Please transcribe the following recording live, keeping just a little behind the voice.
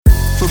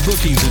For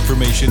bookings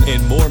information and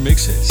more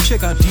mixes,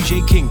 check out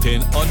DJ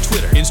Kingpin on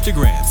Twitter,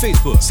 Instagram,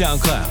 Facebook,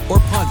 SoundCloud, or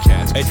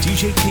podcast at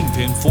DJ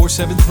Kingpin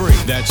 473.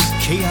 That's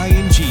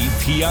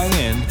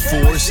KINGPIN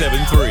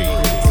 473.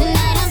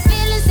 Tonight I'm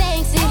feeling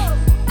sexy.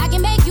 I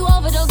can make you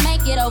overdose,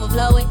 make it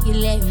overflow if you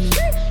let me.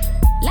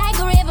 Like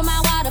a river,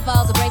 my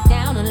waterfalls will break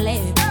down and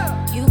let me.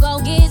 You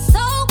gon' get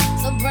soaked,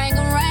 so bring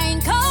a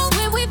raincoat.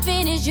 When we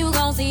finish, you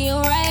gon' see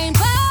a rainbow.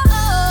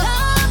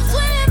 Come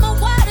swim in my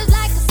waters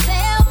like a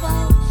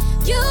sailboat.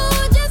 You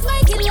just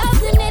make it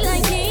lost in it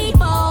like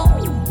Nemo.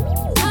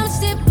 Come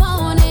sip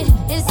on it,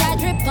 it's I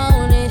drip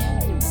on it.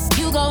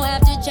 You gon'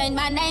 have to change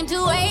my name to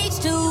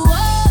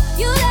H2O.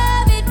 You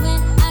love it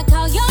when I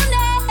call your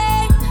name,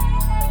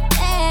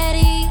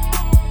 Daddy,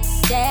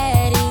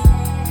 Daddy.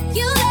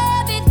 You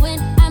love it when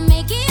I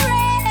make it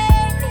rain,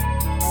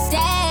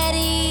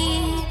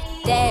 Daddy,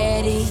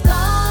 Daddy.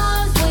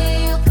 Storms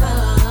will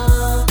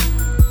come,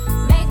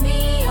 make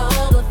me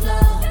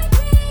overflow.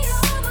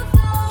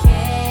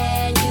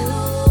 Can you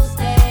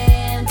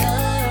stand the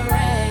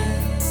rain?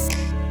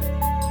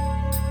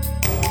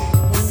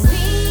 When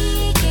we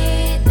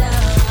get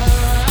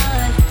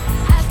done,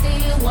 I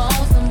still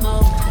want some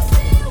more.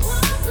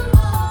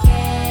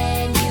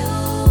 Can you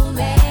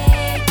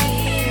make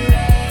it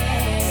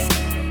rain?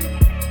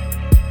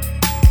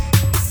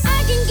 I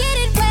can get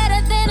it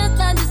wetter than a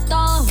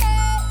thunderstorm.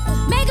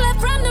 Make love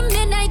from the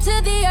midnight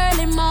to the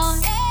early morn.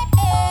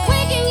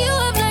 Waking you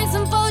up like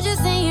some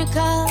Folgers in your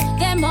car.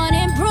 That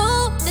morning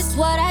brew, that's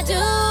what I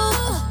do.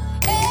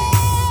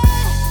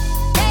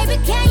 Baby,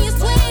 can you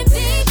swim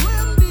deep?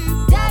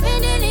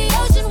 Diving in the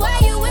ocean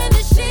while you in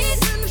the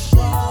sheets.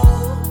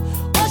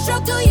 What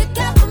stroke do you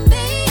got for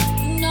me?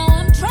 You know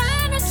I'm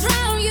trying to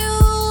drown you.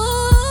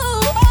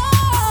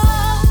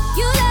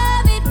 You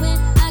love it when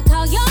I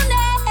call your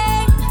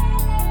name,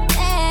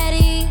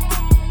 Daddy,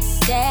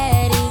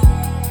 Daddy.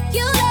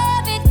 You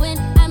love it when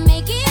I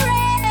make it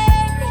rain,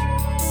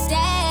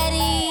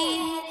 Daddy,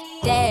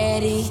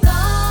 Daddy.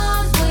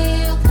 Storms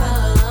will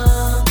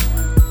come,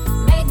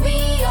 make me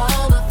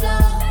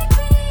overflow.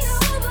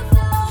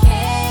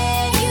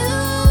 Can you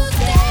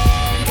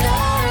stand the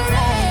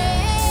rain?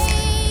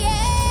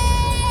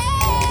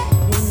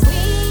 When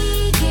we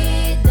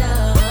get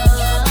done,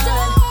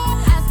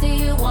 I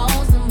still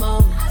want some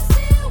more.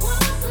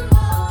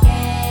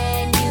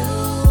 Can you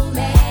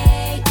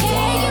make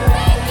it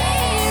rain?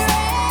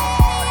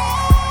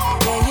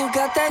 Yeah, you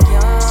got that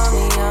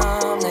yummy,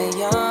 that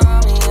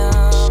yummy,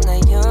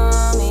 that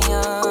yummy,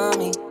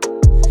 yummy.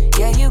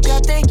 Yeah, you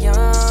got that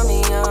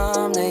yummy,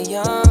 that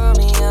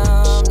yummy,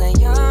 that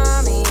yummy,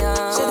 yummy.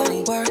 Say the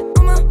word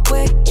on my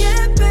way.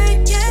 Yeah,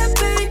 babe, yeah,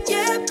 babe,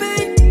 yeah,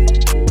 babe.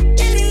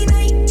 Any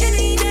night,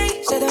 any day.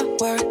 Say the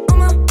word on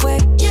my way.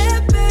 Yeah,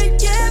 babe,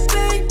 yeah,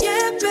 babe,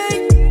 yeah,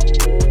 babe.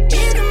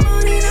 In the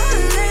morning or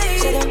late.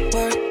 Say the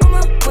word on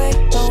my way.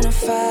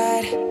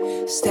 Bonafide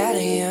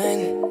stallion.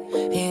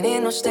 Ain't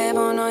in no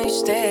stable, no, you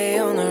stay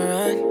on the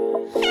run.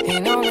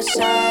 Ain't on the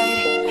side,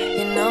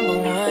 you're number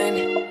one.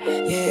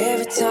 Yeah,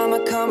 every time I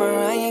come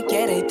around, you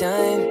get it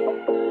done.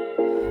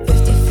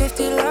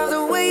 50-50, love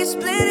the way you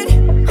split it.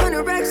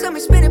 100 racks on me,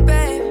 spin it,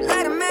 babe.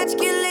 Light a match,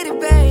 get lit, it,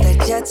 babe.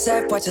 That jet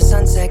set, watch the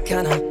sunset,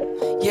 kinda.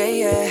 Yeah,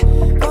 yeah.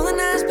 Rolling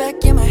eyes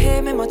back in my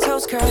head, make my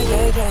toes curl,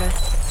 yeah, yeah.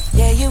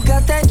 Yeah, you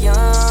got that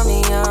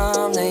yummy,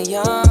 that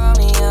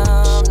yummy,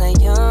 that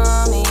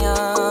yummy,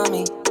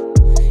 yummy.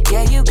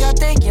 Yeah, you got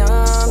that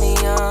yummy,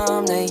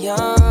 that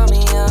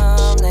yummy,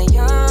 that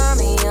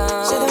yummy,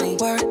 yummy. Say the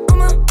word on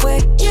my way.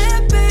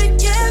 Yeah, babe,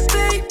 yeah,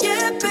 babe,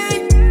 yeah,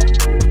 babe.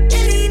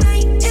 Any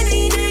night,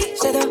 any day.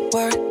 Say the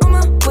word on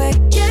my way.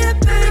 Yeah,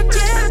 babe,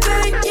 yeah,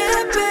 babe,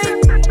 yeah, babe.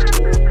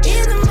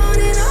 In the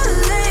morning or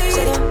late.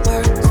 Say the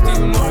word.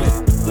 Steve Marley,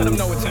 let them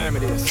know what time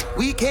it is.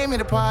 We came here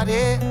to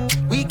party,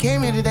 we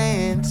came here to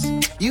dance.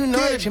 You know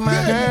that you're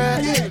my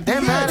girl,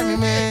 that matter me,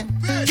 man.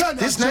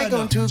 This night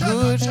going too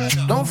good,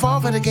 don't fall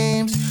for the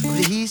games.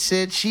 He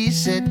said, she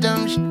said,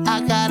 dumb shit.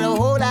 I got a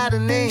whole lot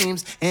of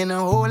names and a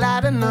whole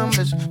lot of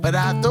numbers, but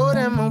I throw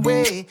them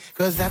away,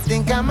 cause I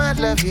think I might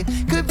love you.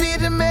 Could be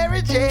the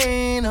Mary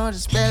Jane or the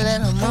spell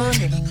that I'm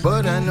under,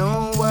 but I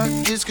know what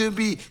this could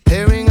be,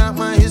 tearing out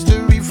my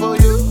history for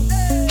you.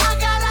 I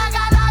got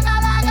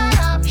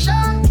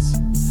options.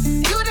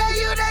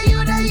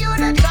 You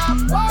the top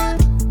one.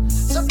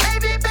 So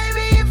baby, if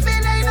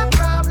it ain't a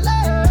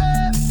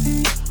problem,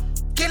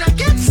 can I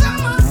get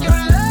some of your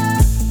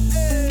love?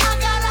 I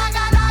got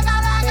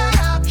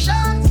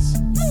options.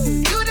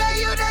 You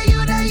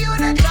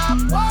the top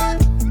one.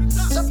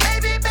 So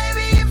baby,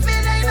 if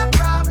it ain't a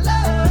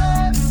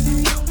problem,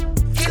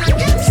 can I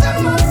get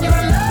some of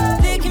your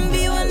love? There can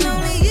be one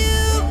only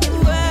you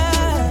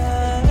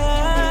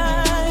are.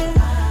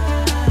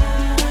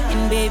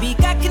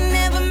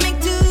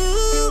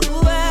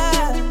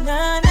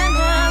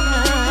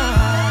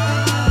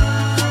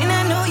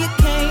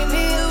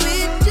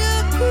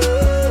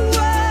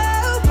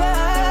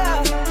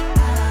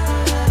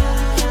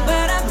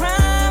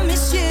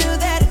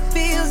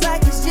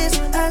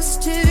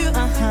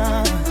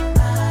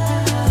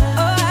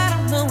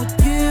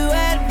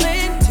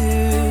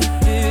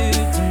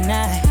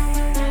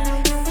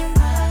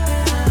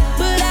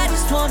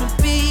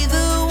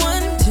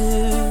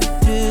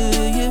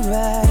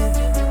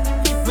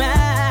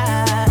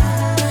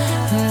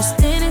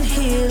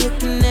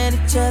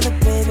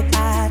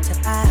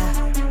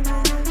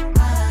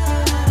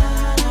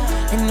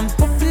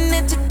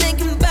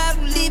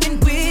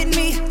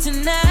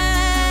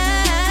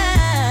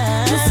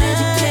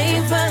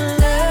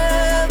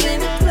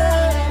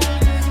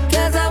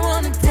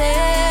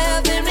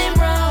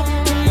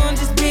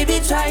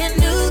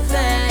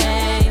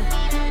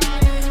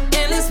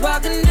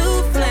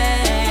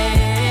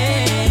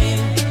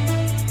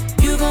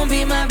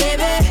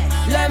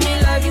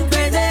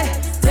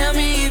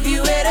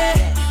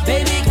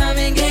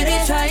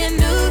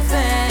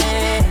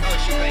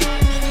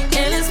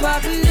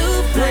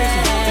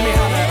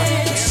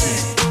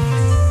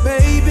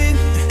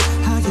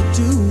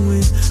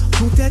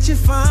 you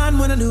find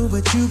what I knew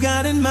what you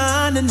got in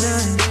mind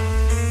tonight?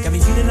 Got me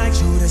feeling like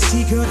Judas,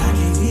 girl, I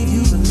can't leave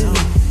you alone.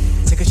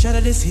 Take a shot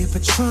of this here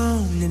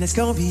Patron, and it's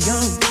gonna be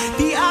on.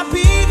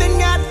 VIP then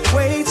got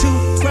way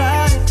too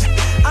crowded.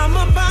 I'm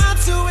about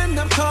to end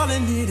up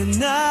calling it a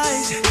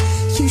night.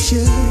 You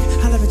should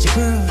holler at your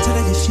girl, tell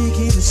her that she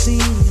came to see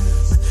me.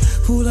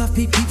 Pull off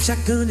peep peep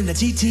shotgun in the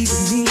GT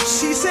with me.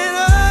 She said,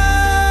 oh,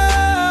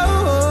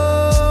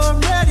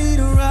 I'm ready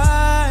to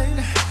ride.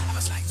 I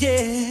was like,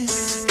 yeah,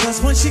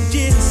 cause once you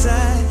get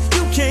inside,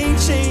 you can't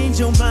change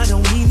your mind.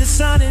 Don't mean to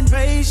sound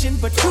impatient,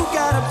 but you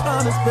gotta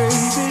promise, baby.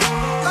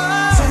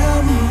 Oh,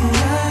 tell me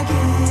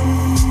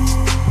again.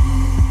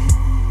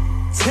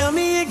 Tell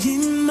me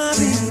again, my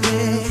baby.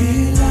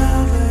 Be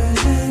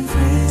lovers and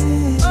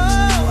friends.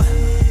 Oh,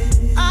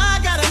 I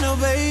gotta know,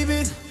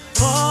 baby.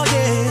 Oh,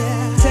 yeah.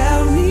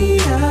 Tell me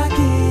again.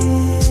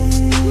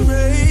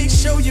 Make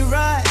sure you're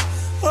right.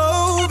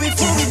 Oh,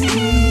 before we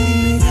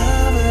be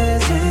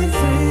lovers and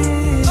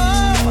friends.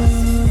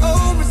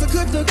 Oh, it's a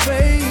good look,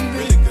 baby.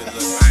 Really good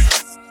look.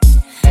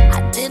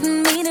 I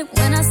didn't mean it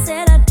when I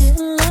said I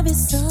didn't love you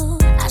so.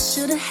 I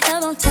should've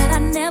held on tight, I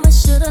never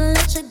should've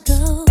let you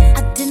go.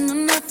 I didn't know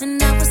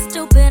nothing, I was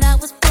stupid, I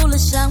was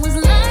foolish, I was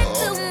lying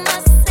to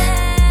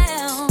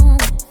myself.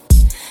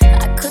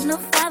 I couldn't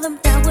have fathomed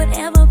I would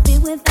ever be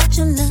without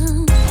your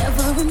love.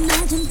 Never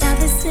imagined I'd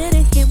be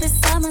sitting here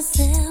beside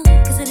myself.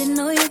 Cause I didn't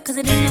know you, cause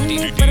I didn't know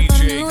me, but if I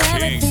knew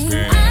everything,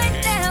 I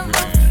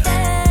never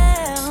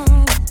felt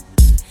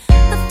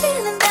the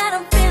feeling that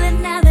I'm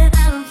feeling now that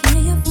I don't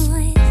hear your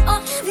voice. Or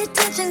have you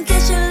touch and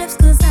kiss your lips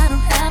cause I don't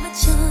have a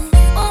choice.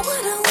 Or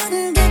what I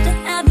wouldn't do to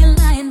have you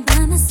lying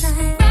by my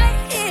side right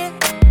here.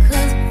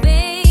 Cause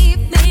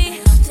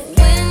baby,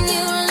 when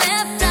you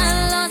left I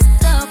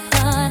lost a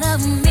part of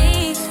me.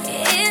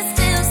 It's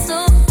still so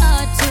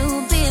hard to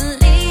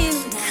believe.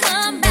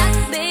 Come back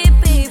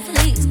baby,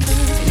 please.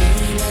 Cause we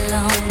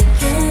belong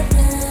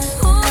together.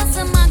 Who else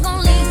am I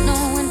gonna leave? No,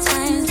 when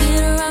times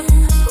get rough.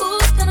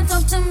 Who's gonna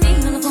talk to me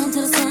on the phone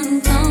till the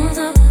sun comes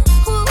up?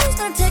 Who's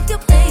gonna take your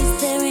place?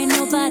 There ain't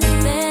nobody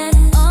better.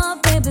 Oh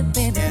baby,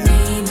 baby,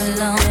 we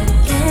belong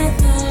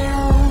together.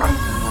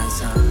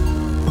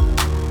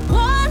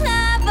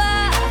 Whatever,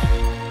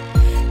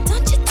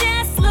 don't you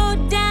dare slow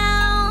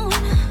down.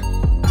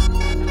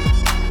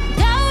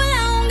 Go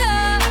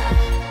longer,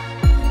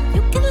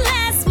 you can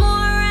last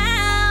more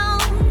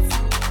rounds.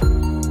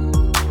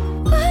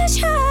 Push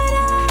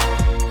harder,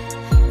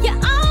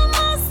 you're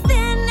almost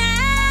there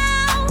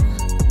now.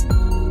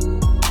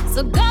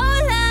 So go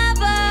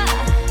lover,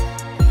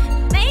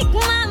 make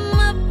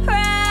mama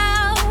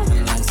proud.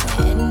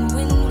 And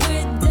when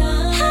we're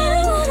done, I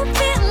wanna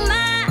feel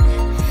my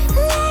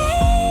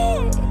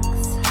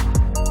legs.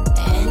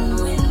 And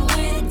when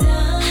we're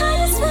done, I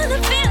just wanna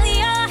feel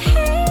your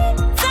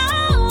hands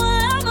all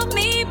over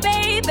me,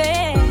 baby.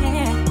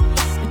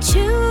 But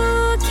you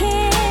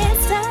can't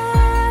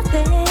stop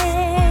it.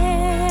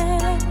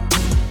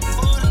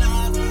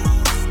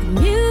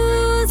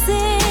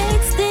 Music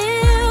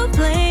still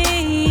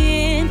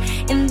playing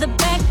in the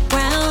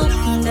background,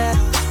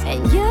 and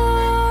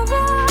you're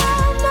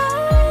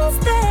almost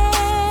there.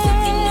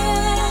 You know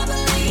that I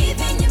believe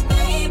in you,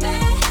 baby.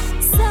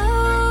 So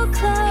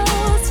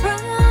close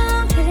from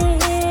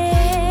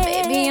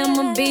here. Baby,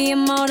 I'ma be your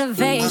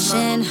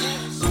motivation.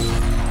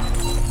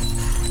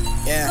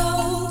 Yeah. Go,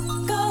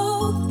 go,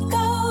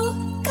 go,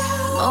 go.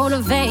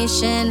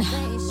 Motivation.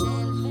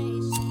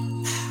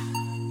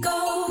 Go,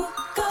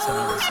 go, go.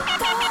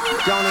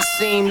 Don't it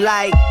seem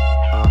like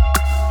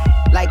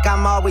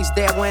I'm always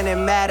there when it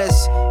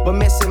matters, but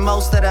missing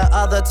most of the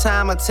other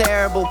time, a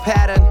terrible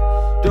pattern.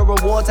 The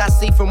rewards I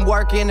see from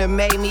working have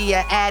made me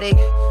an addict.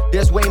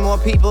 There's way more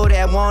people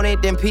that want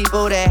it than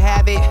people that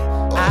have it.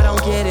 I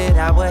don't get it,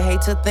 I would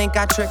hate to think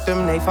I tricked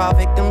them. They fall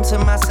victim to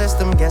my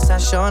system, guess I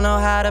sure know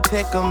how to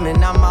pick them.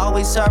 And I'm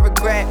always a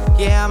regret,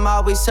 yeah, I'm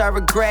always a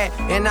regret.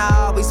 And I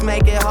always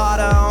make it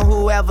harder on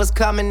whoever's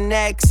coming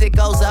next. It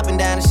goes up and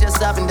down, it's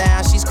just up and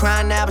down. She's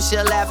crying now, but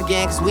she'll laugh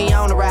again, cause we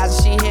on the rise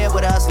and she here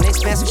with us. And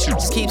expensive shit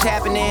just keeps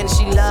happening and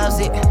she loves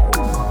it.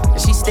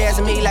 And she stares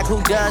at me like, who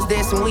does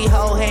this? And we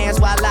hold hands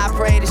while I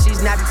pray that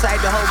she's not the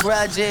type to hold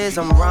grudges.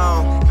 I'm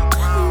wrong.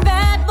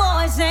 Bad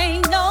boys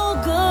ain't no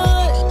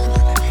good.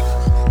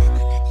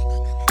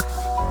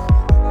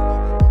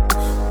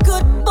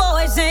 Good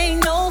boys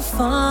ain't no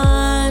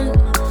fun.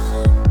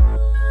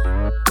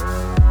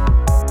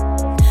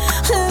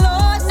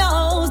 Lord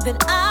knows that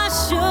I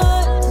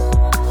should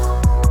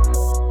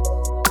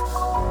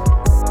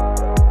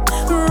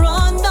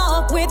run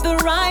off with the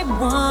right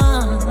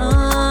one.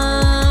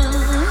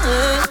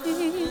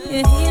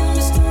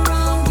 Mr.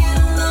 Wrong, get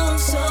along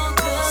so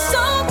good.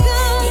 So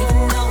good.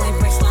 Even though it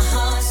breaks my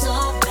heart so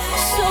bad.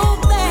 So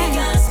bad. We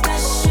got a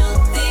special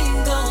thing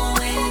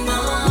going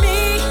on. Me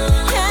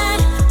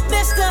and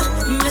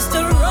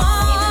Mr.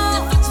 Wrong. Even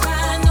if I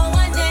try, no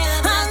one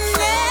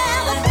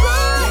never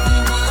could. Give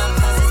him up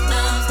 'cause it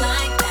smells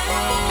like that.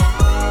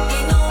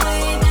 Ain't no way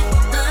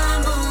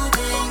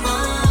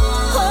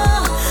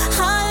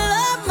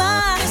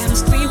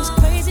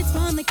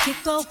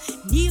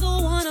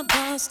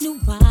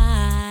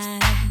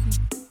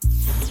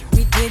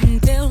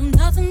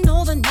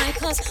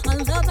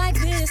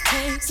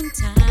take some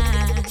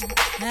time.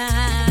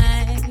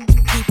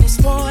 People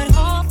swore it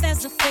off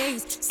as a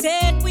phase,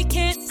 said we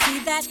can't see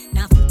that.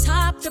 Now from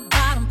top to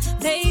bottom,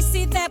 they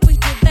see that we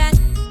did that.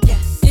 Yeah,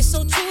 it's so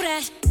true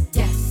that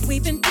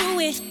we've been through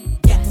it.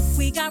 Yeah,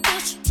 we got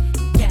rich.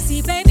 Yeah,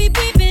 see, baby,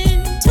 we've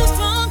been too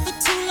strong for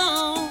too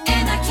long,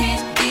 and I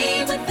can't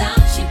be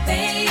without you,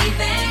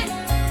 baby.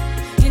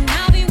 And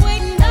I'll be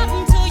waiting up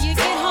until you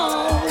get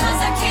home,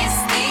 'Cause I can't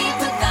sleep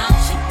without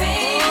you,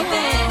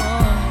 baby.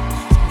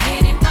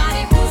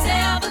 Anybody who's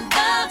ever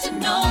loved you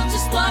know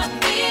just what I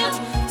feel.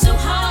 Too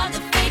hard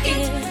to fake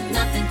it,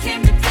 nothing can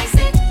replace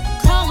it.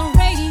 Call the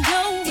radio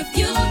if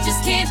you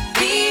just can't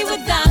be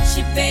without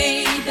you,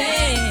 baby.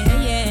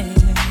 Yeah.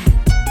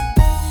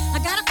 I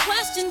got a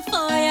question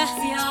for you.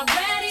 See, I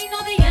already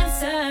know the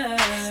answer.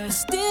 But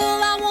still,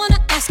 I wanna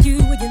ask you,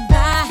 would you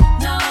lie?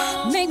 No.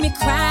 Make me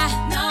cry?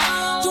 No.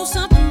 Do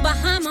something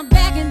behind my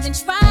back and then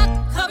try to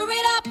cover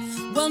it up?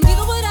 Well,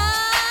 neither would I,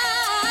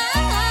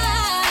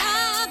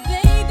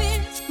 baby.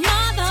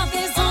 My love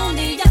is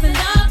only ever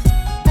love.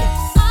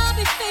 I'll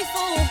be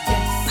faithful.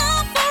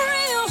 I'm for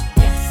real.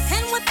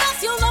 And with us,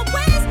 you'll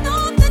always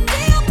know the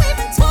deal. We've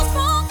been too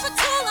strong for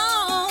too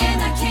long, And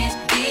I can't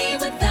be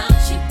without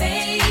you,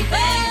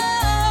 baby.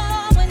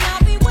 and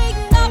I'll be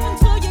waiting up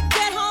until you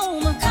get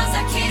home. 'Cause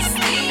I can't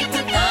sleep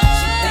without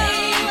you,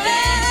 baby.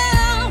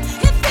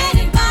 If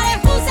Anybody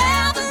who's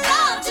ever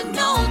loved you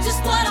know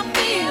just what I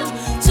feel.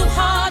 Too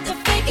hard to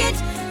fake it,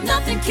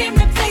 nothing can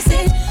replace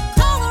it.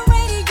 call the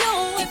radio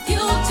If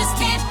you just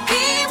can't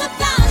be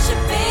without you,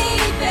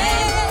 baby.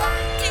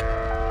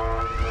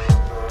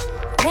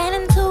 Ran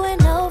into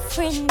an old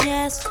friend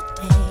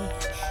yesterday.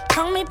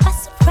 Caught me by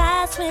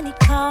surprise when he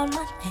called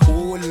my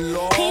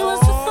name. He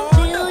was a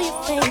familiar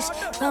face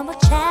from a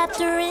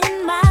chapter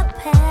in my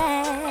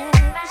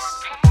past.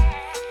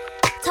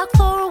 Talked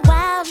for a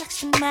while, like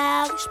some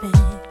Irishman.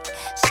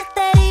 Said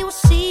that he was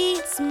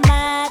seeing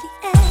somebody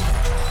else.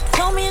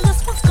 Told me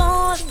this was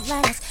gonna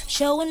last,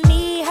 showing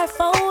me her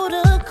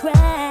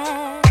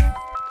photograph.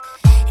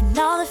 And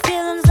all the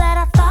feelings that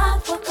I thought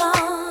were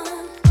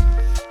gone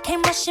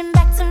came rushing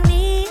back to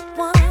me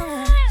once.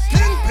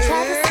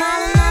 Tried to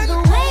smile and love the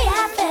way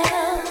I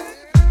felt,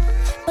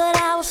 but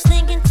I was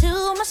thinking to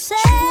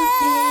myself,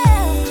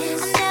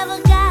 I never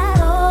got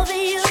over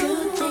you.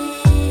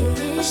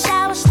 Wish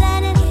I was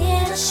standing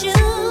in the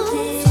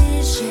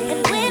shoes.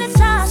 And when it's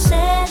all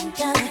said and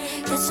done,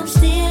 guess I'm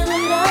still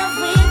in love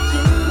with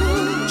you.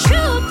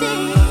 Truth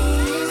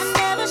is, I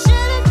never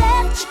should have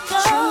let you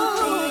go.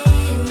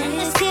 And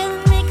it's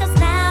killing me 'cause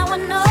now I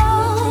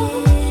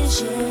know.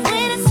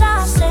 When it's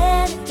all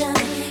said and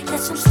done,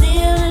 guess I'm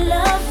still in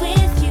love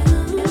with you.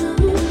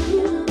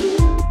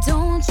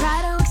 Don't try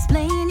to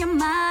explain your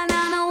mind,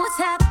 I know what's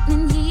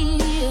happening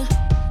here.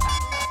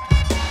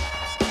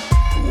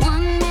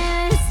 One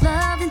minute it's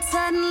love and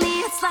suddenly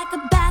it's like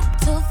a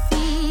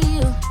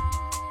battlefield.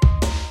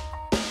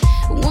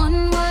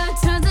 One word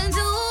turns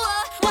into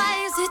war. Why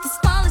is it the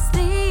smallest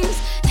things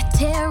that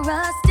tear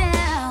us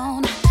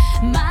down?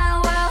 My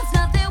world's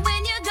nothing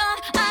when you're gone.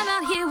 I'm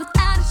out here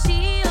without a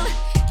shield,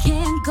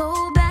 can't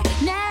go back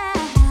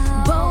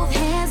now. Both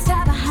hands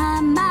tied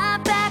behind my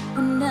back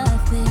for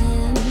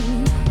nothing.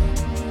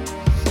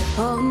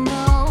 Oh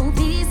no,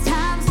 these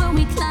times when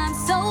we climb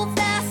so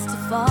fast to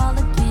fall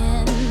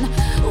again.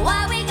 Why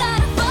we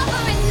gotta fall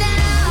for it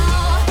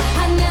now?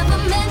 I never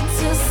meant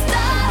to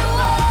start a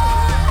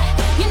war.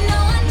 You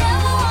know I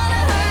never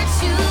wanna hurt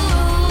you.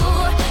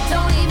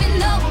 Don't even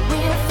know what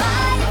we're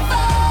fighting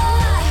for.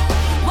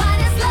 Why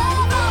does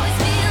love always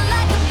feel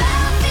like a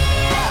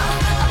battlefield?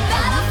 A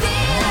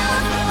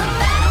battlefield, a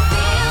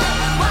battlefield.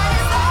 Why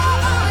does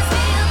love always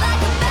feel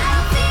like a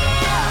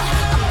battlefield?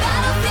 A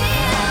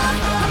battlefield,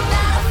 a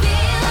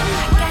battlefield.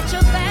 I got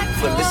your back,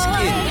 Well, let's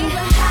get it. boy.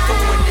 From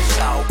when it's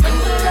all good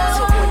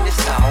to when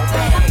it's all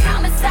But I bad.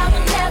 promise I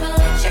will never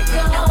let you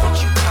go. Now what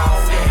you call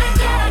that?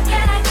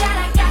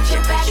 I got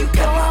your back, You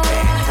got my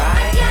back,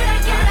 right?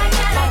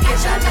 Long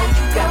as I know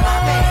you got my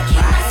back, Keep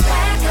my right?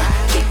 swagger,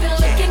 keep it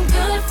looking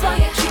good for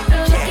you, keep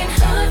it looking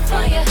hood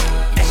for you.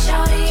 And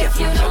shawty, if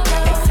you don't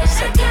know,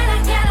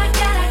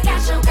 I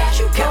got your back,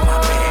 You got my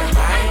back,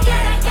 right?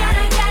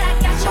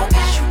 I got your Long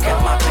as you got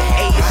my back.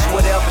 Hey, it's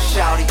whatever,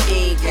 shawty, you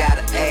ain't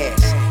gotta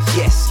ask.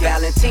 Yes,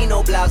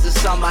 Valentino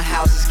blouses on my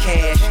house is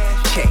cash.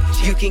 Check,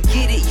 you can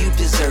get it, you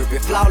deserve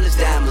it. Flawless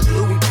diamonds,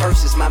 Louis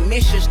purses. My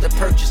mission's to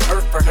purchase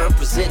earth for her,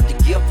 present the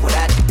gift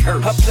without the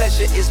curse. Her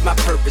pleasure is my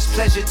purpose,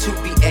 pleasure to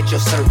be at your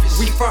service.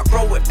 We front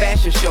row at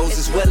fashion shows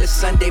as well as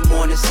Sunday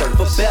morning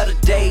service. For better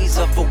days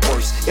or for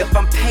worse, if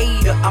I'm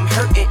paid or I'm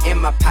hurting in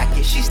my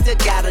pocket, she still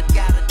gotta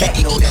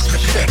back, no that's for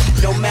sure.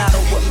 No matter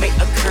what may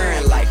occur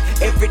in life,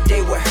 every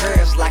day with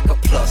her is like a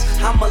plus.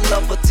 I'ma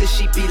love her till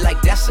she be like,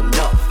 that's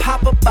enough.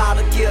 Pop a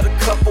bottle, get a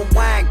couple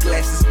wine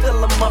glasses,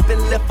 fill them up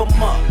and lift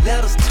them up.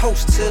 Let us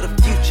toast to the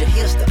future,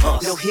 here's to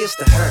us, no here's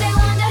to her. They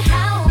wonder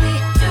how we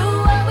do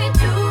what we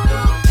do.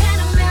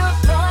 Panamera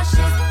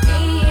Porsches,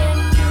 me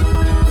and you.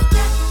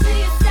 Step to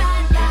your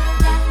side,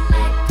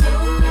 like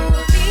glue.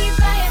 Be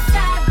by your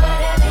side,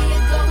 whatever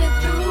you're going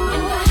through.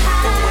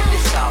 But when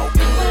it's all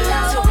good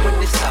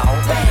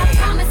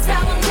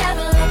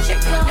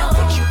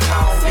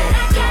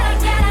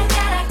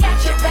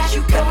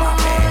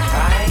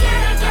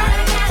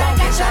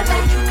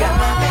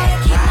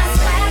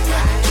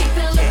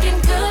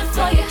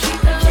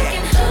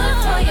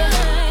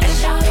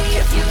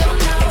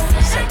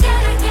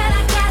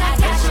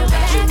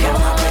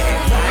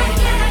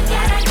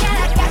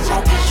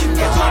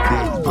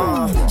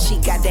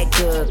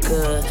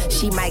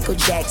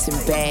Michael Jackson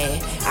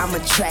bad. I'm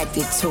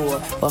attracted to her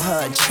for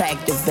her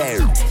attractive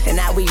verb. And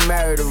now we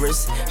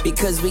murderers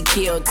because we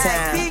kill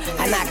time.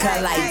 I knock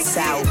her lights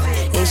out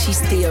and she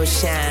still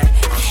shine.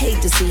 I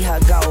hate to see her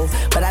go,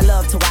 but I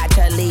love to watch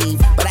her leave.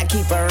 But I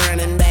keep her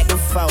running back and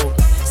forth.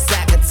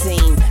 Soccer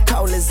team,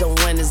 cold as a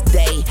winter's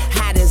day,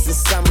 hot as a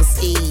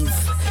summer's eve.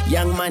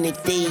 Young money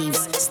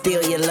thieves,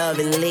 steal your love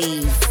and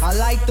leave. I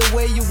like the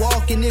way you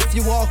walking if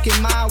you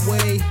walking my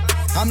way.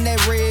 I'm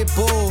that Red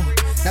Bull,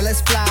 now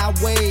let's fly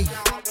away.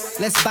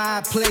 Let's buy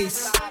a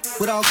place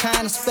with all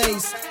kind of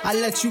space. I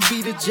let you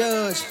be the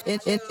judge,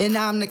 and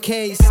I'm the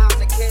case.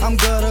 I'm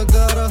gutter,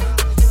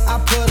 I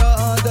put her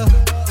under.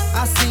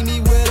 I see me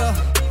with her,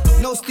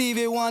 no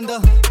Stevie Wonder.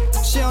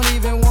 She don't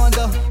even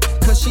wonder,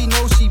 cause she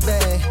knows she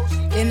bad.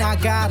 And I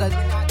got a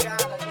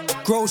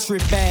grocery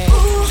bag.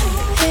 Ooh,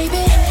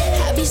 baby,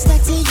 I be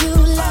stuck to you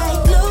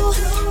like glue.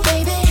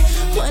 Baby,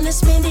 wanna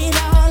spend it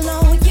all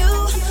on you.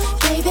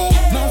 Baby,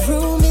 my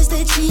room is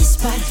the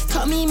G-spot.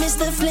 Call me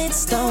Mr.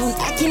 Flintstone.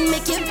 I can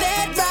make your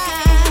bed rock.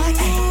 I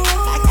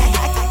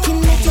can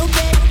make your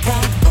bed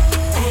rock.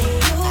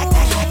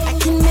 I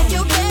can make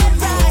your bed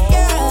rock,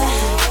 girl.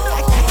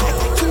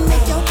 I can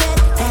make your bed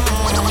rock.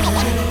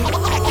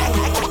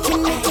 I can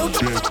make your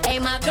bed. Hey,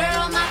 my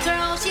girl,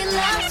 she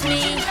loves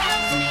me.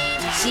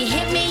 She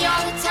hit me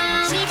all the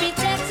time. She be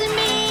texting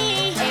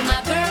me. Hey,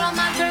 my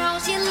girl,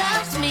 she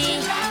loves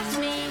me.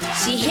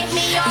 She hit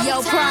me all the time.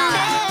 Yo, Prime,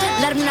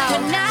 let him know.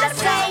 When I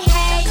say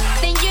hey,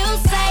 then you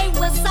say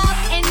what's up,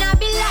 and I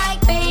be like,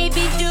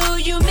 baby, do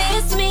you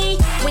miss me?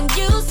 When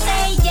you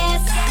say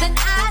yes, then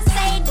I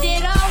say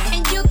ditto,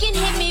 and you can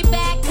hit me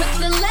back with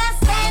the less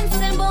than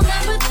symbol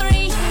number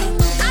 3.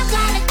 I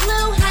got a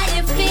clue how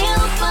you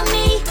feel for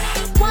me.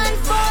 1,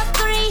 4,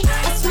 3,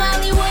 a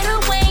smiley with a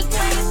wink.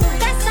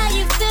 That's how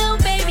you feel,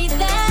 baby.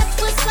 That's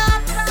what's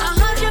up.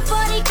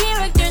 140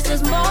 characters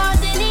was more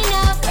than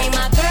enough. Hey,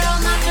 my girl,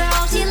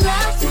 she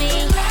loves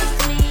me.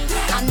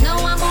 I know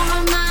I'm on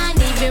her mind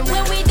even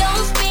when we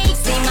don't speak.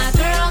 See, my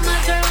girl,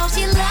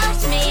 she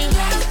loves me.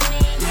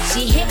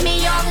 She hit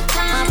me all the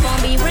time. My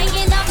phone be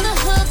ringing off the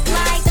hook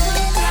like,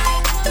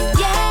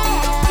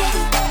 yeah.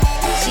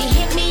 She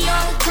hit me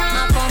all the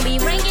time. My phone be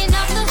ringing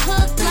off the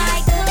hook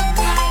like,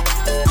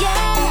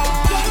 yeah.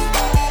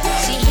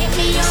 She hit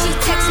me all the time. She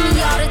texts me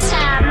all the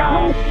time.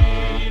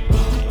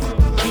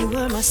 You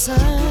were my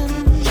sun.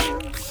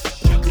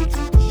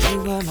 You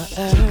were my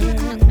earth.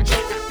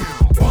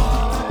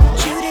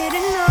 You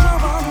didn't know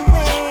all the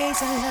ways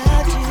I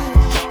loved you.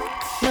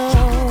 No.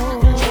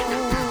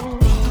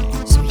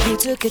 So you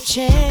took a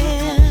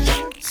chance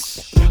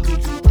and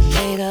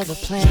made other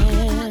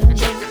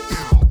plans.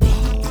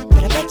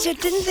 But I bet you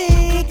didn't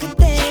think that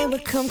they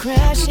would come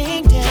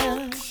crashing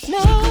down.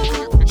 No.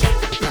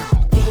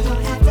 You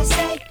don't have to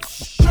say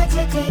what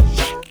you did.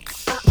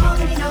 I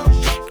already know.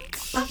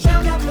 I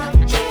found out from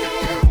you.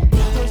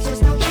 There's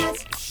just no chance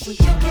when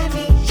you and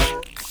me.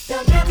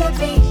 There'll never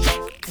be.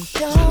 And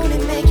don't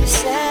it make you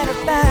sad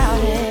about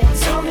it?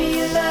 Told me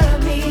you love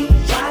me.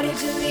 Why did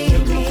you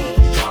leave me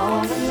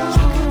all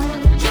alone?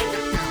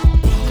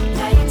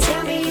 Now you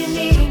tell me you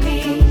need me.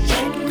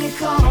 When you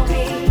call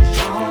me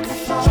on the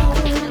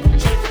phone.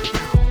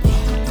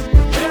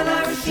 Girl, I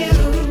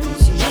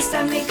refuse. You must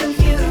have me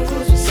confused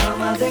with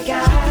some other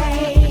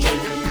guy.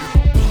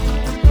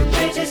 Your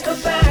bridges go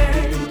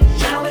burn.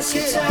 Now it's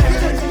your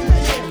turn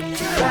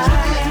to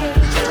cry.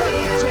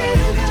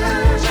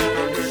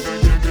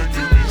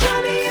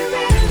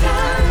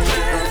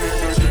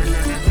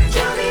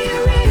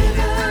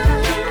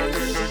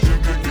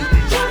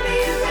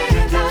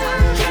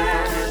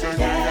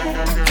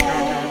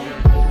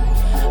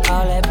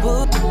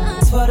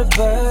 For the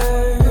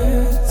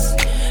birds,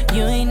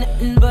 you ain't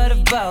nothing but a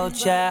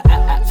vulture.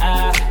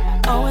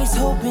 Always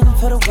hoping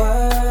for the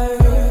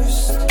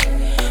worst,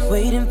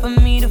 waiting for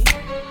me to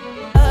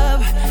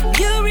up.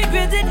 You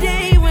regret the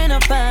day when I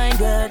find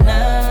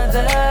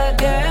another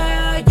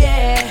girl,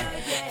 yeah.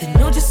 They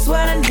know just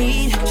what I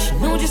need, she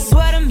know just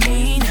what I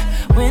mean.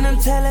 When I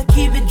tell her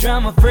keep it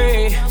drama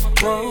free,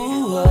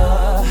 whoa.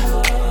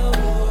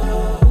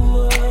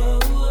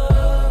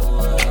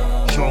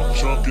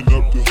 Chunking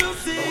up the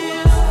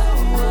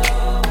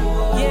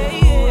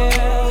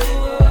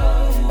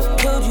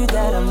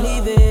that I'm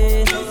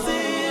leaving.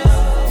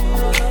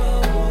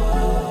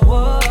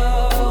 Whoa.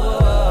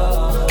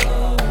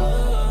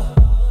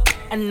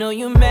 I know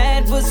you're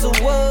mad, but so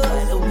what?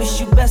 I wish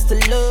you best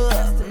of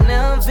luck.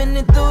 Now I'm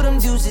finna throw them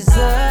deuces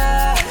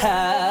up.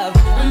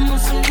 I'm on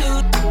some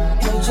loot,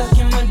 I'm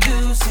chucking my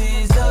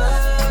deuces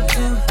up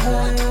to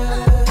her.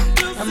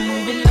 I'm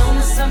moving on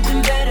to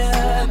something better,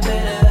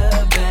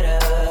 better, better.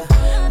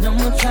 No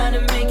more trying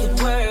to make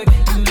it work.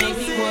 You make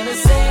me wanna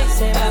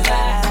say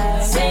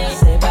bye-bye,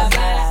 say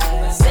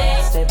bye-bye,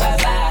 say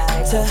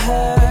bye-bye to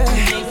her.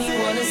 Make me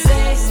wanna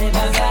say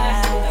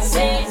bye-bye,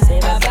 say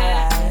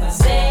bye-bye,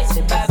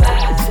 say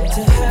bye-bye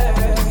to her.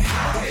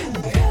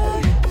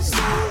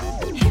 So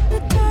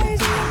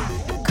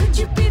hypnotizing. Could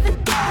you be the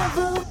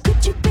devil?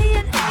 Could you be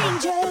an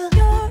angel?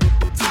 Your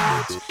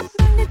touch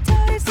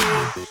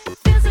magnetizing.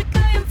 Feels like I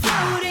am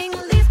floating.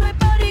 Leaves my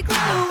body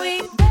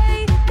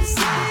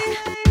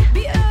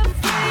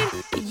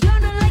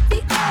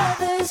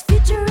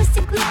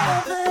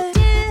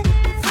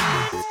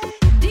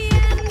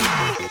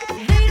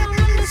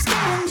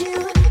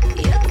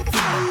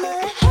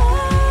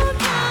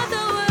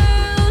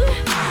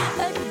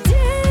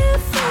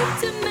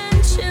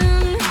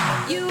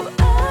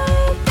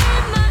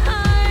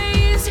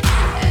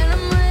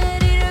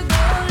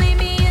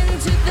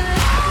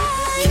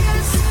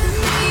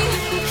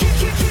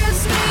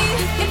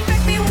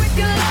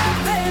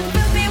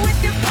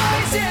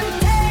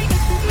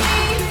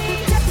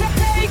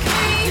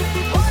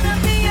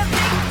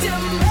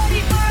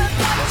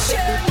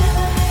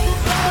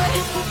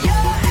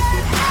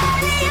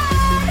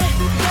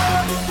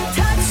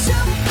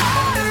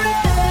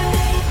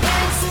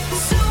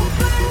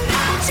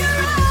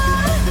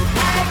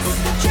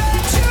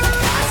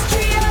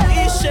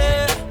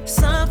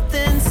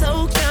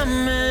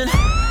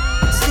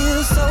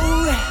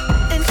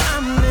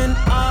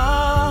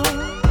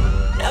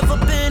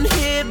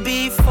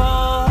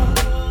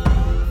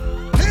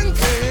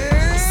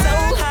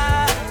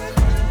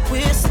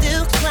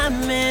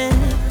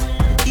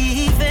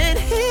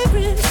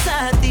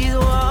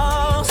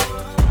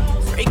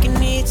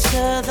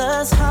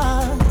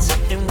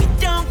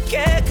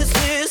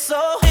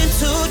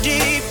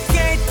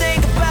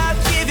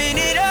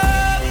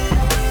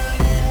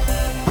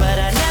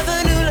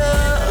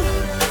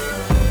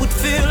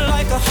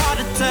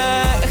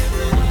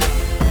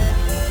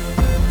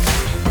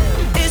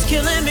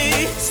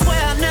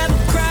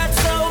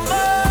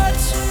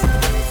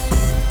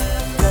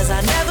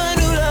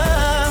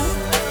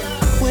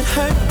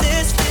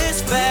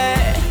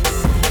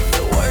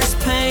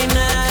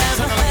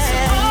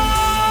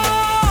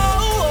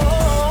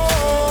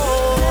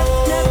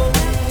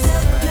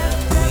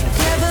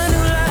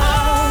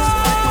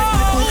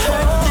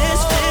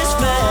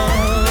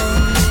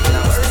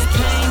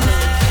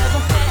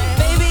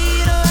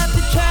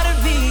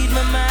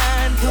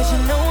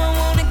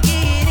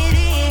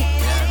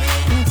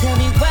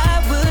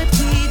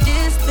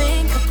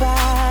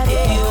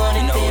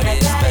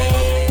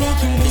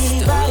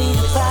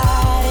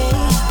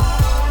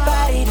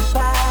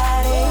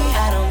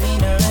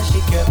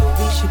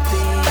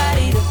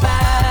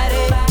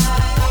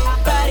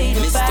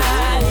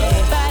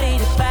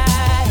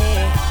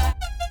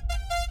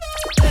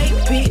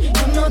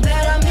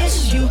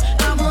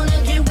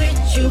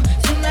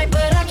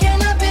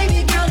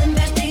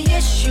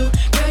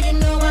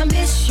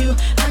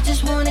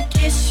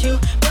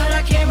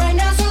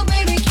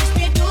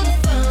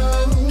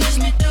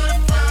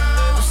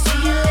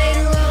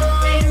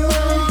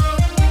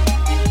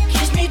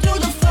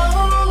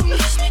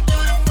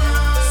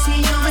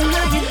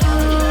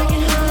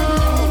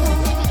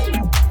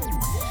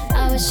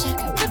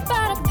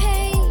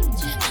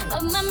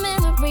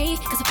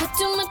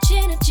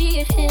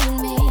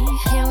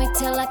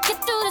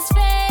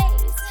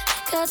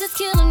world is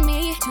killing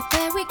me. Too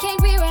bad we can't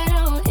rewrite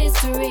our own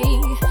history.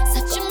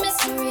 Such a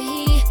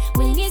mystery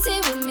when he's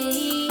here with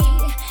me.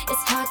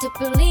 It's hard to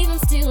believe I'm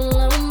still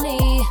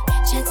lonely.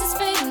 Chances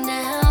fading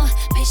now,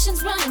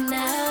 patience running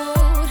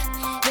out.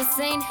 This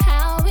ain't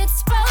how it's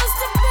supposed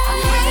to be. I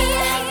hate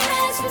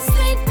that we're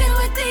sleeping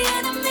with the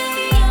enemy.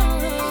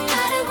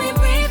 How did we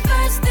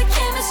reverse the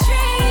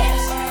chemistry?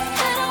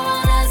 I don't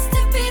want us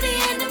to be the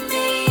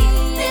enemy.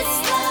 This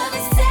love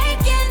is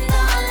taking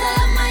all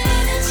of my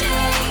energy.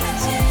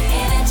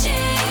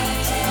 Energy,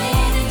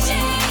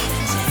 energy.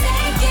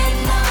 Taking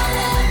all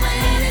of my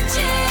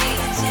energy.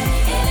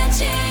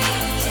 Energy,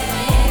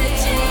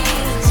 energy.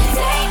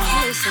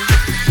 Listen,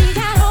 he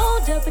got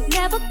older but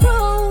never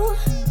grew.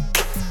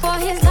 For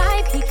his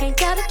life, he can't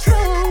tell the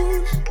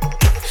truth.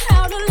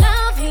 How to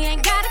love, he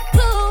ain't got a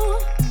clue.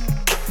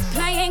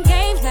 Playing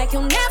games like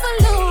you'll never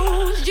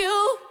lose.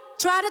 You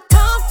try to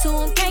talk to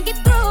him, can't get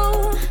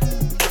through.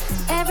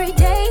 Every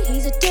day,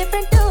 he's a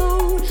different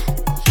dude.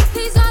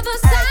 These are the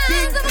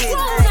signs of a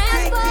grown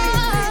man boy.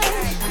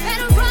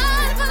 Better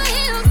run for the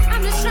hills.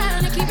 I'm just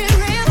trying to keep it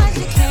real, but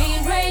you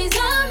can't raise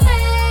a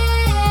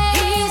man.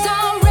 He's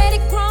already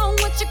grown,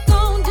 what you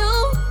gon' do?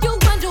 You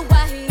wonder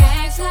why he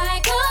acts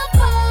like a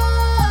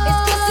boy.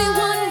 It's 'cause he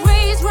wasn't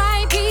raised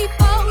right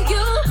before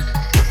you.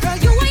 Girl,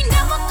 you ain't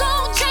never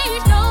gon'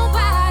 change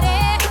nobody.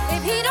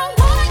 If he don't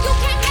want you,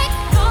 can't make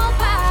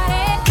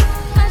nobody.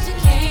 'Cause you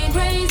can't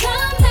raise a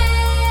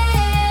man.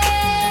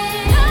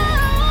 No,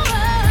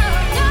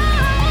 no.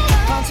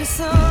 Want you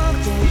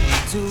something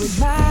to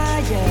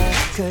admire,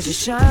 'cause you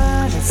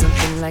shine at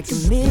something like a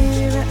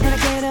mirror, and I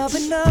can't help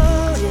but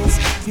notice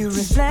you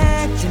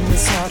reflect in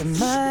this heart of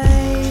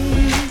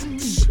mine.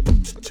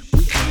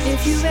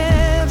 If you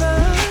ever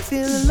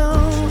feel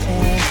alone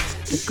and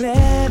the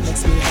glare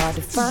makes me hard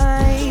to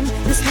find,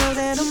 just know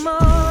that I'm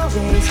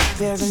always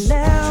very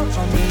loud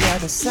on the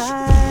other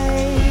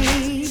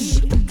side.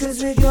 'Cause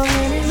with your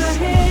hand in my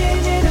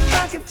hand and a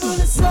pocket full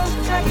of soap,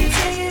 I can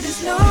tell you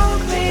there's no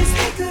place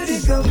we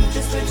couldn't go.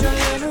 Just put your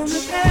hand on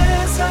the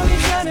past, I'll be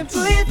trying to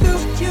pull you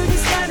through. You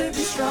just gotta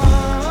be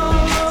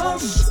strong.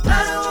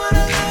 I don't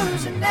wanna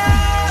lose you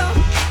now.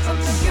 I'm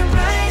looking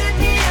right at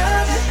the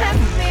other half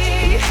of me.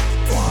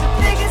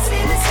 They can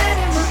see the set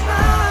in my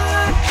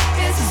heart.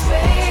 It's a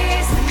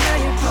space and now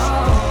you're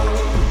gone.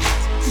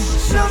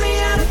 Show me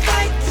how to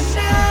fight for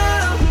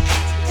now,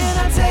 and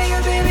I'll tell you,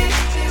 baby,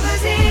 it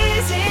was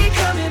easy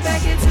coming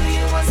back into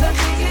you once I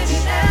figured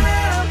it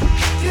out.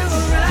 You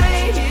were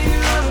right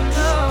here all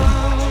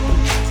alone.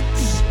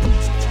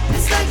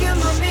 It's like you're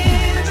my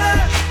mirror,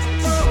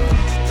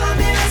 my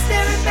mirror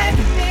staring back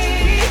at me.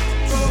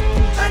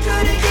 I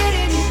couldn't get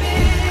any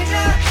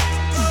bigger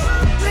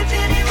with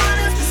anyone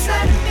else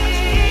beside of me.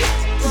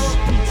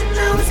 And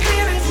now it's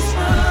clear as this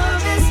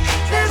promise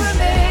that we're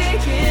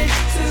making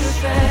two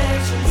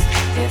reflections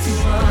into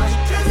one.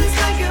 'Cause it's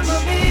like you're my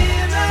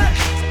mirror,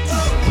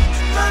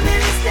 my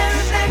mirror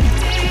staring back at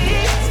me,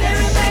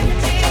 staring back at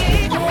me.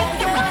 Put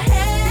your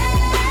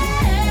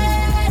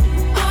head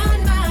on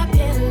my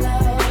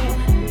pillow.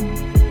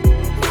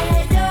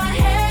 Lay your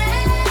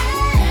head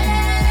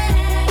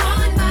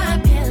on my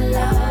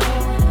pillow.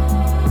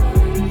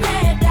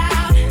 Lay it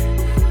down,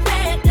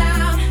 lay it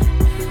down,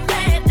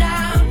 lay it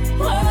down,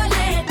 oh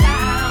lay it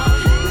down.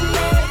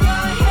 Lay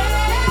your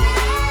head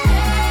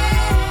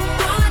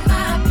on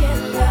my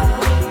pillow,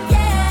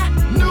 yeah.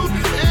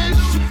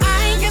 I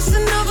ain't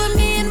guessing over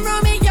me and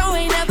Romeo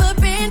ain't never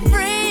been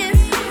friends.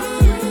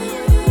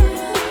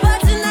 But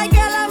tonight,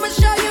 girl, I'ma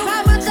show you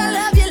how much I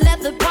love you. Let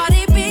the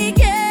party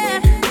begin.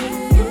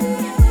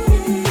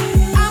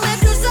 I'ma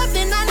do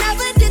something I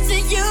never did to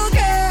you,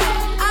 girl.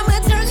 I'ma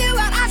turn you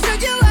out, I'll show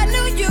you I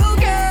knew you,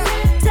 girl.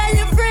 Tell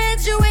your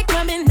friends you ain't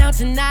coming out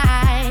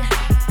tonight.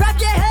 Wrap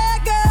your hair,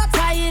 girl,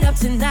 tie it up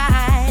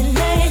tonight.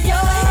 Lay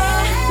your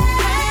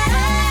head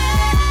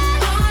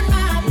on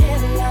my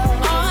pillow,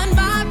 on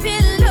my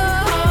pillow.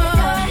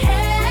 Lay your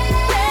head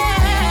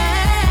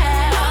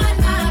on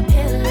my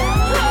pillow.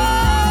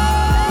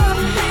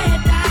 Lay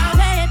it down,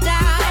 lay it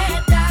down, lay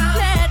it down,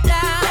 lay it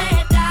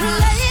down,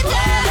 lay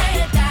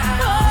it down,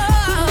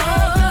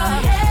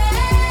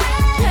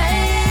 lay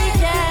it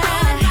down, lay it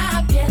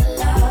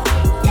down.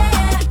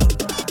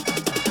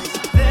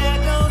 There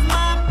goes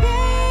my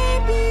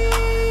baby.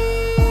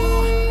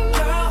 Ooh,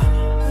 girl,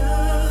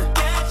 look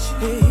at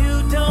you. You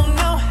don't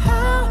know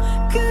how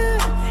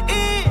good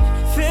it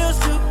feels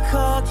to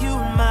call you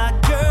my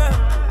girl.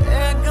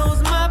 There goes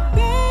my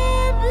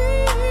baby.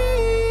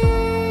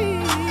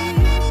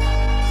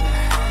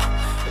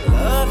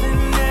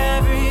 Loving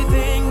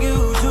everything you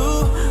do.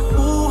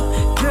 Ooh,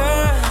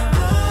 girl.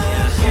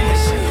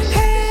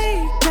 Hey,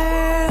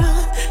 girl,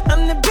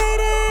 I'm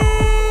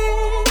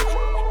debating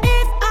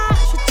if I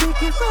should take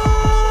you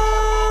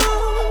home.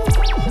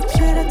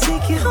 Should I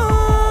take you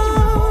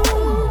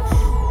home?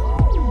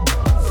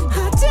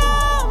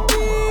 Tell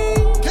me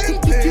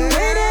if you're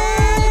ready,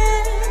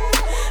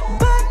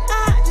 but I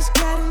just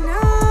gotta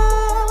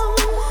know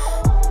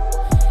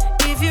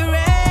if you're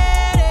ready.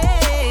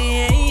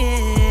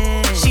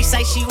 She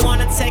say she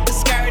wanna take the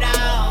skirt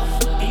off.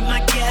 Be my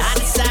guest. I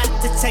decide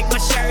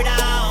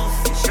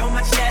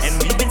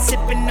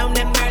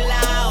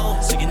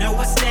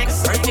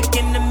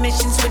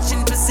mission,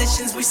 switching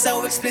positions, we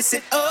so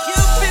explicit. Oh,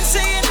 you've been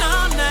saying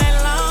all night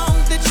long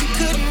that you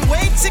couldn't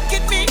wait to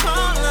get me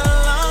all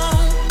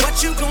alone.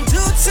 What you gon'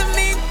 do to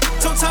me?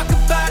 Don't talk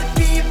about it,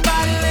 be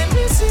about it. Let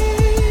me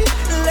see,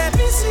 let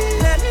me see,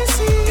 let me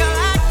see. Girl,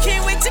 I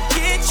can't wait to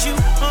get you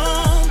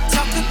home.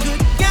 Talk a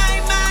good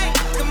game, man.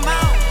 Come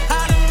on,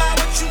 how about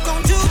what you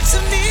gon' do to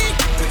me?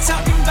 We're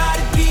talking about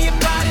it, be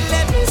about it.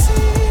 Let me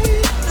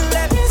see,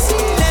 let me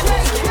see, let me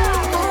see.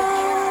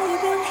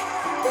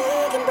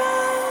 Thinking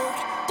about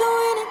do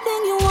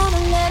anything you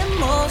wanna, let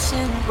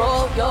emotion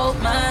roll your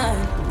mind,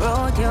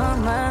 roll your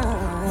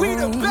mind. We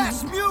the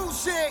best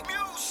music.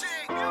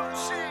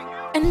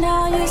 And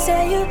now you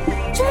say you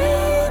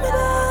dream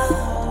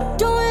about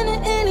doing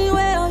it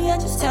anyway. Oh yeah,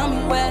 just tell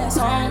me where it's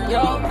on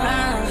your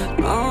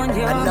mind, on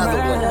your Another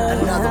mind. one,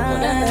 another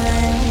one.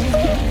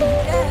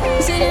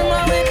 Sit in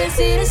my whip and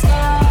see the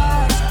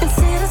stars, and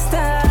see the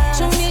stars.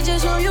 Show me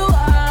just who you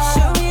are,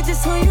 show me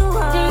just who you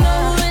are. You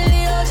know who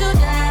really holds you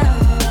down,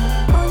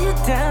 hold you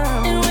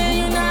down. And when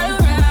you're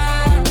not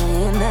around, when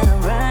you're not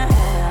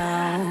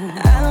around,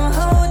 I don't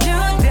hold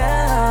you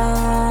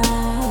down.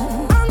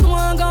 I'm the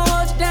one gon'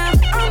 hold you down.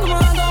 I'm the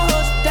one gon'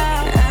 hold you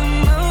down.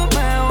 I'm on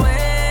my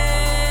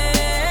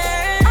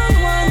way. I'm the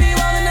one be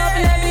rolling up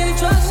in that mini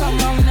truck, so I'm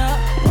rolling up.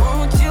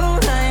 Won't you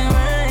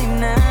right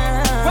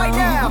now? Right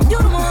now. You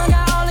the one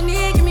got all I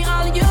need, give me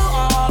all of you,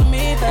 all of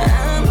me, but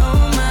I'm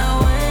on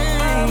my way.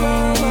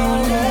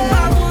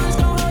 I'm the one's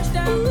gon' hold you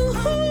down.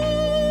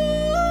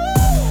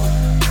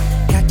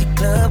 Got the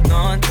club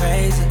going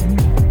crazy.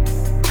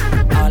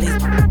 All these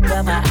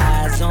got my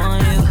eyes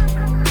on you.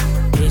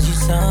 Is you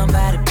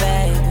somebody,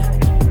 baby?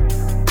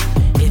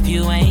 If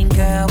you ain't,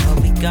 girl, what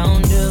we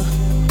gon' do?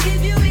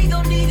 If you ain't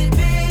gon' need it,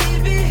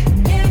 baby.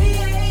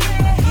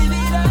 Give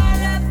it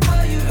all up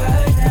for you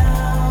right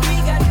now. We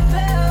got the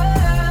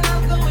club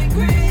going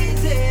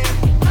crazy.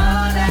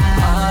 All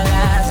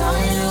eyes on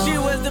you. She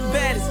was the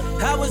baddest,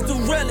 I was the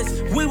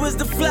realest. We was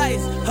the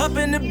flyest, up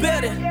in the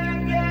building.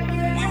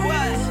 We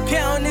was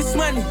counting this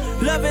money,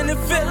 loving the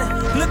feeling.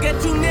 Look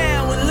at you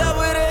now, in love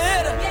with a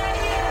hitter.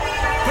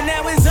 But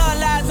now it's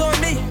all eyes on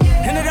me,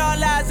 and it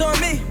all eyes on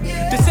me.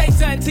 To say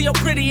something to your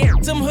pretty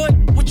ass, some hood,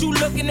 what you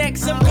looking at,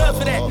 'cause I'm good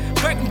for that.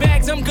 Birkin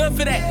bags, I'm good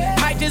for that.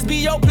 Might just be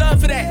your blood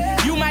for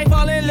that. You might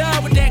fall in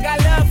love with that,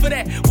 got love for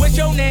that. What's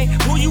your name,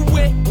 who you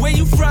with, where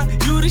you from,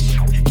 you the shit.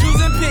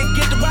 Choose and pick,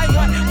 get the right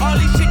one. All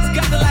these chicks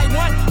got the like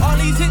one. All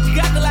these hits, you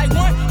got the like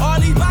one. All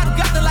these bottles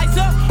got the lights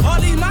up. All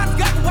these models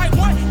got the white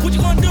one. What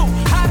you gonna do?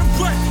 How to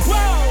front?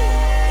 Whoa!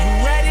 You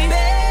ready?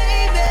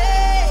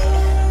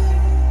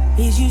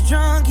 Baby, is you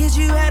drunk? Is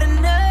you had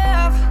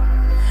enough?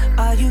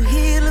 Are you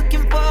here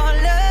looking for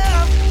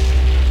love?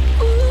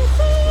 Ooh.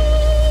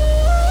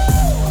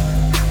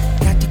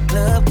 Got the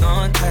club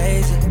going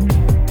crazy.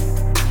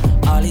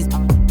 All these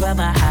got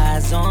my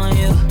eyes on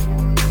you.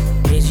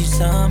 Is you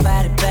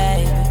somebody,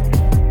 baby?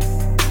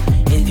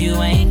 If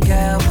you ain't,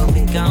 girl, what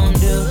we gon'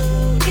 do?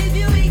 If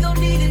you ain't gon'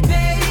 need it,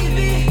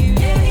 baby.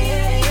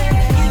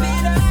 Give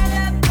it all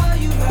up for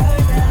you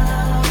right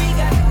now. We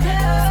got the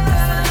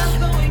club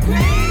going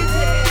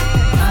crazy.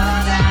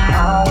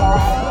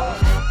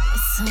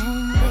 It's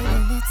on, baby,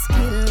 let's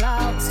get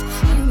lost.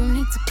 You don't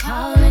need to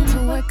call into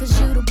work 'cause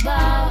you the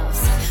boss.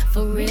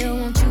 For real,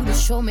 want you to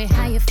show me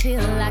how you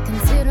feel. I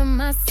consider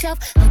myself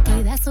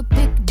lucky, that's a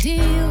big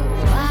deal.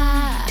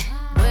 Why?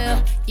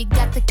 Well, you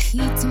got the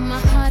key to my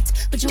heart,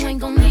 but you ain't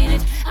gon' need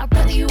it. I'd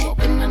rather you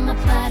open up my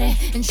body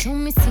and show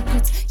me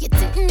secrets you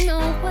didn't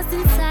know was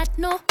inside.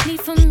 No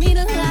need for me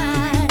to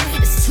lie.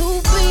 It's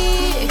too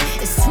big,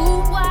 it's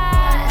too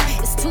wide,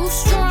 it's too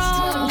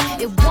strong,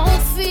 it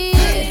won't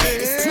fit.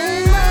 It's too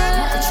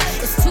much,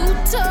 it's too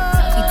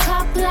tough. He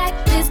talk like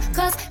this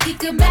 'cause he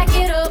could back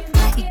it up.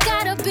 He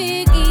got a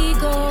big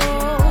ego,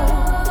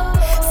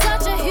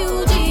 such a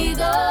huge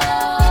ego.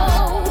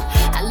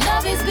 I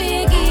love his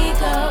big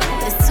ego.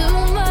 It's too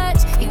much.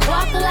 He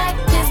walk like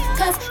this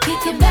 'cause he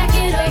can back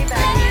it up.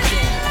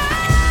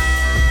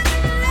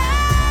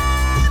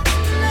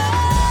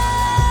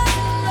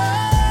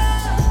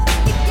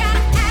 You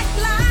gotta act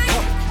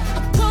like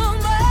a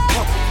woman,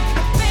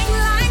 think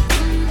like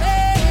a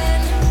man.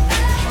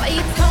 Why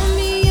you call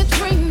me a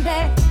dream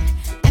bag?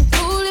 And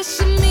foolish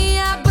in me,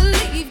 I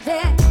believe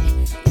that.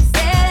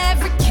 Said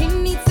every king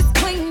needs his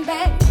queen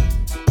back.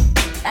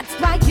 That's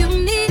why you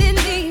needed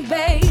me,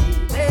 baby.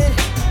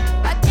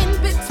 But in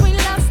between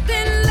lust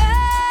and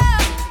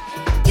love,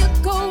 you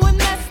go and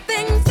mess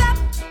things up.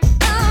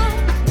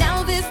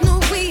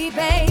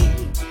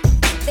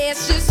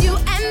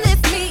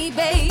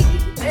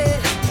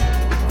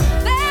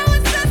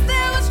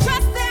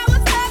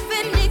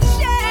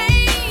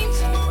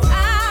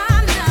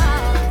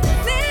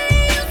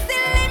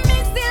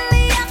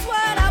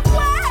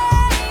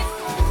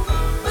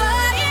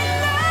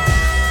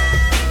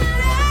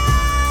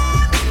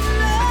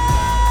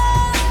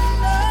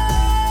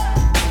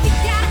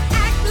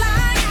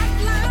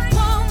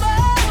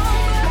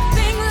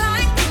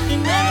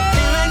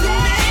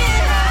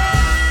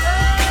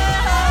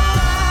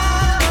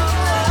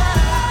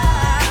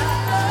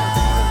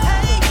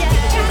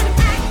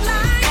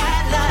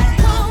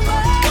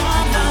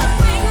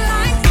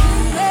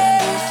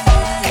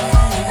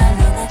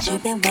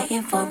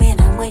 waiting for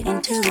it, I'm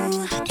waiting too.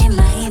 In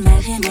my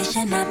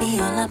imagination, I be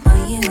all up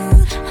on you.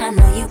 I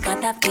know you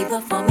got that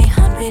fever for me,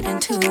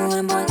 102.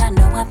 And boy, I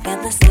know I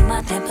feel the same,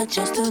 my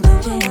temperature's through the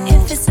roof.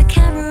 If it's a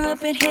camera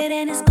up in here,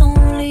 then it's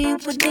only you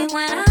with me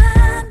when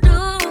I do.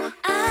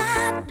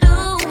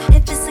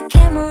 If it's a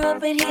camera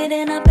up in here,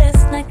 then I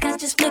best like I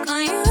just click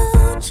on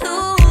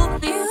YouTube.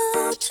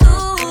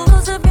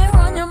 Close up and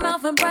run your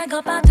mouth and brag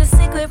about the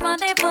secret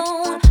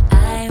rendezvous.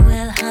 I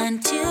will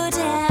hunt you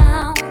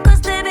down,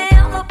 cause baby,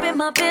 I'm up in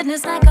my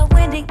business like a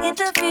winning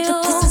interview.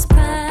 But this is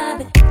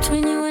private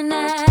between you and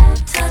I.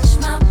 Touch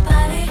my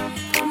body,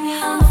 put me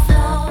on the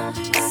floor,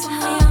 twist me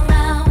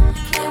around,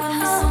 play with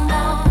me some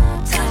more.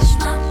 Touch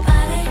my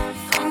body,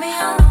 put me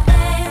on the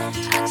bed,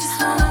 I just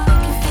wanna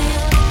make you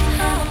feel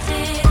how I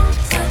did.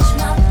 Touch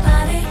my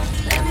body,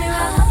 let me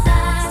roll my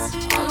thighs,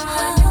 all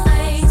around your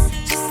waist,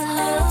 just a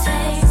little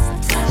taste.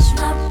 Touch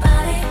my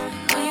body,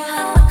 know you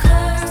have my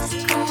curves,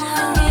 come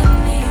on, give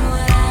me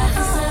what I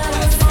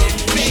deserve.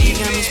 She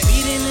got me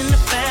speeding in the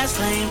fast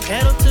lane,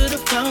 pedal to the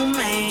floor,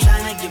 man,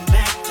 tryna get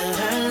back to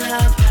her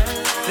love.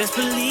 Best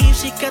believe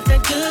she got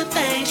that good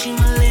thing, she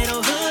my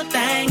little hood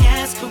thing.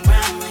 Ask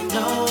around, they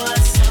know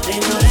us, they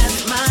know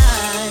that's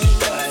mine.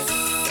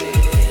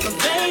 But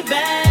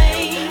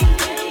baby,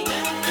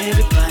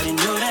 everybody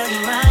know that's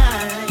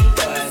mine.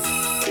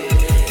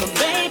 But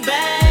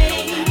baby,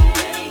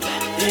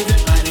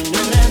 everybody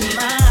know that's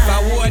mine. If I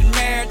wasn't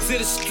married to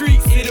the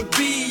streets, it'll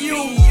be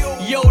you.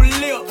 Your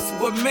lips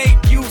would make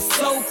you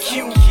so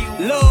cute.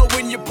 Love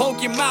when you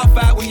poke your mouth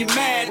out when you're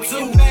mad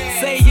too.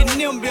 Say your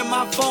nimble in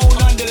my phone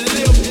under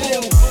lip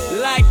boo.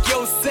 Like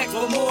your sex,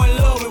 but more in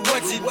love with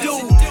what you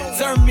do.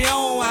 Turn me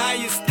on how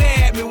you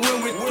stab me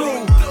when we're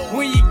through.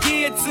 When you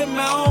get to me,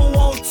 I don't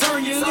want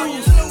turn you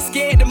loose.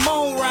 Scared to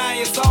moan,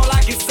 Ryan, so all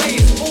I can say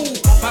is ooh.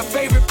 My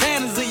favorite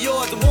panties are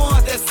yours, the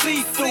ones that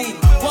see through.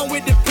 One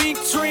with the pink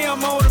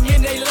trim on them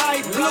and they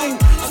light blue.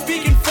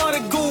 Speaking for the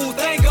goons,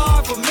 thank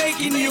God for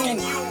making you.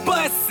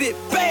 Bust it,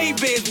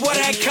 baby, is what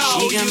I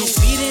call you. She got me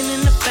speeding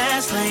in the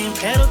fast lane,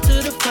 pedal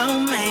to the floor,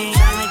 man,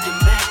 tryna get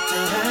back to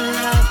her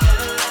love.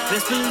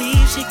 Best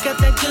believe she got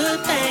that good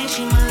thing,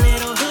 she my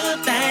little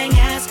hood thing.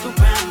 Ask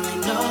around, they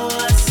know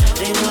us,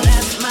 they know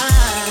that's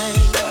mine.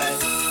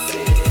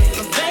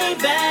 But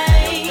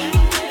baby,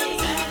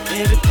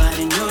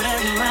 everybody know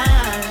that's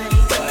mine.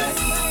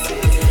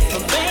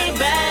 But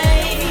baby,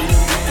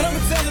 And I'ma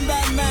tell them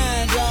about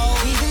mine, y'all.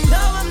 even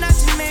though I'm not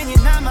your man,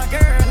 you're not my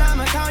girl,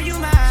 I'ma call you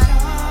mine.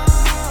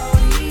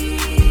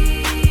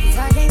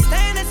 I can't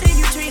stand to see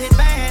you treated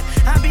bad,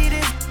 I be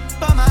this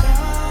for my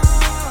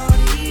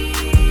shorty.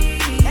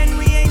 And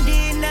we ain't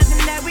did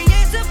nothing that we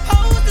ain't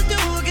supposed to do,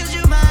 cause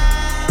you mine.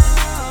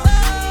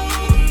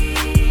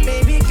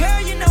 Baby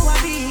girl, you know I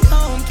be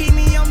home, keep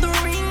me on the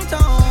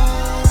ringtone.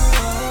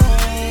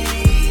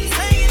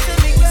 Say it to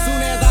me, girl.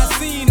 Soon as I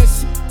seen her,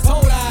 she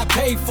told her I'd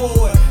pay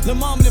for it. Lil'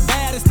 mama the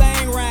baddest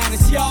thing round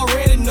and she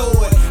already know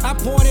it. I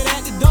pointed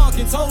at the dunk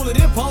and told her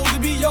this supposed to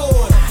be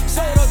yours.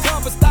 Showed her a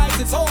couple stipes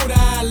and told her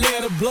I'd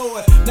let her blow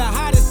it. The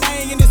hottest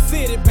thing in the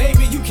city,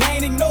 baby, you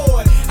can't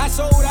ignore it. I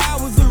showed her I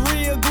was the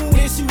real goon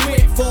and she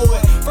went for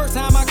it. First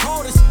time I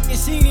caught her and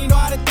she didn't know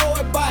how to throw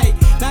it bite.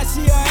 Now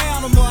she an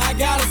animal, I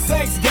got a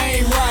sex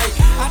game right.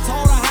 I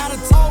taught her how to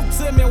talk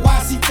to me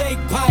while she take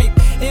pipe.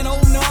 And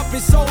open up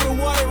and show her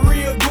what a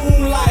real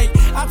goon like.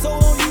 I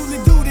told her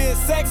usually do this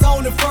sex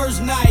on the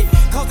first night.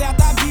 Cause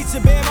after I beat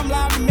you, babe, I'm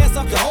liable to mess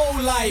up your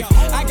whole life.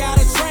 I got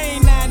a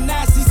train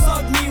now she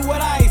suck me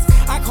with ice.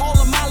 I call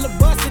her my little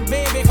busted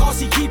baby, cause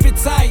she keep it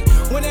tight.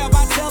 Whenever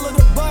I tell her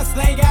to bust,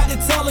 I ain't got to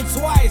tell her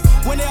twice.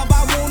 Whenever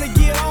I wanna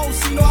get on,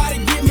 she know how to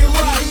get me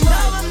right. Even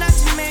though I'm not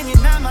your man,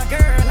 you're not my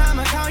girl,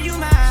 I'ma call you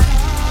mine.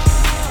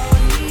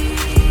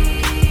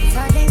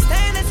 I can't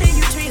stand to see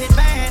you treated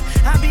bad,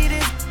 I be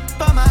this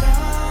for my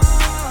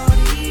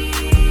shorty.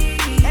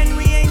 And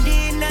we ain't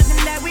did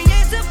nothing that we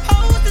ain't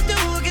supposed to do,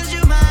 cause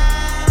you mine.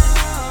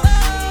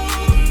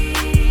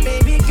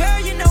 Baby girl,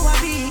 you know I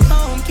be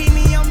home, keep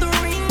me on the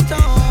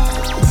ringtone.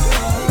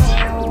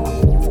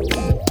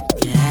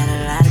 You had a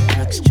lot of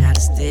crooks try to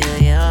steal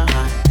your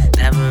heart.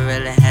 Never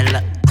really had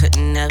luck,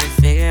 couldn't never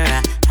figure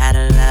out how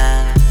to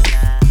love.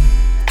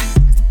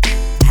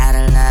 How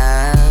to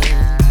love.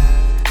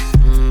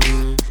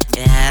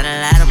 You had a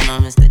lot of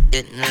moments that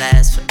didn't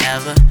last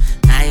forever.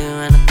 Now you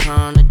in a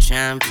corner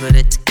trying to put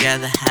it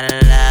together. How to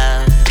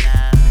love.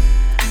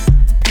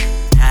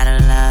 How to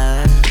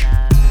love.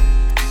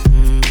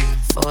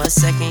 For a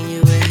second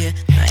you were here,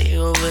 now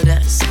you over there.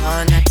 It's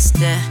hard not to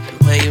stare.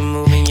 The way you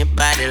moving your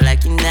body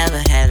like you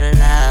never had a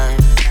love.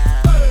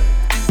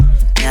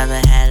 Never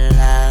had a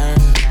love.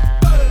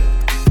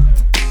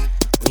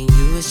 When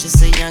you was just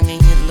so young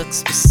and your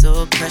looks were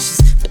so precious,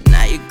 but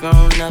now you're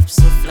grown up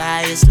so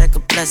fly, it's like a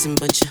blessing.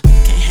 But you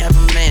can't have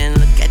a man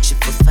look at you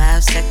for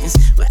 5 seconds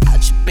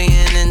without you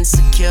being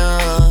insecure.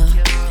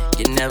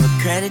 You never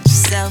credit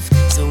yourself,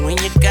 so when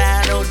you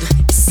got older,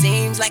 it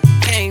seems like you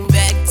came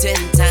back 10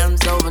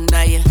 times over,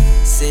 now you're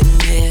sitting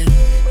here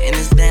in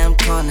this damn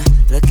corner,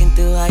 looking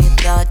through all your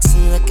thoughts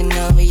and looking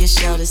over your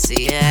shoulder.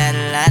 See, you had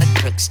a lot of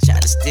crooks try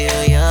to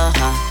steal your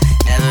heart.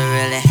 Never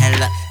really had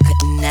luck,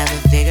 couldn't never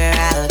figure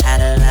out how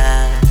to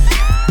love.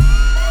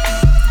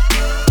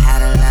 How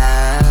to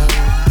love.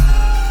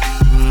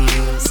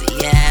 See,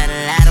 you had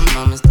a lot of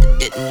moments that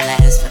didn't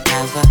last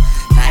forever.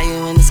 Now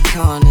you in this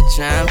corner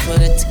trying to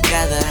put it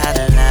together. How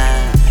to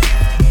love.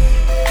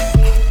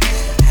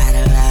 How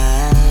to love.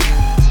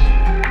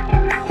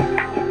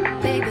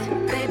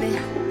 Baby,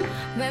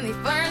 when we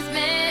first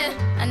met,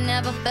 I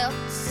never felt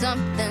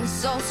something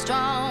so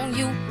strong.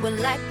 You were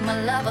like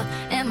my lover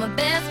and my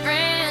best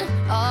friend,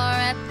 all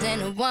wrapped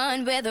in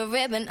one with a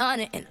ribbon on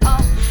it. And all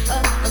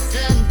of a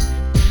sudden,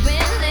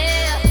 when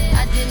left,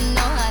 I didn't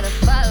know how to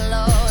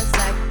follow. It's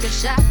like a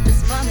shot that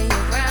spun me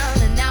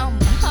around, and now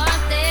my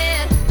heart's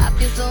dead. I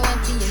feel so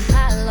empty and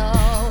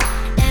hollow,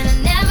 and I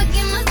never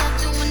give myself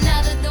to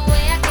another the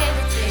way I gave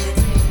it to you.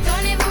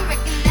 Don't even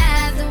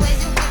recognize the ways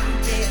you hurt me,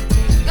 dear.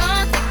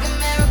 Gonna take a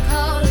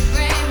miracle to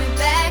bring me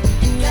back,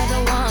 and you're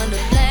the one to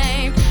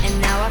blame. And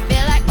now I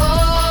feel like,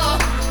 oh,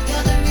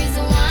 you're the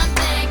reason why I'm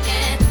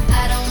thinking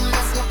I don't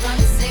wanna smoke on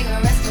these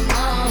cigarettes no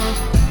more.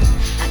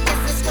 I guess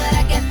that's what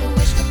I get for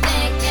wishful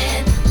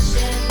thinking.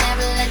 Should've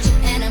never let you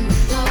enter my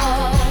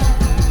door.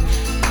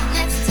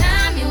 Next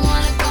time you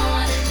wanna go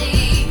on a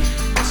leave,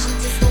 I should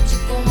just let you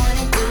go on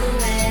and do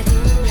it.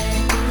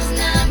 'Cause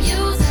now I'm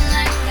using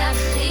like I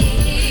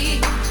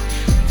believe.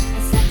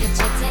 It's like a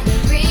chick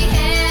taking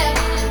rehab,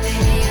 and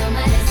baby, you're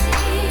my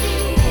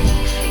disease.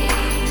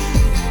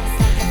 It's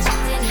like a chick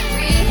taking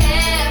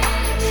rehab,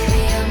 and baby,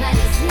 you're my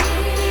disease.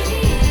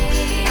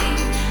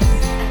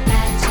 I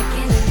got a chick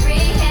in the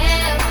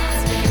rehab,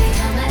 'cause baby,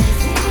 you're my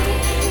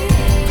disease.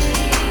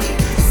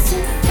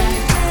 Sit from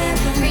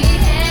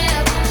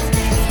rehab, 'cause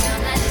baby,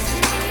 you're my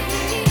disease.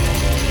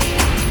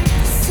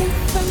 Sent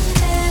from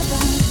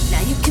heaven.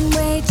 Now you can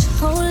wait your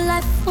whole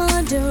life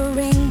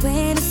wondering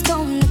when it's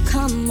gonna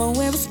come or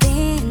where it's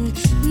been.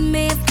 You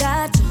may have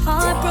got your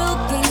heart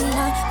broken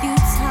a few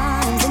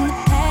times in the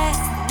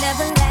past.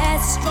 Never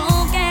last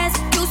strong as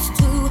it used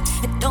to.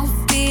 It don't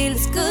feel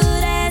as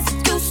good as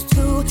it used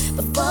to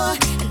before.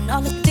 And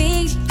all the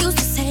things you used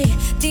to say,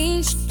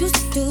 things you used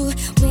to do,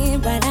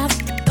 went right out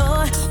the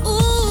door.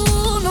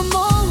 Ooh, no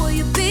more will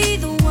you be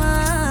the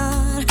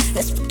one.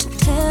 That's what you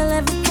tell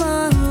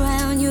everyone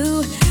around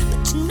you.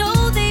 But you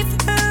know they've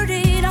heard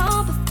it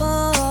all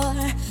before.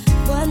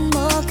 What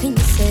more can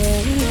you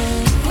say?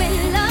 When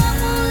love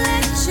won't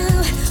let you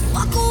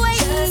walk away,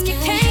 and you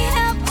can't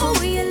help who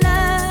you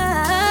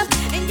love,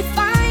 and you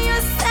find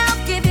yourself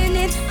giving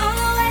it all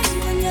away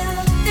when you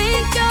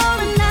think you're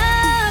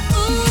enough.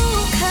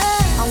 Ooh,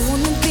 'cause I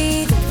wanna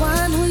be the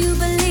one who you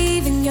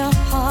believe in your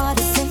heart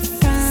is in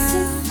front.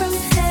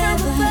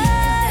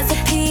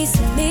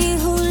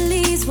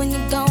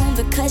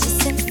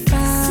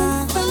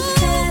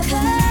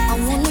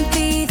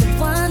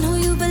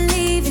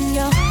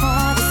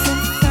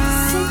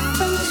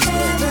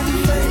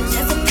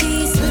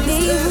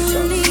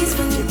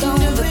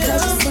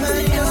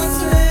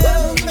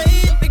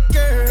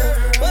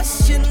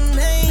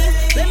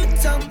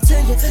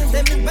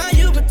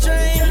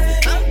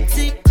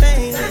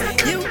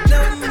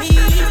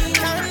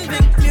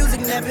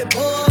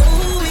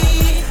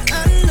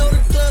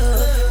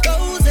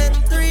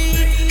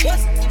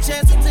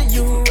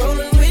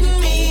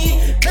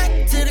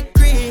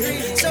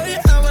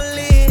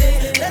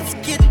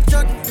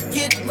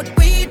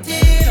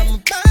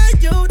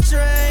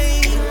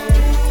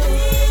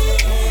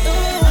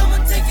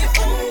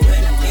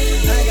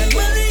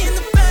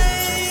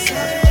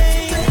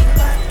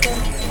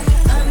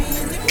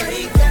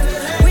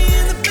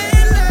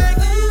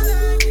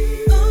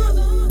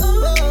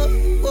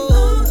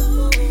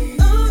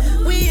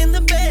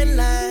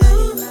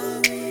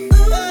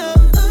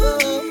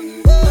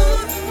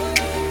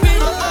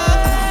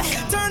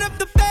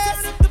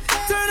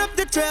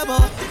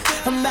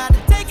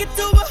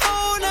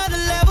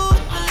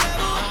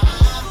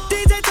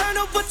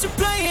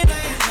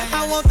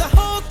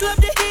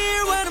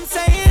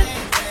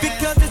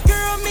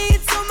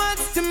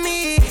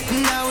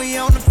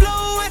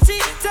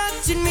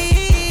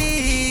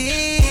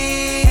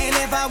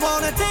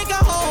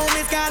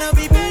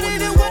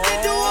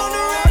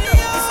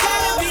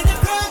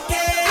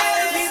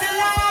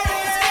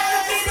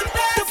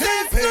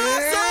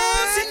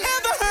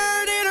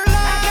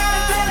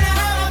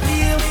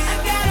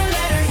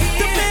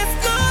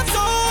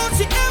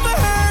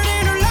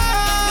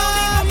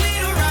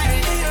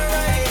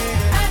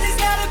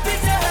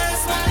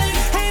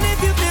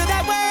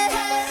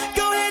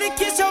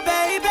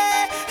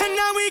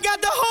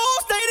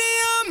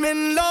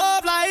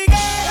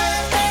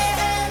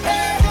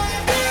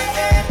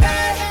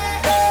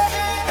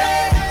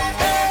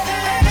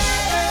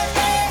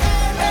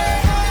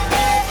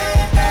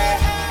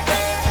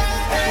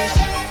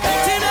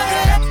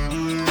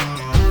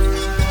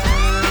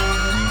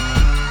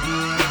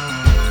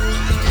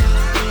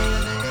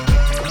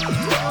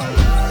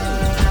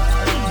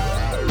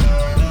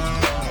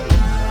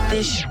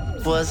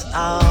 was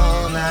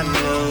all I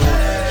knew.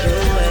 You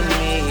and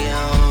me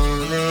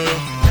only.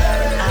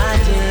 I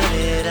did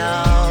it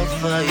all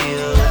for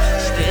you.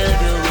 Still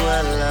you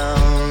were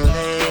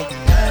lonely.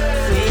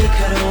 We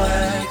could've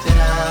worked it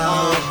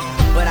out.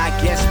 But I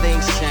guess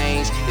things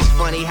change. It's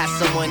funny how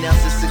someone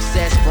else's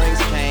success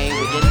brings pain.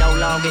 When you're no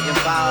longer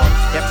involved,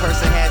 that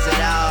person has it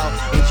all,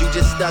 and you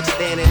just stuck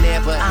standing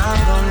there. But I'm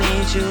gon'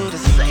 need you to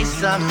say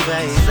something,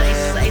 baby.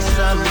 Say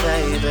something,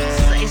 baby.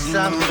 Say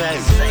something,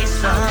 baby. Say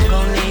something. I'm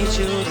gon' need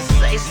you to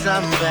say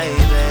something,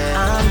 baby.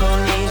 I'm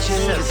gon' need you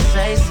to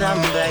say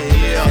something,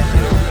 baby.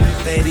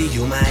 Baby,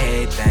 you my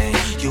everything.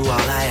 You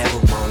all I ever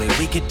wanted.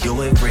 We could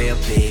do it real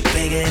big,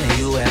 bigger than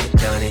you ever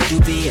done it.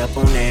 You be up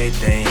on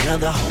everything,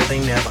 the whole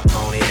thing never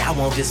own it. I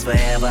want this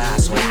forever. I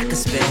swear I could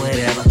spend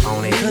whatever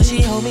on it. Cause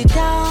she hold me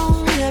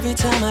down every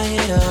time I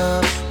hit her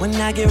up. When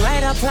I get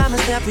right, I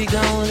promise that we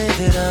gon' live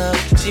it up.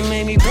 She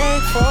made me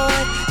beg for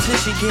it till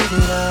she give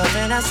it up.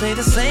 And I say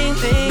the same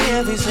thing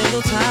every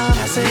single time.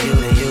 I say you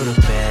the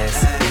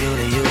best. You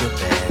the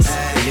best.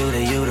 You the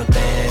best. You the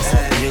best.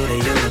 You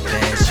the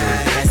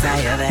best I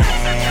ever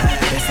had.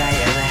 Best I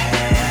ever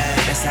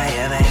had. Best I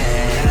ever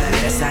had.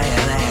 Best I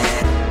ever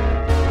had.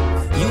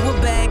 You a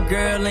bad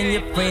girl and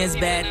your friends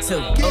bad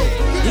too. Oh,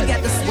 you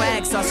got the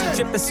swag sauce, you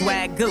drippin'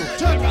 swag goo.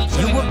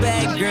 You a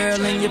bad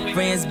girl and your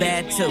friends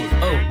bad too.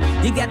 Oh,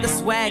 you got the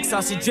swag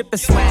sauce, you drippin'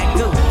 swag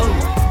goo. Oh.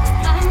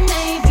 I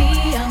may be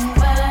young,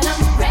 but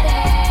I'm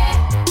ready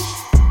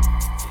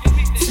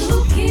to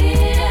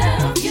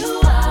give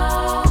you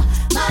all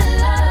my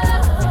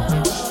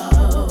love.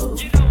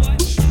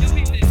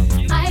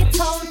 I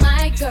told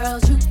my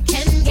girls you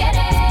can get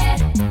it.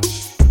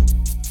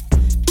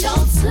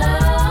 Don't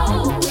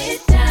slow it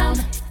down,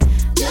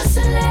 just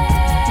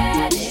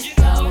let it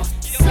go.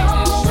 So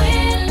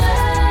in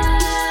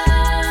love,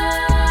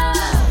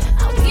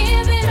 I'll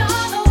give it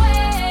all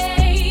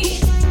away.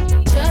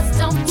 Just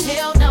don't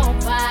tell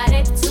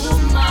nobody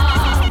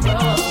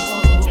tomorrow.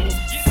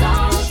 So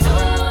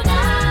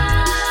tonight,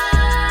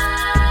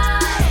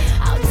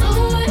 I'll do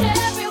it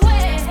every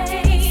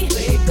way.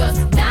 Because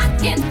I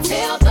can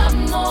tell the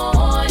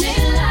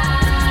morning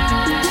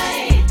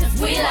light. 'Cause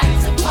we like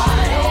to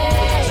party.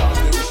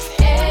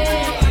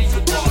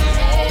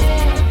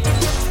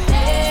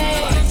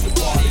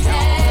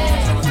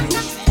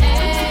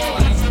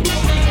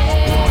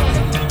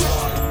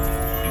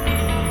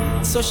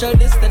 Social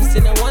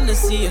distancing, I wanna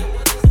see you.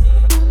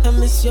 I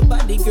miss your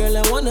body, girl,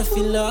 I wanna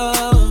feel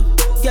love.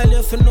 Girl,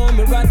 if you know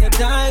me, rather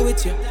die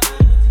with you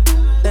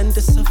than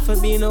to suffer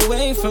being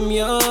away from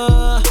you.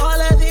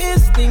 All of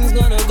these things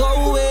gonna go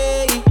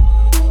away.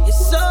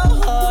 It's so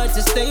hard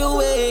to stay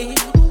away.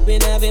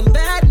 Been having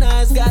bad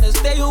nights, gotta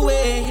stay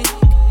away.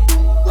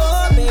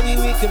 Oh, maybe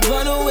we could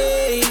run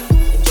away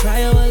and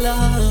try our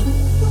love.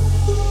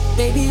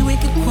 Maybe we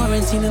could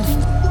quarantine and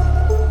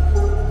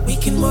we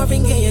can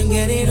Marvin Gaye and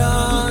get it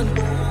on.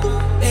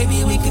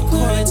 Maybe we could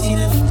quarantine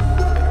and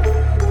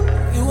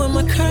you are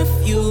my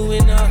curfew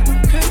and a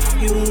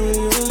curfew. You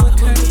are my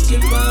curfew,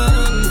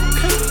 man.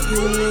 Curfew,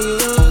 you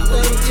are my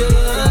curfew,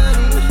 man.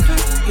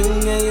 Curfew,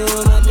 you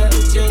are my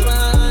curfew,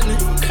 man.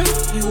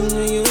 Curfew,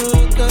 you are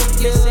my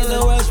curfew. They say the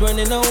world's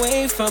running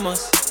away from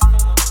us.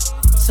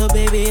 So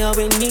baby, all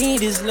we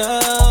need is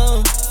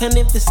love. And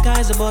if the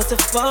sky's about to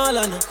fall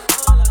on us,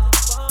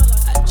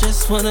 I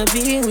just wanna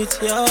be with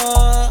you.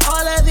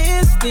 All of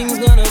these things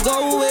gonna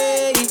go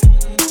away.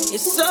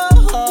 It's so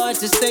hard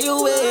to stay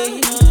away.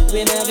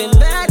 Been having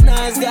bad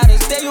nights, gotta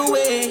stay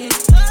away.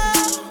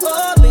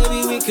 Oh,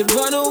 baby, we could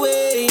run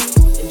away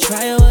and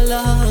try our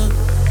love.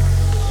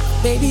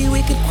 Baby,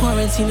 we could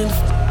quarantine and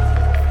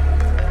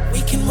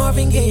we can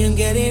Marvin Gaye and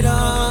get it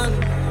on.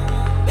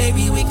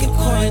 Baby, we could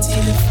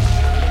quarantine and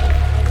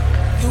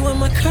you are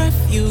my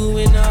curfew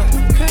and a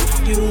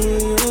curfew.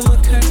 You are my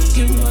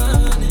curfew,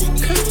 man.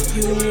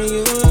 Curfew,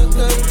 you are my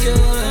curfew,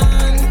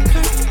 man.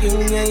 Curfew,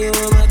 you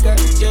are my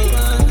curfew,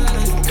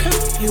 man.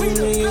 Curfew,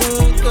 you are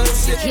my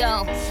curfew.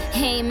 Yo,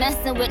 he ain't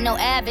messing with no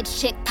average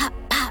chick. Pop,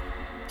 pop.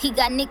 He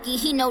got Nicky,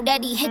 he know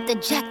that he hit the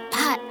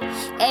jackpot.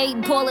 A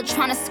baller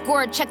tryna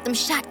score, check them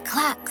shot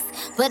clocks.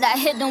 But I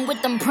hit him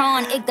with them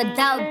prawn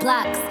Iguodala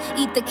blocks.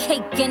 Eat the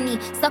cake and he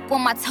stuck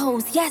on my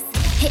toes, yes.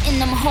 Hitting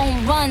them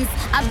home runs,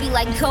 I be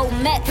like, go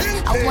Mets.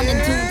 I want a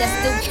dude that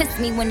still kiss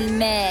me when he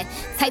mad.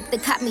 Type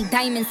that caught me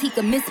diamonds, he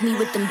could miss me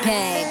with them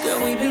bags. Girl,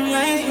 we been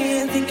right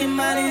here thinking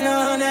about it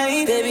all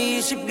night. Baby,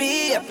 you should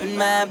be up in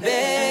my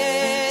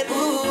bed.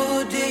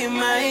 Ooh, do you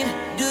mind?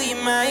 Do you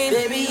mind?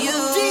 Baby, you,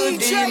 DJ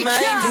do you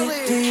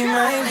mind? Do you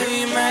mind? Do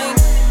you mind?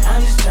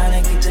 I'm just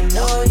tryna get to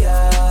know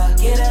ya.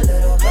 Get a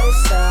little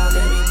closer,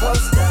 baby,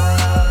 post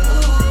up.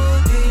 Ooh,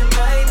 do you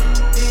mind?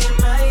 Do you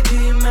mind? Do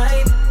you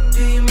mind?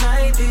 Do you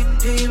mind?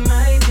 Do you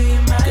mind? Do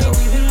you mind? Girl,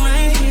 we been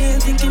right here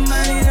thinking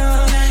about it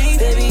all night.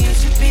 Baby, you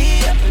should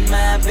be up in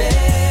my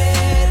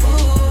bed.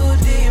 Ooh,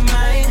 do you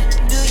mind?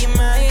 Do you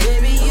mind?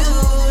 Baby, you,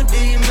 do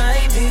you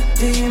mind?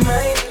 Do you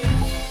mind?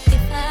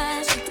 If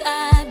I should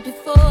die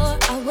before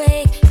I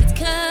wake, it's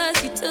 'cause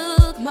you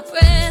took my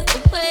breath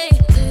away.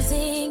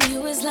 Losing you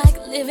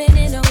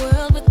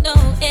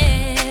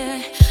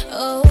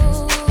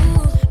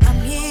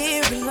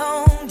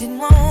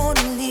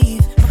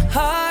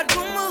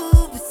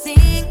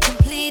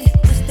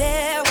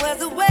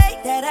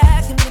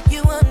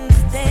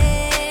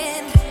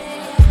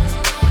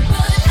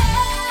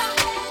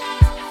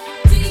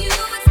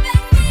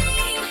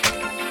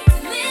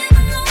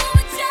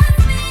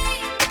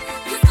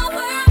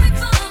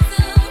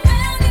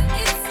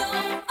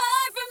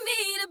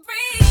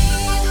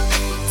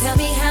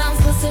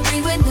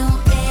breathe with no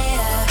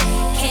air.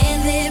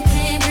 Can't live,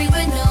 can't breathe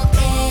with no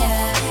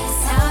air.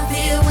 It's how I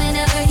feel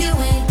whenever you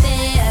ain't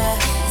there.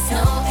 It's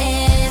no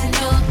air,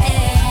 no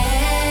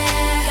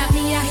air. Got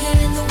me out here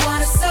in the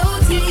water so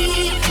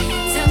deep.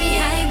 Tell me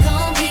how you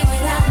gon' be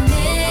without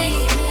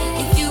me.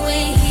 If you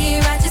ain't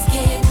here, I just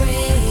can't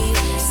breathe.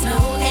 It's no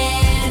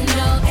air,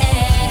 no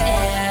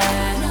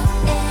air. No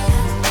air.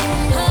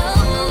 Oh,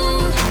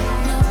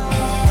 no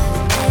air.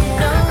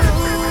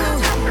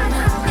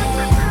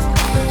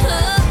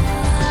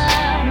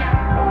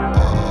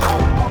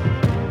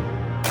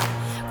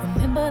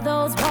 Remember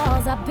those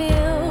walls I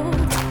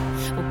built?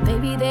 Well,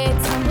 baby, they're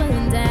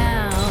tumbling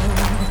down.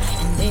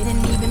 And they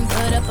didn't even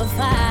put up a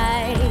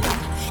fight.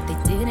 They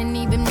didn't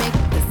even make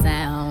the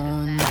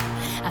sound.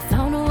 I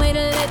found a way to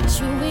let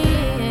you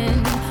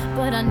in,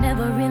 but I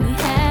never really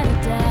had a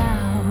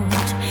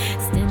doubt.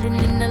 Standing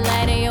in the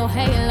light of your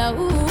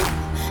halo,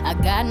 I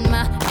got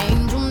my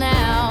angel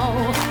now.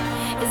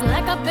 It's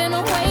like I've been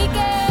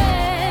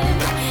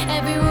awakened.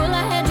 Every rule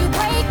I had you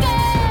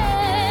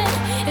breaking.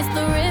 It's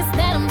the risk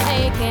that I'm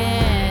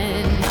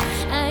taking.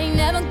 I ain't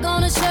never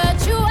gonna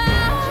shut you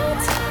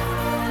out.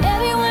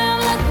 Everywhere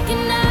I'm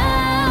looking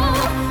now,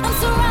 I'm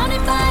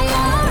surrounded by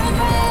your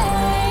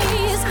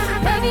embrace.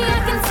 Baby, I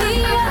can see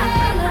your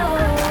halo.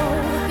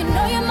 You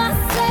know you're my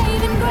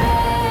saving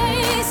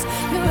grace.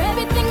 You're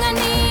everything I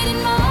need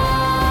and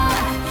more.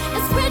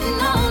 It's written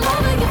all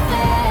over your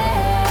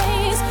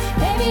face.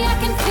 Baby, I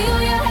can feel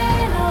your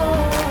halo.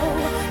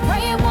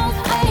 Pray it won't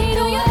fade.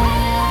 Oh, your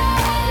halo,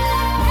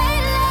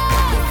 halo.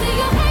 You see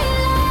your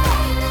halo,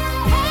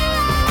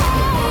 halo.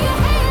 Your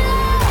halo,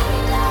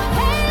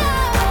 halo.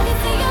 You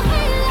see your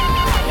halo,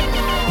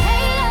 halo.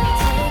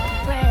 Take a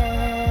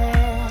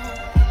breath,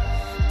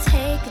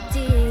 take a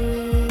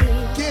deep.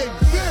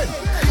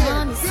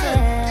 Calm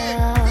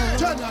yourself.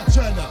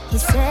 He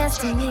says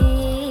to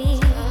me,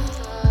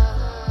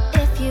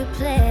 if you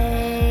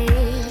play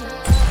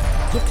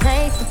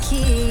for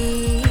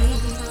keeps.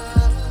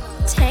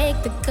 Take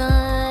the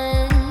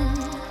gun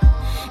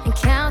and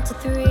count to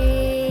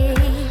 3.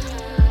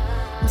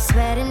 I'm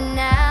sweating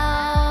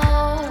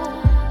now,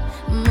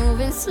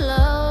 moving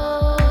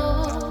slow.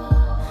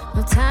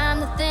 No time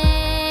to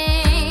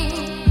think,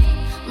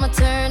 my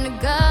turn to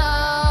go.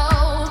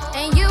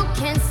 And you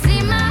can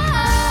see my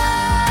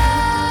heart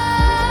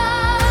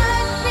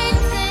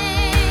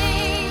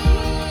beating.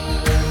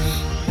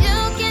 You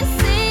can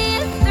see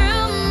it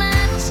through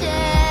my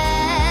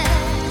chest.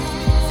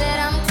 Said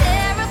I'm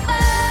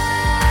terrified,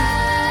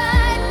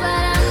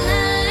 but I'm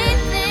not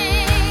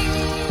leaving.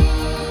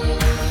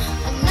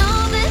 I know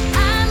that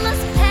I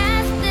must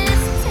pass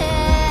this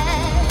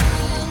test.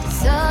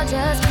 So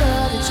just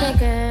pull the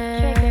trigger.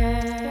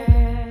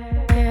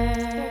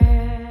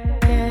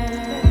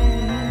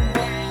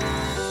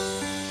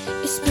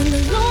 It's been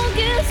the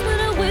longest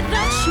winter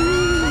without you.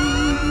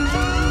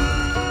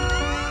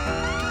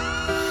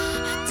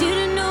 I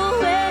didn't know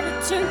where to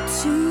turn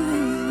to.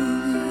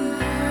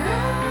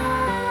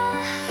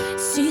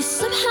 See,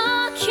 somehow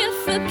I can't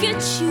forget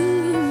you.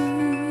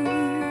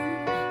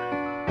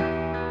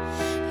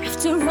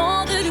 After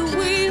all that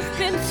we've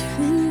been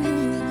through.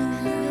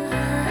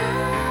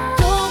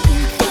 Don't be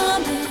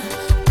coming,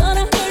 thought I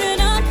heard it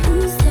on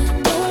who's that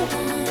no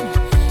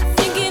one.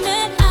 Thinking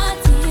that I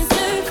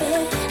deserve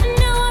it. And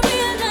now I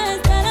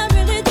realize that I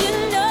really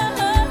didn't know.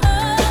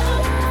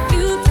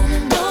 You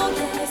didn't know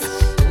this.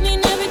 I mean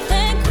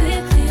everything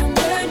quickly, I'm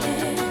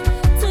learning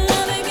to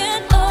love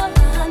again. All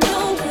I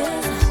know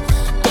is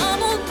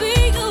I'ma be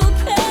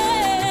okay.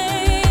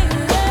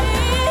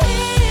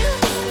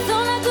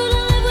 Thought I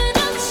couldn't live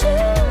without you.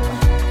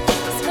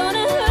 It's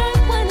gonna hurt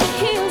when it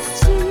heals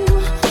too.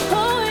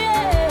 Oh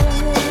yeah.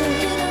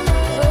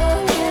 Oh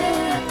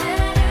yeah.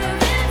 Better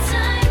in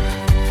time.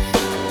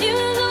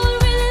 Even though I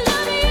really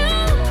love you,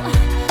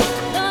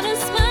 gonna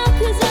smile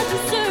 'cause I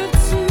deserve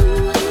to.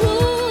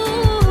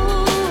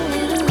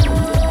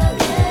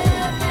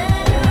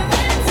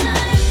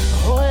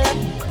 Hold up,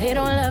 they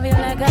don't love you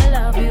like I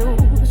love you.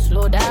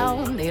 Slow down,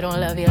 they don't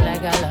love you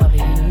like I love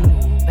you.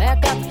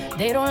 Back up,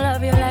 they don't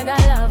love you like I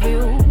love you.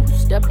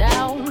 Step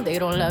down, they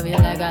don't love you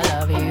like I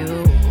love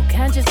you.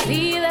 Can't you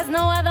see there's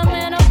no other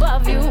man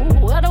above you?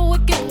 What a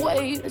wicked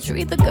way to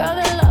treat the girl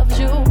that loves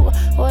you.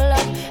 Hold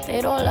up,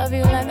 they don't love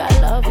you like I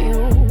love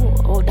you.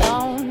 Hold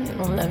down, they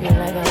don't love you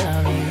like I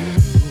love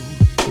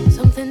you.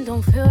 Something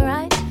don't feel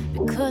right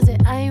because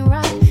it ain't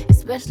right,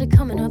 especially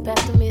coming up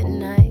after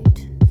midnight.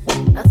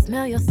 I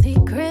smell your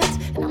secrets,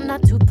 and I'm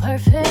not too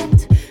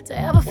perfect to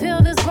ever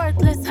feel this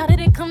worthless. How did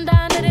it come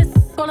down to this?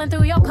 Scrolling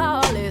through your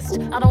call list.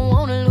 I don't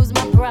wanna lose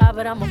my pride,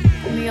 but I'ma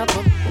put me up.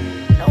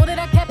 Know that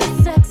I kept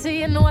it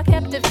sexy, and know I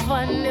kept it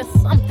fun. There's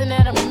something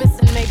that I'm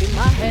missing, maybe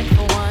my head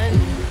for one.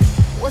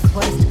 What's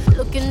worst?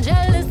 Looking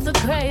jealous or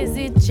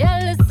crazy,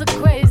 jealous or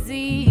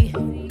crazy.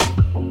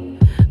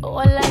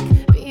 Or like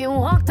being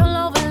walked all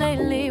over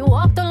lately,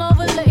 walked all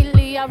over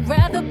lately. I'd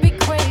rather be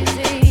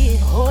crazy.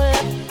 Hold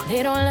up,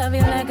 they don't love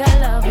you like I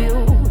love you.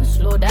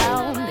 Slow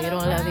down, they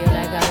don't love you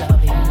like I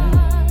love you.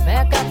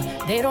 Back up,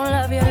 they don't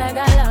love you like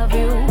I love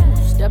you.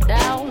 Step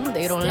down,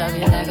 they don't love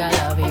you like I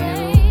love you.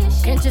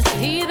 Can't you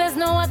see there's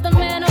no other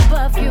man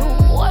above you?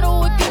 What a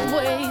wicked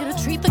way to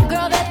treat the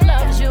girl that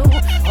loves you.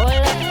 Hold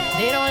up,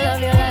 they don't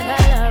love you like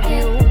I love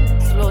you.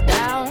 Slow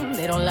down,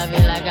 they don't love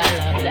you like I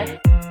love you.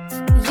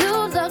 You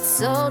look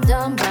so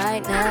dumb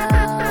right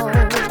now.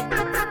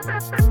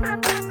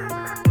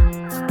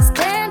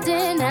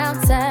 Standing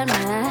outside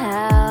my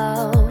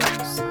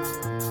house,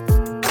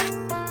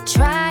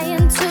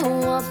 trying to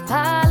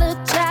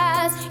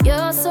apologize.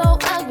 You're so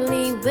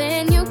ugly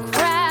when you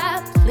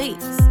cry.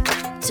 Please,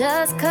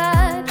 just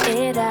cut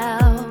it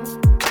out.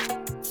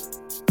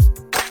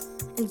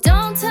 And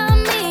don't tell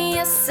me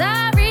you're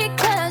sorry,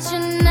 'cause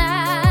you're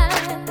not.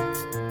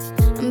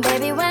 And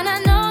baby, when I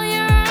know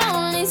you're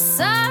only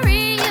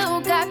sorry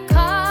you got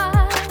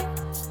caught,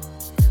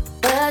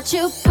 but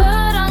you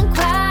put on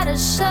quite a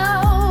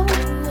show,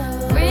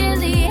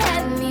 really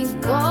had me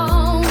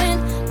going,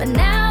 but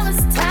now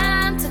it's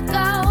time to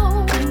go.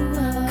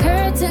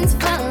 Curtains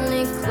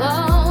finally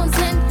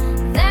closing,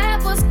 that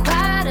was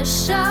quite a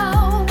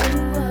show.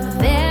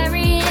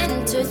 Very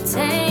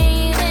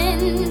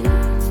entertaining,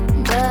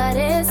 but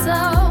it's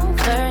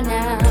over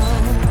now.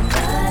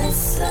 But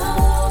it's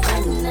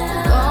over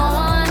now. Go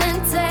on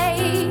and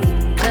take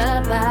the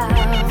bow.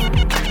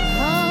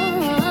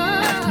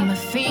 My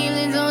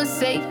feelings on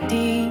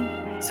safety,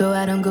 so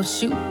I don't go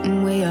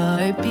shooting where your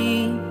heart be.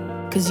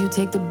 'Cause you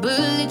take the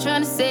bullet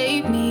trying to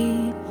save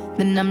me,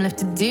 then I'm left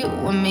to deal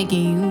with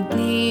making you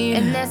bleed.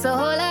 And that's a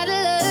whole lot of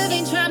love,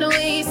 ain't trying to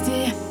waste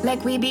it.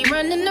 Like we be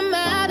running them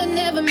out and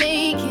never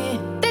make it.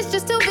 That's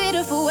just too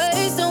bitter for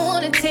words, don't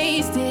wanna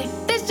taste it.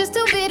 That's just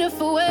too bitter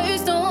for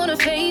words, don't wanna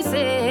face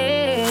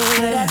it.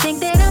 But I think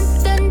that I'm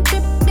done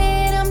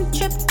tripping, I'm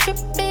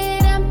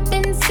tripping. I've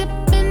been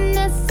sipping,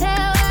 that's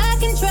how I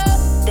control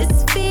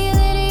this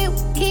feeling you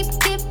keep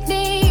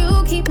giving, you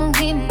keep on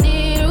getting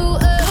it. Ooh,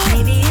 oh.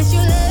 Maybe it's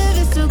your love,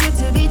 it's too good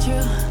to be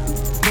true.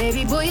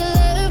 Baby boy, your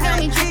love got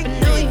me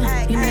tripping on you.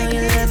 You know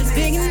your love is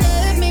big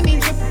enough, made me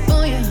trip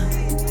on you.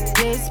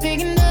 Yeah, it's big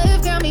enough,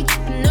 got me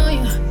tripping on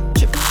you.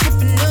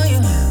 Tripping on you.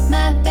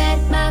 My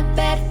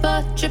bad for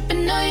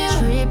tripping on you.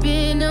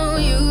 Tripping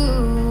on you.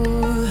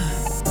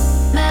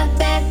 My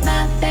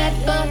bad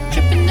for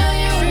tripping on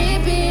you.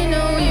 Tripping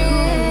on you.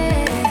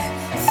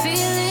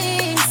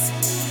 Feelings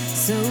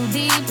so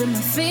deep in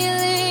my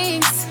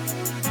feelings.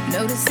 No,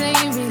 this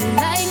ain't really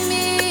like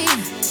me.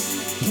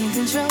 Can't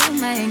control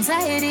my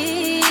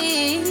anxiety.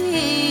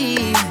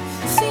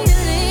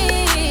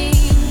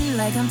 Feeling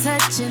like I'm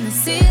touching the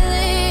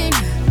ceiling.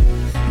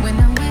 When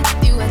I'm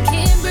with you, I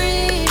can't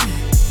breathe.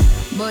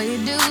 Boy, you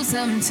do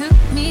something to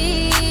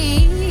me.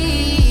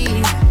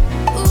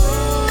 Ooh,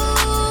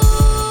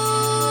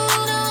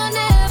 no, I'll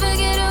never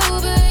get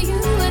over you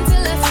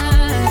until I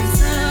find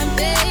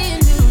something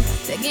new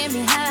that get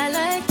me high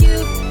like you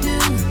do.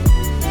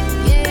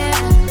 Yeah.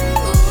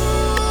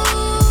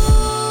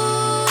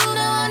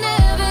 No, I'll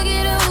never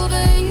get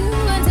over you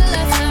until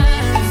I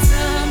find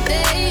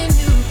something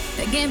new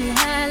that get me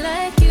high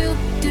like you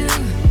do.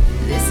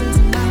 Listen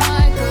to my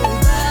heart go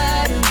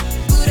bottom,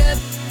 boot up,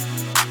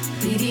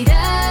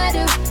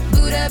 beady-da-do,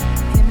 boot up,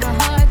 and my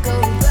heart go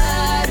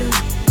bottom,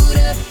 boot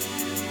up,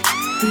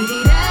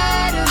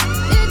 beady-da-do.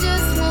 It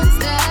just won't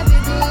stop,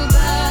 it go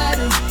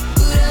bottom,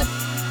 boot up,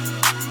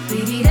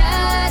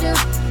 beady-da-do,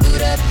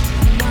 boot up,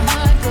 and my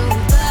heart go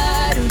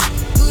bottom,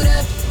 boot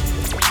up,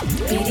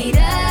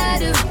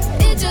 beady-da-do.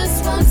 It just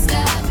won't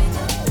stop.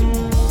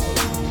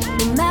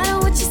 No matter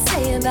what you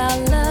say about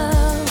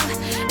love,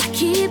 I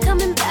keep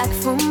coming back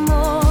for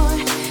more.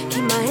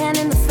 Keep my hand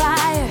in the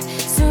fire.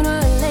 Sooner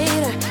or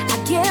later, I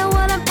get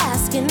what I'm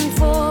asking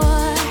for.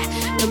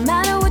 No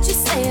matter what you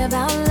say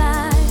about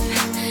life,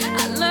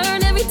 I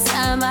learn every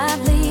time I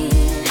bleed.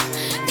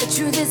 The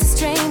truth is a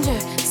stranger,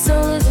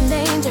 soul is in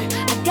danger.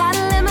 I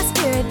gotta let my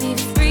spirit be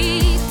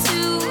free to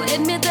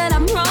admit that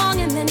I'm wrong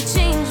and then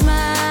change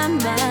my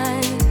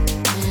mind.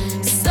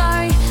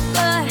 Sorry,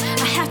 but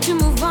I have to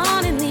move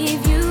on and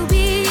leave you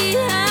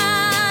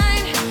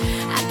behind.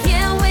 I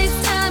can't waste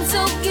time,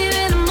 so give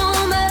it a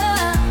moment.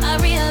 I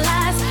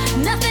realize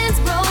nothing's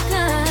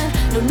broken.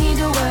 No need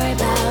to worry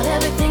about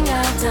everything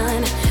I've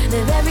done.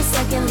 Live every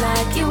second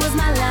like it was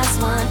my last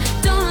one.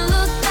 Don't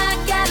look back,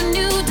 got a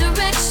new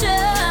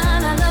direction.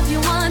 I love you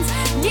once,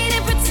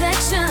 needed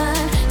protection.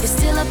 You're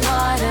still a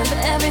part of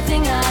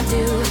everything I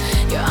do.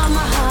 You're on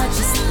my heart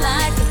just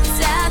like a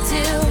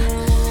tattoo.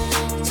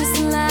 Just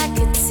like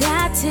a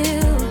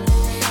tattoo.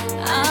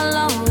 I'll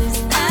always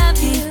have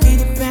you.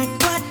 Get it back,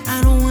 but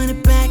I don't want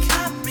it back.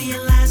 I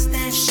realize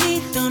that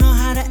she don't know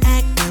how to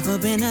act. Never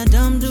been a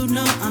dumb dude,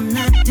 no, I'm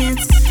not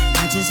dense.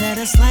 I just had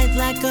a slight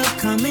lack of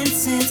common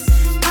sense.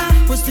 I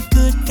was the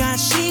good guy,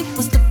 she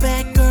was the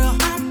bad girl.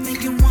 I'm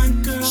thinking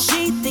one girl,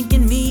 she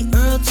thinking me,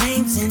 Earl,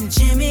 James, and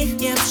Jimmy.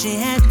 Yep, she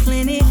had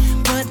plenty,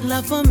 but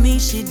love for me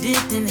she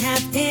didn't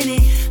have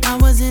any. I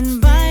was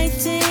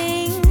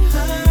inviting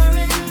her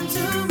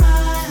into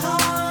my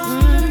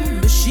home,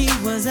 but she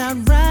was out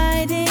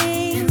riding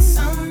in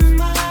some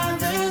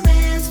other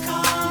man's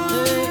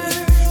car.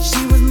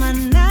 She was my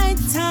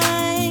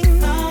nighttime,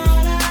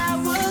 thought I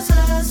was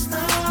a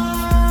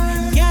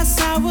star.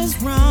 I was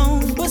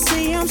wrong, but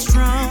see I'm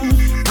strong.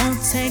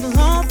 Won't take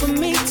long for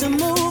me to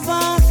move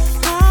on.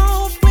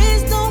 Oh,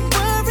 please don't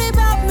worry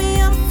about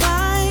me, I'm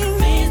fine.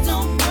 Please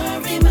don't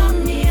worry about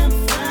me, I'm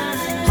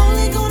fine.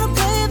 Only gonna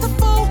play the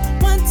fool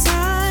one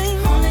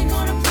time. Only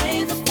gonna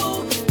play the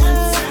fool one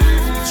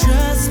time.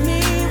 Trust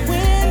me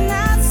when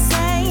I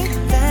say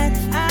that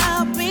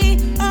I'll be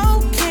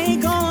okay.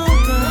 Go on,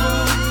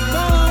 girl.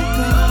 Go on,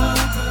 girl.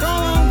 Go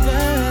on,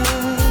 girl.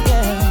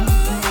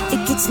 Yeah.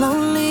 It gets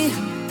lonely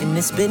in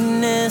this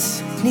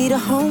business. Need a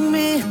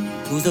homie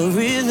who's the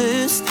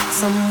realest.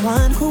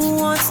 Someone who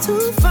wants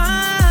to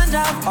find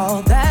out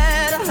all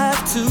that I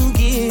have to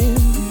give.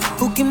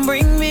 Who can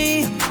bring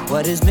me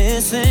what is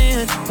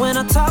missing? When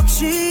I talk,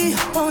 she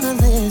wanna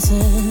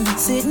listen.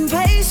 Sitting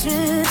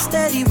patient,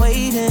 steady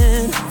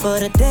waiting for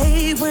the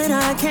day when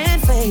I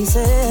can't face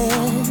it.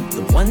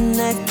 The one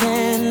that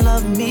can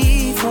love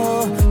me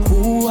for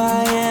who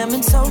I am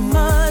and so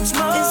much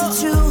more. Is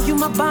it you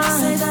my bond?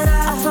 Say that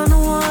I found the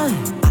one.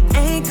 I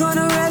ain't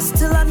gonna rest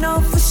till I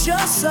know for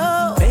sure.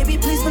 So baby,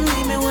 please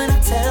believe me when I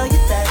tell you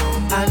that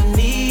I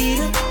need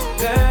a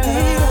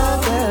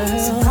girl.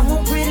 So come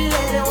on, pretty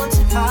lady, won't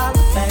you holler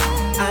back?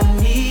 I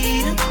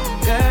need a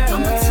girl.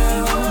 I'ma tell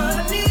you what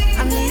I need.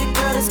 I need a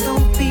girl that's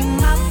gonna be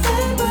my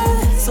baby.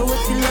 So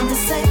if you love me,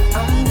 say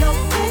I'm your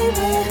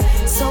baby.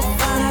 So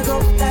fine, I go,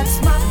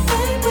 that's my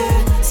baby.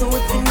 So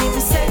if you need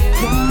me, say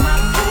you're my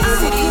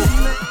baby.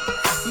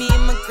 Me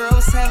and my girl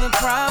was having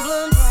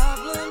problems.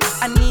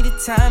 I needed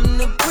time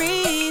to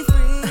breathe.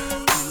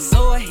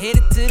 So I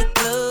headed to the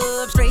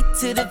club, straight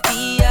to the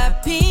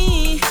VIP.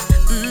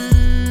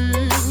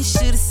 You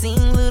should've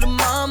seen little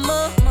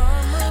mama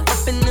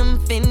up in them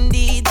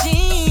Fendi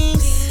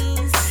jeans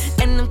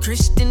and them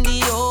Christian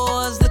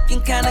Dior's,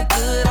 looking kinda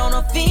good on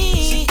her feet.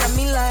 She got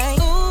me like,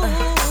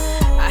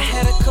 I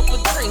had a couple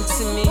drinks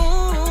in me.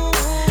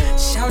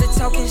 Shouted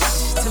talking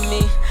shit to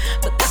me,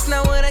 but that's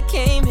not what I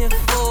came here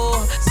for.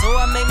 So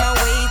I made my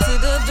way to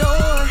the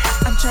door.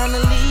 I'm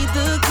tryna leave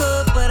the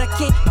club, but I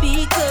can't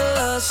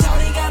because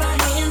shawty got her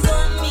hands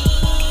on me.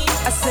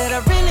 I said I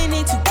really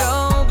need to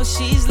go, but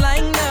she's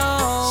like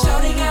no.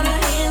 Shawty got her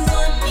hands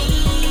on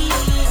me.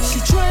 She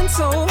trying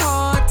so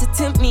hard to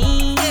tempt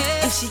me.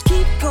 If she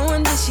keep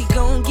going, then she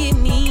gon' get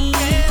me.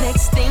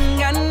 Next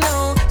thing I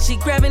know, she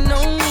grabbing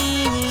on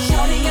me.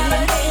 Shawty got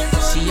her hands on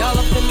me. She all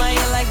up in my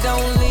ear like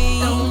don't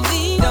leave, don't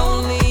leave,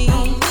 don't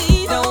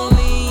leave, don't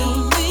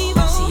leave.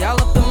 She all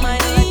up in my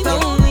ear like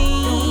don't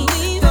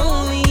leave,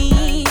 don't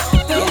leave,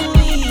 don't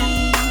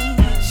leave.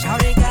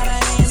 Shawty got her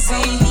hands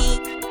on me.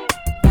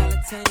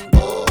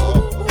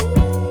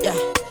 Yeah,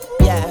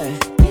 yeah,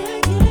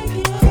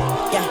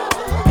 yeah,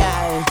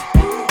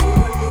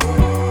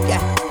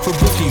 yeah. For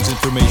bookings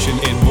information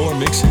and more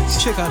mixes,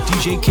 check out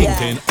DJ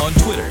Kingpin on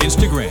Twitter,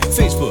 Instagram,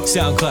 Facebook,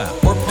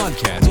 SoundCloud, or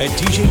podcast at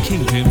DJ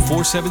Kingpin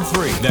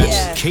 473. That's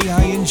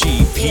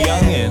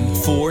KINGPIN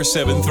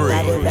 473.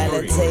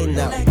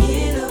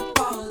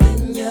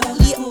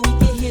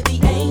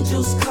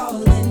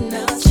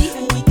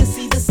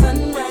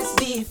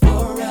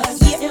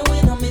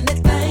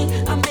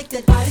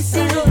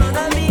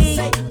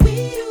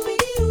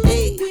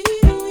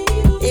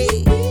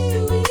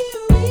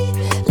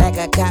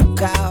 Cop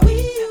call.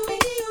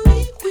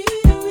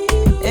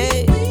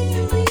 Hey.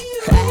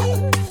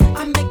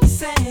 I make you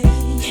say,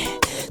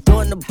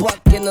 throwing the buck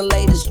in the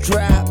latest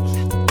drop.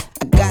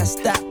 I got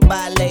stopped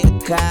by a lady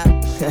cop.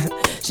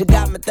 She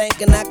got me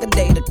thinking I could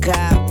date a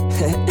cop.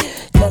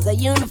 Cause her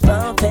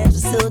uniform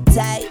pants were so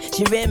tight.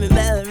 She read me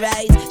my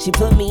rights. She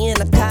put me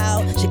in a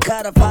call. She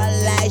cut off all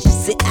the lights. She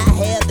said I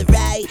have the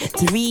right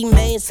to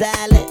remain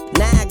silent.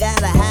 Now I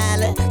gotta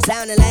holler,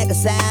 sounding like a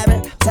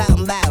siren.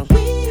 Talking about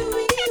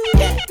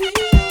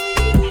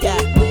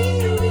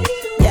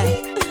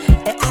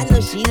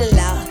she the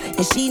law,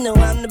 and she know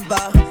I'm the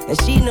ball, and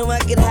she know I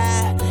get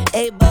high,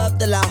 above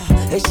the law,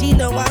 and she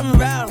know I'm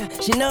raw,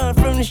 she know I'm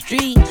from the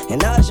street,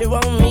 and all she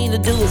want me to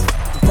do is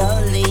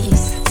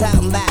police,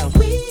 talking about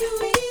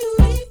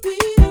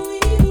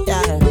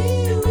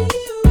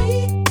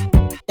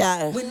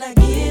yeah. When I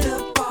get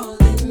up all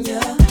in ya,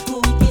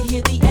 we can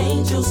hear the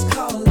angels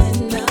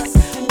calling us,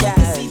 we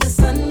can see the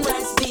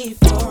sunrise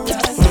before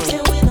us,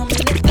 and when I'm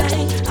in the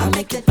thing, I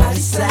make that body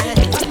sign, I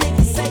make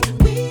it say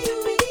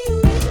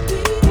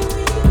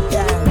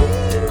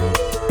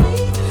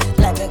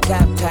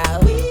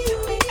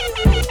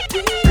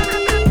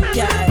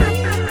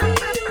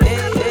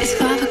It's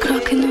 5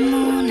 o'clock in the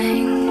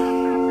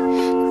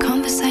morning.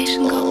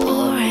 Conversation got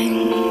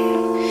boring.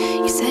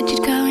 You said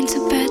you'd go into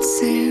bed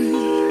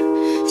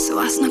soon, so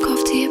I snuck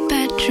off to your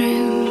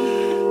bedroom.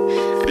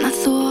 And I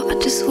thought I'd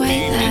just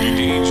wait there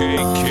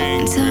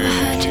until I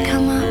heard you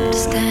come up the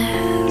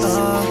stairs.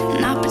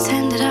 And I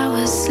pretended I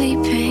was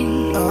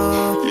sleeping,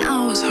 and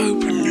I was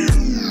hoping you.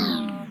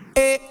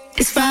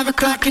 It's 5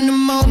 o'clock in the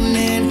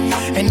morning,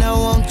 and I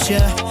want you,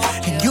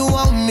 and you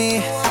want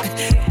me,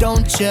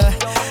 don't you?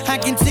 I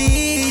can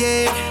see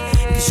it,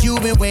 cause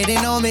you've been waiting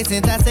on me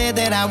since I said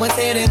that I was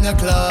hitting the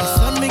club. The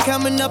sun be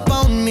coming up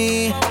on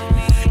me,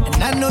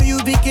 and I know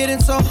you be getting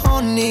so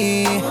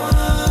horny,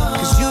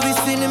 cause you be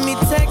sending me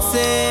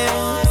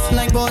Texas.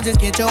 Like, boy, just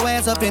get your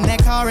ass up in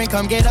that car and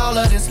come get all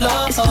of this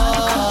love.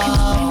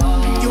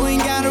 You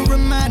ain't gotta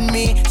remind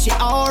me. She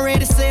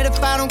already said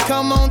if I don't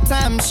come on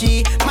time,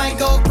 she might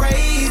go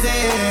crazy.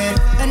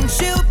 And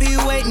she'll be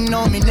waiting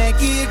on me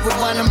naked with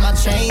one of my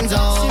chains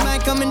on. She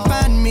might come and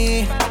find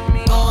me,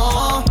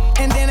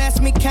 and then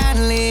ask me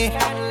kindly,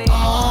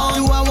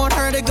 do I want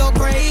her to go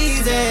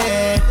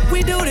crazy?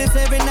 We do this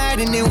every night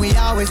and then we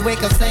always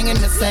wake up singing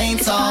the same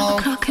song.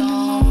 5 o'clock in the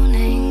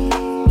morning.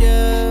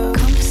 Yeah.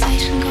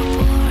 Conversation got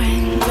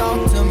boring.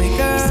 Talk to me,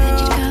 girl. You said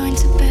you'd go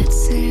into bed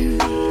soon.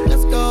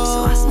 Let's go.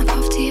 So I snuck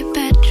off to your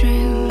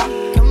bedroom.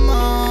 Come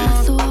on. And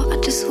I thought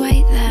I'd just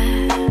wait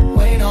there.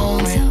 Wait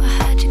on me. Until I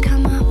heard you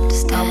come up the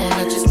stairs. I won't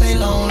let you stay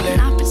lonely.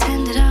 And I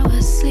pretended I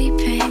was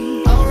sleeping.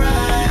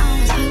 Alright.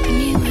 I was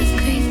hoping you was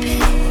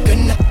creeping. Good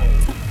night.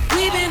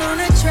 We've been on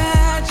a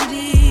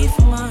tragedy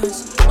for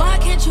months. Why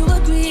can't you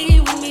agree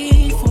with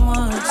me for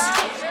once?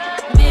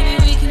 Maybe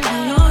we can be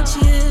on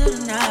chill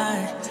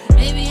tonight.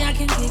 Maybe I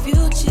can give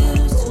you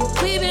chills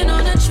too. We've been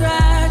on a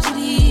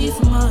tragedy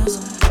for months.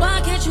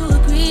 Why can't you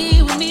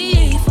agree with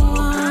me for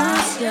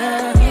once?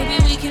 Yeah,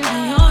 maybe we can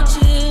be on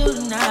chill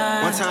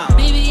tonight. One time.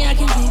 Maybe I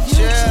can give you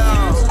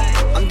chills.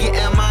 I'm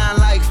getting mine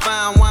like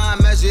fine wine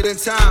measured in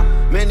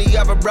time. Many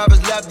other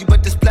brothers love you,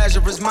 but this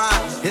pleasure is mine.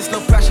 It's no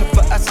pressure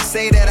for us to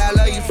say that I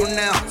love you from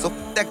now. So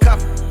that cup,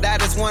 that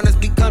just want us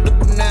be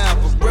comfortable now.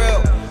 For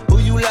real, who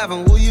you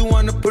loving, who you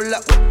wanna pull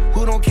up with?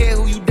 Who don't care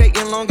who you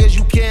dating, long as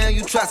you can,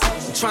 you trust.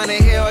 I'm trying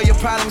to hear all your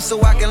problems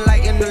so I can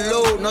lighten the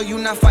load. No, you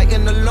not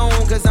fighting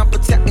alone, cause I'm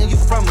protecting you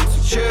from them.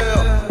 So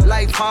chill,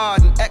 life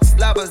hard and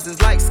ex-lovers is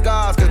like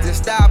scars. Cause they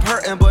stop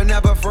hurting but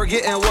never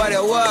forgetting what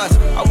it was.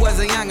 I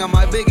wasn't young and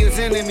my biggest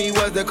enemy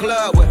was the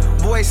club with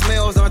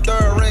voicemails on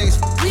third rings.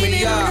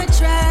 Me up,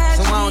 so I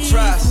don't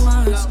trust.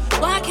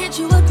 Why can't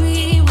you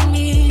agree with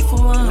me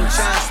for once?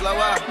 Trying to slow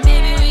up.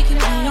 Maybe we can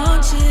be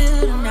on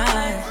chill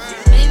tonight.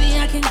 Maybe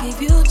I can give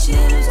you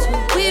chills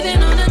too. We've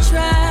been on a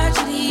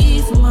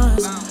tragedy for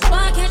months.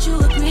 Why can't you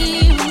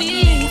agree with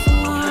me for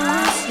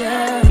once?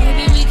 Yeah,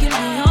 maybe we can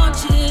be on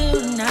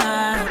chill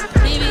tonight.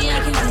 Maybe I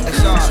can give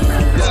you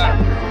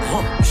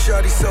chills.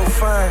 Shorty so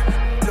fine,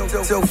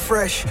 so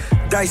fresh.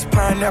 Diced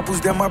pineapples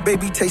that my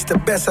baby tastes the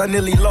best. I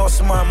nearly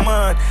lost my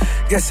mind.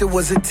 Guess it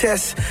was a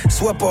test.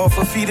 Swept off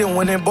her feet and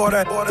went and bought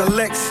the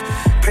Lex.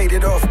 Paid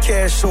it off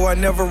cash, so I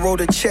never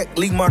wrote a check.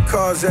 Leave my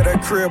cars at her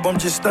crib, I'm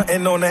just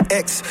stunting on the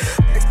X.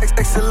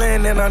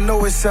 Excellent, and I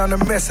know it sound a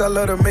mess. I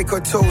let her make her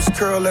toes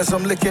curl as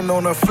I'm licking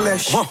on her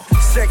flesh.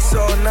 Sex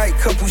all night,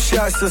 couple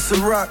shots of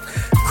Ciroc.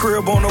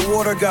 Crib on the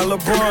water, got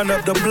LeBron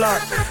up the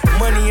block.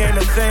 Money ain't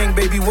a thing,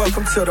 baby,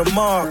 welcome to the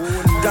mob.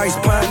 Diced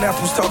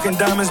pineapples, talking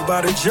diamonds by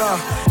the jar.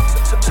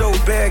 So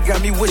bad,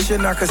 got me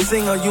wishing I could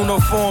sing a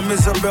uniform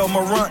Isabel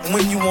Marant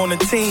when you on a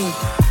team.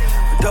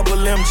 Double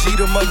MG,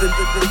 the mother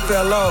that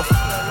fell off.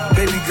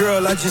 Baby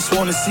girl, I just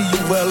wanna see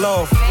you well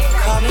off.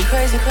 Call me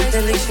crazy,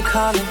 at least you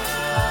call me.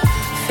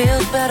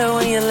 Feels better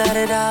when you let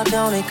it out,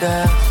 don't it,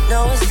 girl?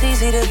 Know it's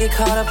easy to get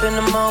caught up in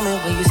the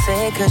moment when you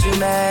say it cause you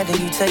mad,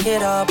 then you take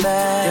it all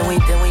back. Then we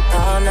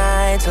all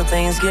night till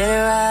things get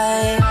it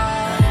right.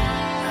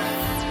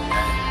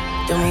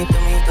 Then we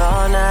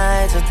all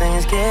night till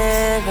things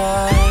get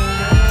right.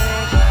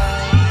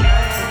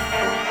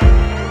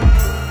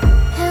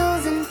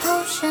 Pills and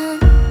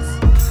potions,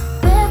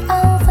 we're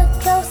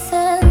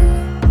overdosing.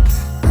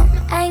 I'm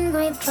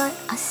angry, but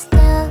I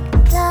still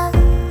love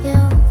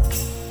you.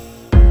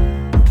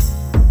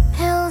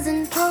 Pills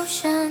and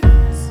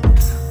potions,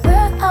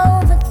 we're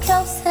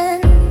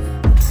overdosing.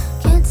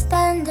 Can't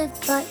stand it,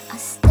 but I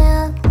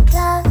still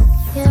love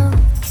you.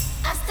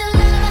 I still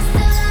love, I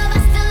still love, I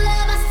still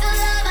love, I still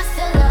love, I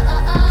still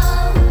love.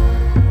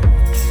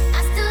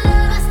 I still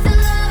love, I still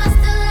love, I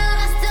still love,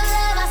 I still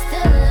love, I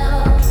still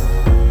love.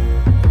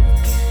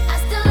 I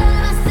still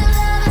love, I still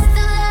love, I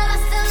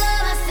still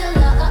love, I still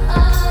love, I still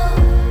love.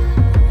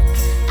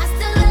 I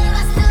still love,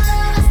 I still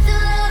love, I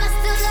still love, I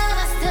still love,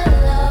 I still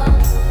love.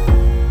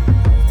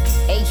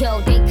 Hey yo,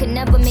 they could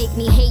never make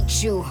me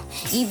hate you.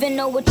 Even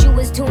though what you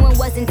was doing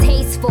wasn't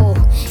tasteful.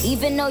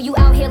 Even though you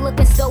out here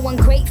looking so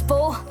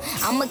ungrateful.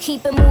 I'ma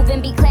keep it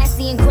moving, be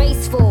classy and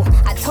graceful.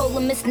 I told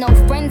them it's no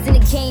friends in the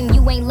game,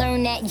 you ain't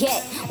learned that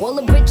yet. All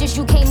the bridges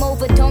you came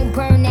over, don't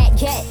burn that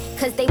yet.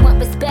 Cause they want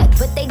respect,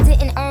 but they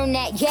didn't earn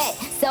that yet.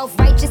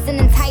 Self-righteous and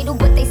entitled,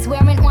 but they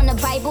swearing on the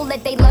Bible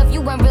that they love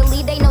you, and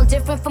really they no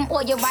different from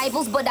all your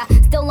rivals. But I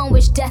still don't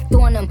wish death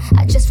on them,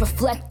 I just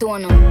reflect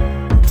on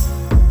them.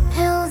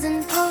 Pills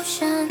and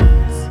potions,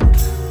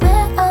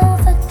 we're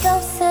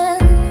overdosing.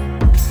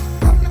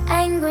 I'm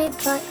angry,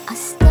 but I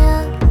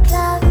still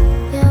love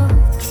you.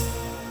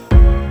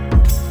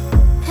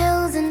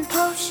 Pills and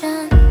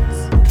potions,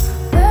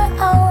 we're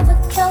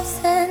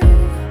overdosing.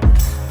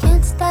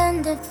 Can't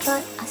stand it,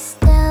 but I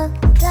still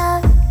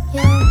love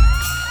you.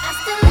 I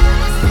still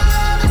love, I still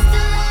love, I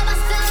still love, I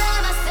still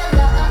love, I still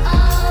love.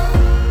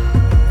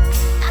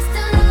 I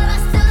still love, I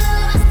still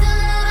love, I still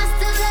love, I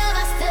still love,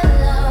 I still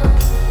love.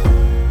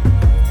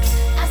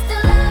 I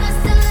still love, I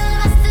still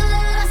love, I still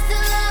love, I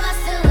still love, I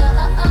still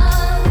love.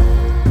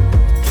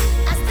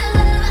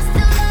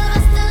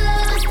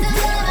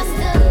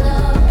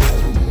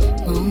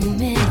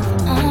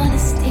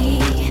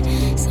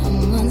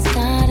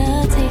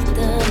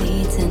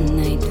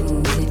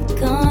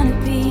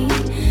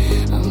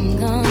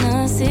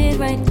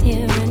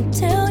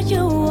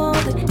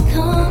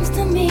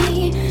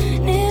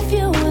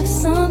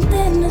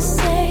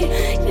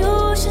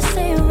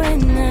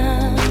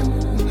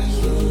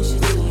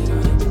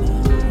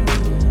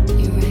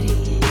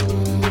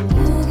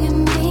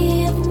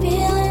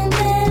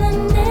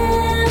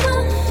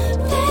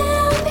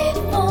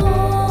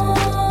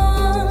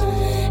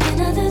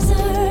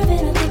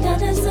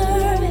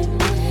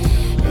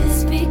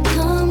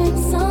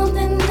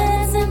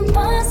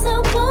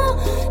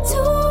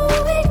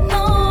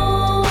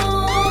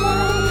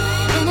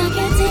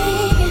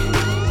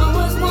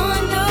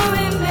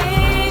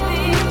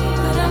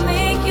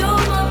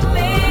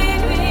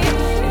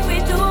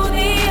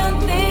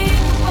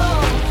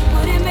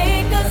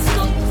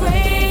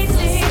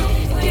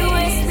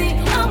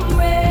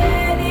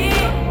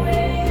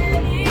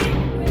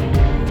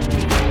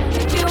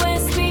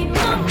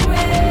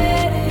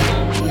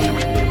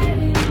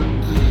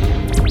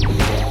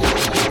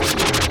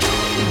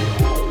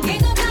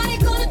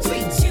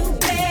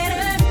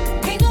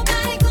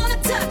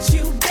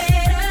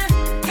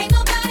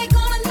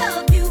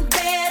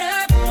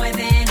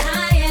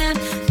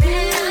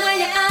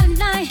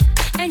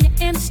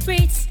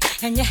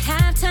 you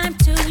have time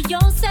to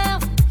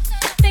yourself,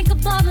 think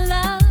of all the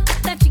love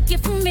that you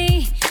get from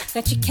me,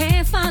 that you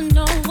can't find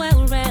nowhere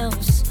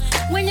else.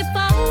 When you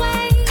fall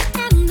away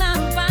and I'm not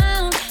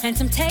around, and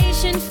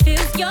temptation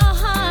fills your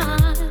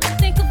heart,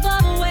 think of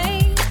all the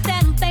ways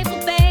that I'm faithful,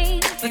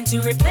 babe. But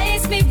to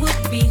replace me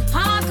would be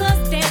hard,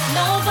 'cause there's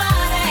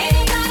nobody.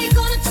 Ain't nobody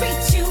gonna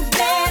treat you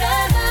better.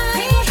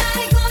 Ain't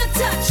nobody gonna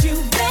touch you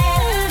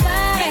better.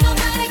 Ain't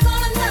nobody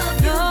gonna love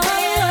you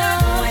better.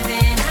 More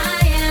than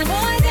I am,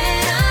 more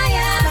than I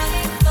am.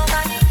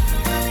 Nobody,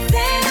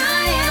 than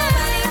I am.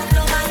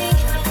 Nobody,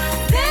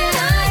 than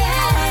I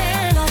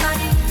am.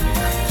 Nobody,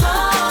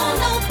 oh,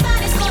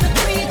 nobody's gonna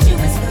treat you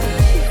as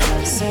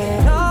good.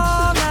 Said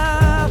all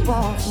I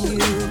want from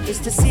you is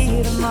to see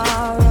you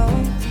tomorrow.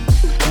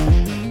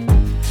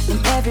 And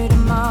every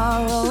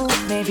tomorrow,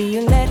 maybe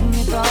you're letting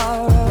me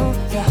borrow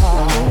your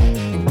heart.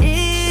 And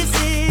is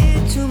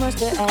it too much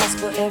to ask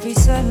for every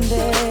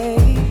Sunday?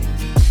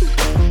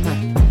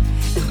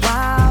 And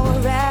while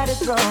we're at it,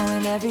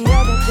 throwing every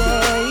other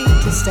day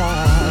to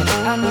start.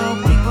 I know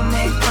people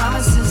make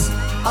promises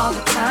all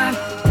the time,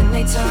 then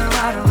they turn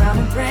right around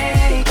and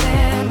break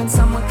them. And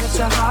someone cut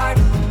your heart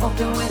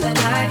open with a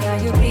knife, now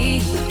you'll be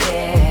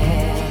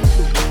there.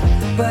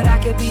 But I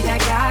could be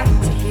that guy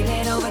to heal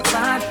it over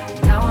time.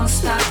 And I won't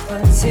stop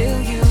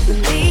until you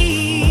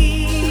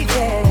believe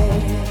it.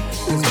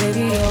 'Cause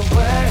baby, you're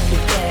worth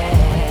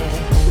it.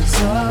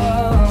 So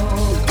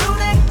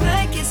don't act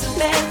like it's a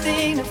bad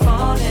thing to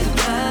fall in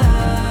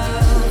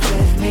love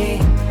with me.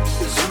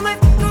 'Cause you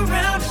might look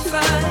around and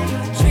find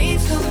your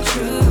dreams come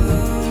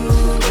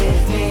true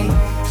with me.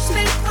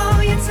 Spend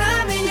all your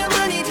time and your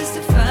money just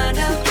to find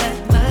out that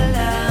my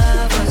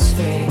love was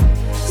free.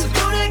 So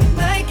don't act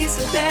like it's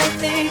a bad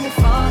thing to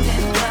fall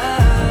in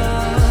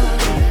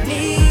love with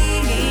me.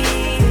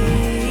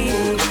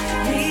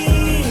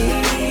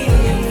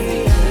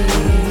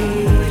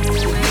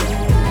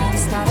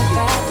 It's not a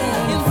bad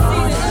thing to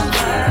fall in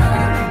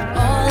love.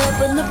 All up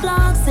in the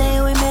vlog, say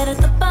we met at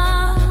the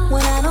bar.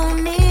 When I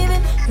don't even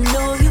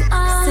know you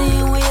are.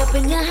 Saying we up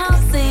in your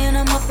house, saying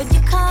I'm up in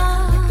your car.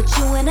 But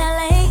you in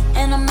LA,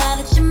 and I'm out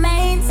at your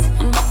mains.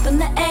 I'm up in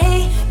the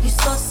A, you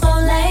so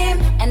lame.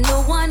 And no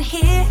one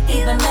here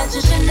even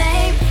mentions your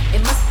name.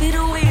 It must be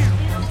the weird,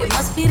 it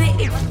must be the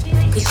ear.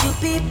 'Cause you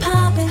be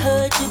poppin',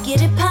 heard you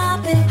get it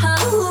poppin'.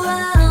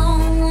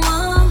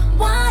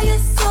 Why you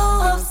so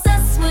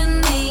obsessed with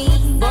me?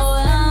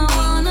 Boy, I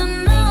wanna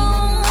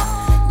know.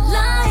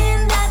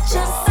 Lying that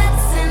you're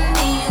sexing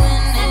me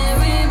when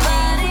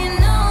everybody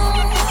knows.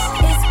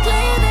 It's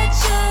clear that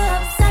you're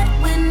upset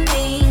with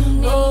me.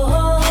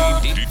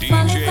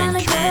 Finally found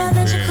a girl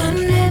that you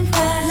couldn't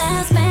impress.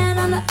 Last man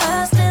on the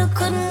earth still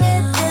couldn't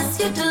get this.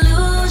 You're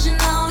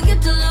delusional,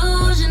 you're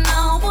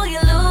delusional. Boy,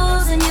 you're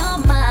losing your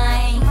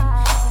mind.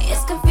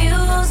 It's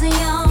confusing,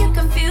 yo. You're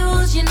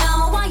confused, you know.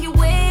 Why you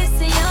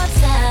wasting your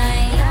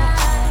time?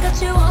 Got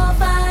you all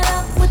fired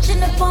up with your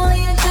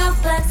Napoleon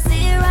complex.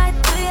 See right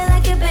through you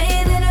like you're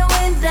bathed in a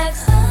Windex.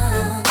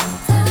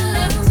 To the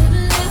left, to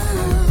the left.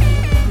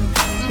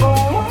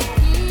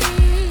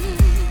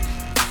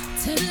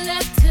 To the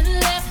left, to the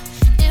left.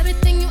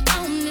 Everything you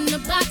own in the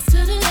box to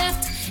the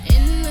left.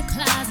 In the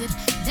closet,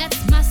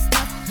 that's my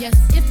stuff. Yes,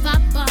 if I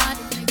bought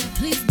it, nigga,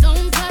 please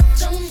don't touch.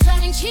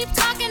 And keep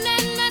talking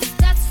that mess,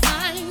 that's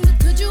fine. But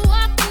could you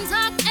walk and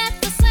talk at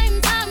the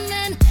same time?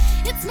 Then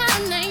it's my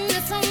name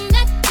that's on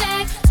that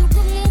tag. So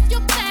remove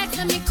your bag,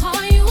 let me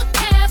call you a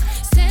cab.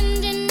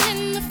 Standing in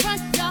the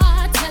front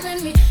yard,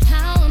 telling me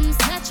how I'm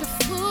such a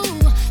fool.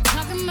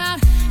 Talking about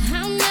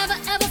I'll never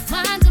ever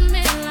find a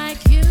man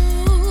like you.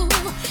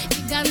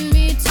 You got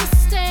me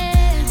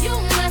twisted. You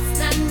must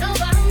not know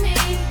about me.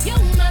 You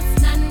must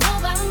not know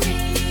about me.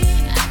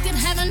 I could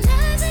have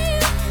another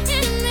you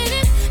in a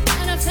minute.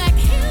 Matter of fact,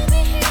 he'll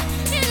be here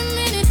in a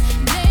minute,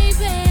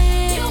 baby.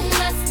 You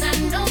must not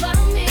know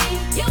about me.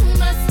 You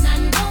must not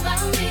know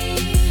about me.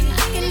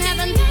 I can have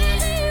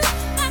another you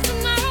by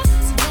tomorrow.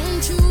 So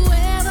don't you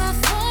ever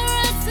for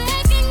a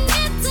second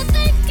get to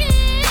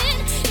thinking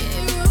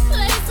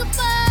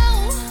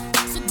irreplaceable.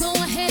 So go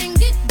ahead and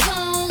get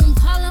gone.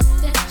 Call up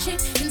that chick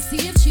and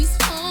see if she's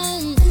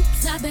home.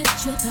 Oops, I bet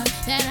you thought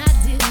that I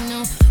didn't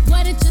know.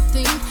 What did you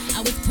think I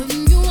was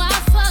putting you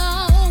out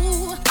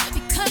for?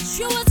 Because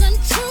you wasn't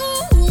true.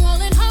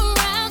 Rolling her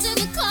around in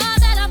the car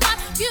that I bought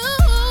you.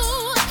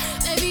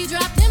 Baby,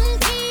 drop them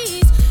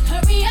keys.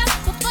 Hurry up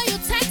before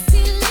your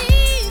taxi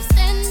leaves.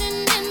 Standing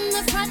in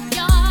the front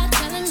yard,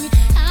 telling me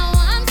how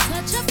I'm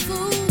such a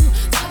fool.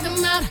 Talking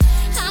about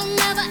I'll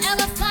never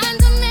ever find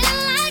a man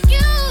like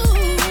you.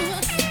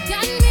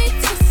 Got me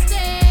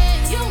twisted.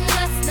 You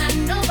must not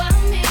know about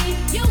me.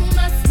 You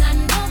must not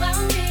know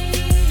about me.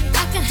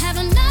 I could have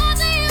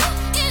another you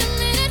in a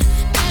minute.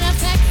 Matter of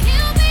fact,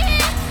 he'll be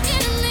here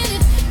in a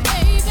minute,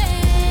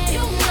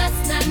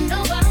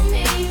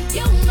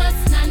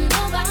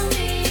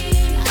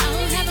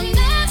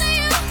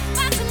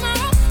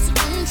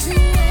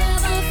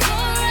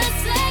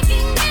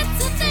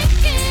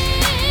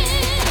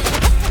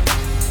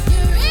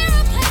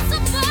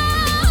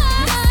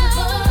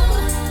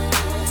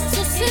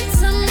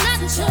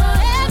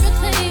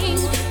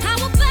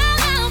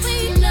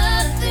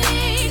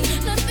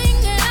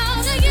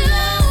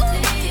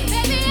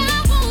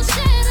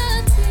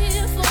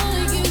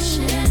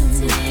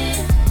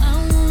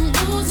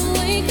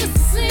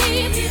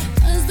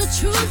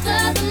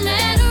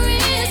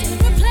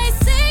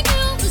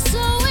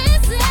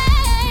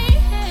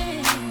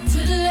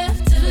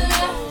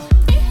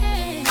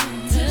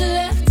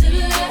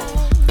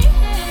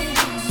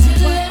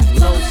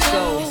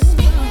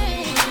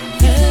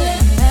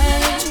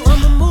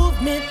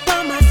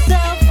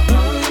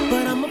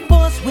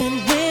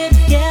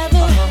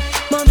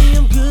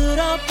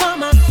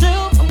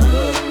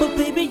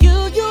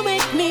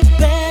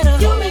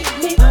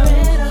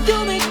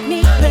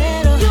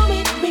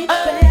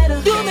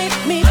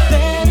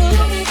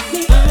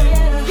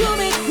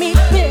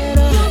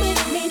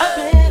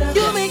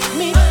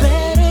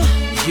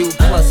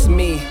 Plus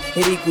me,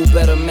 it equal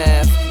better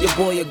math. Your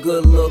boy a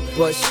good look,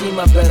 but she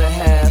my better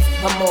half.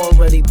 I'm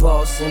already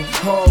bossing,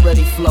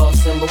 already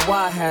flossing, but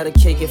why have a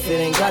cake if it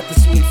ain't got the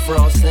sweet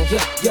frosting?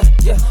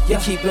 Yeah. You're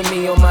keeping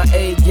me on my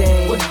A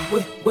game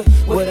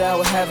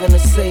without having to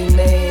say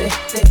name.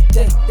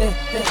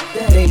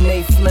 They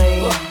may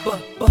flame,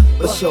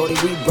 but shorty,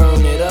 we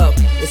burn it up.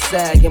 The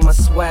sag in my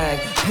swag,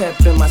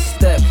 pep in my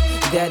step.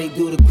 Daddy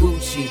do the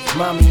Gucci,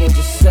 mommy and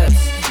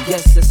Giuseppe's.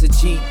 Yes, it's a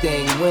G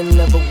thing.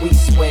 Whenever we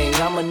swing,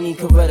 I'ma need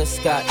Coretta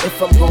Scott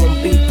if I'm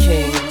gonna be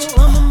king.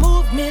 I'm a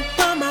movement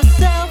by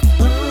myself,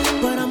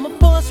 but I'm a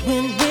force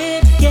when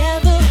we're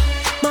together.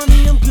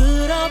 Mommy, I'm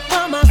good all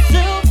by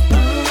myself,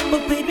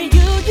 but baby,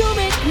 you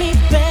make me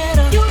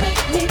better. You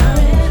make me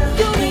better.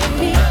 You make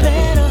me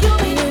better. You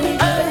make me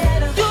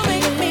better. You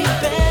make me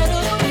better.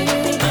 You make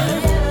me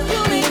better.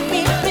 You make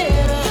me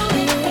better.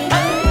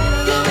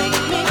 You make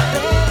me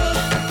better.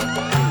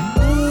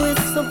 Ooh,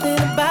 it's something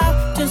about,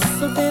 just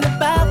something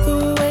about the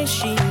way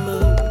she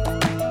moves.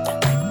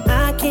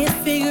 I can't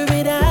figure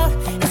it out.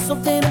 It's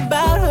something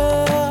about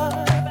her.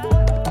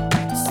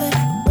 Say,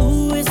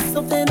 ooh, it's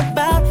something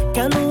about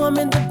kind of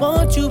woman that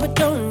wants you but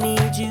don't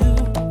need you.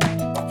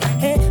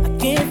 Hey, I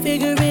can't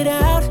figure it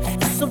out.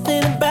 It's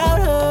something about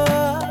her.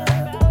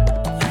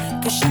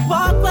 Cause she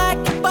walk like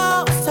a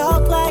boss,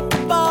 talk like a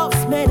boss.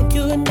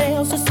 Manicure and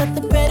nails, just set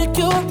the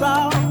pedicure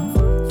off.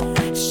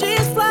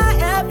 She's fly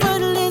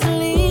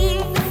effortlessly,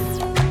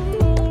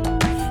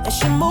 and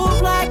she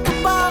moves like a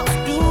boss.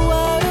 Do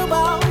what a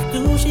boss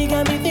do. She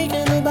got me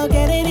thinking about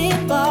getting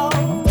involved.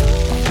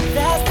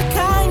 That's the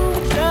kind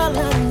of girl I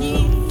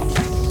need.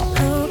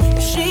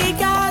 She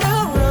got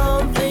her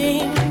own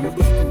thing.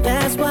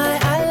 That's why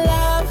I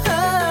love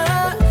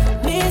her.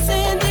 Miss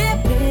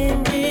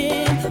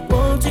Independent.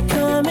 Won't you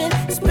come and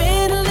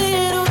spend a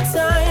little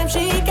time?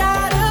 She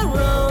got her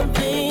own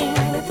thing.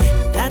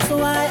 That's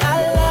why I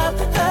love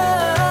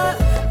her.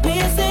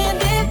 Miss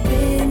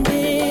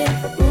Independent.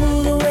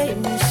 Ooh, the way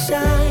we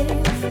shine.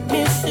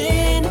 Miss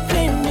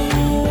Independent.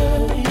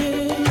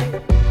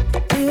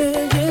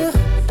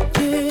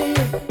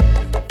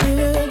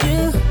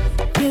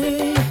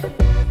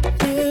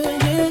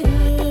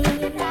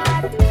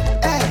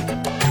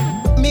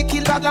 Me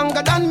kill that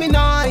longer than me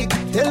night.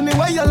 Tell me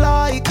what you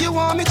like. You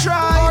want me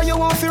try or you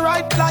want to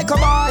ride like a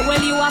bike?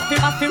 Well, you have to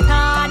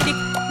hard it,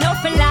 no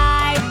for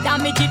life.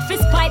 Damage it for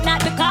spite,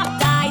 not the cop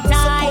tight. So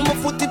come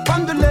and put it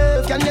on the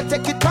left, can you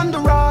take it on the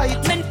right?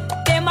 Men,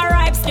 them a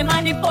ripes, them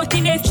and the put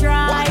in a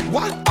try.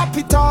 What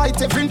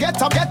appetite? Every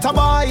get a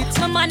bite.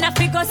 My man a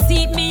figure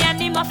seat me and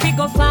him a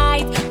figure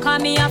fight. Call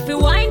me a fi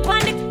wine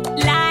pon it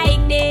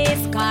like this.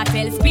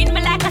 Cartel spin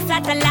me like a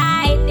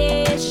satellite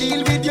dish.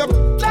 Deal with your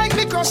like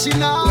me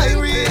crushing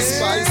iris.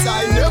 Spice,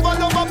 I never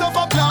love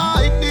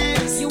like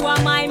this. You are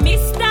my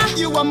mister.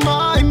 You are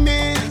my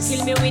miss.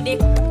 Kill me with it.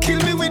 Kill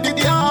me with the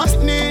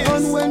darkness.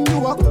 And when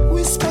you a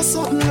whisper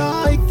something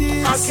like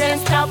this, I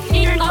can't stop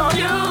thinking of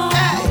you.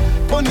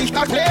 Hey, punish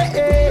that play.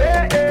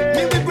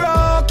 Me we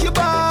broke your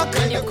back.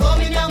 When you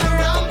coming down the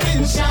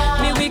ramping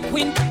shot. Me we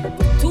queen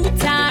 2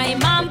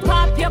 times and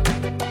pop you.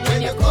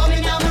 When you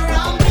coming down the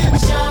ramping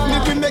shot. Me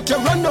we make you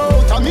run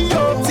out of me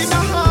out. See my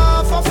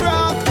half a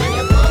frack. When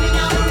you coming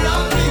down the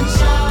ramping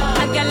shot.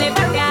 I can live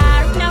a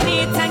guard. Now me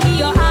and give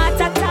your heart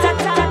attack.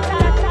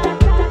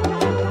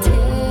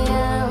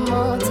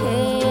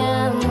 Te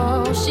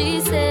amo, she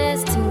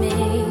says to me.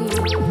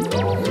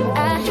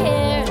 I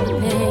hear her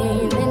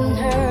name in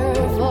her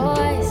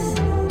voice.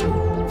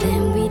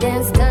 Then we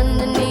danced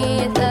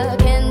underneath the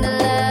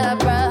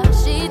candelabra.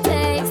 She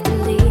takes the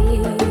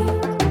lead.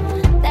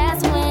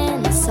 That's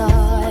when I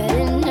saw it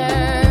in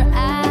her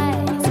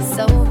eyes. It's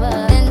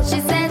over. Then she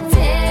said,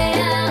 Te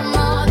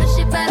amo. Then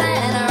she put her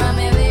hand around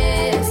my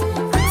waist.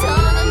 I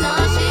told her no,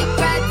 she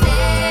cried, Te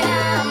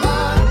amo.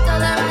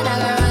 Told her I'm not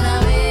gonna run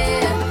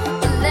away.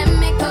 And let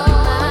me go.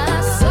 My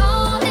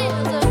soul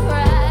is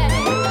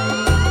afraid.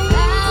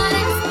 God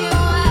ask you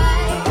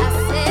why. I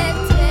said,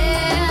 Te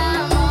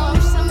amo.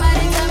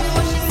 Somebody tell me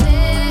what she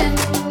said.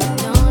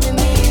 Don't it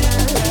mean I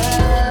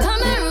love?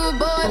 Come here, rude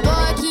boy,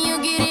 boy, can you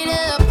get it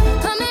up?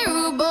 Come here,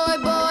 rude boy,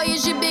 boy,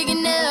 is you big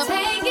enough?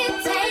 Take it,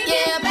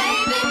 yeah,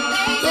 baby,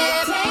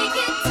 yeah, take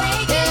it,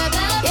 yeah.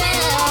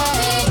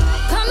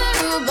 Come here,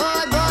 rude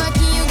boy, boy,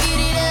 can you get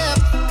it up?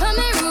 Come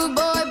here, rude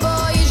boy,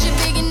 boy, is you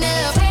big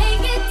enough?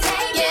 Take it,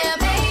 yeah,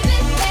 baby,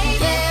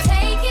 yeah,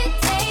 take it,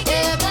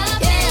 yeah.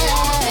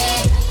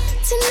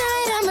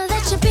 Tonight I'ma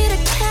let you be the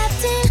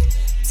captain.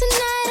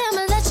 Tonight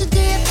I'ma let you do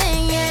your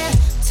thing, yeah.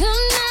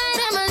 Tonight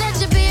I'ma let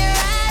you be a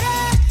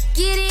rider.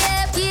 Giddy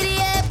up, giddy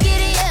up,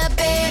 giddy up,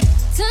 babe.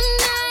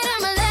 Tonight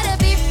I'ma let it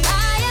be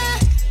fire.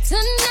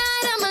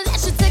 Tonight I'ma let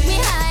you take me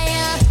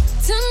higher.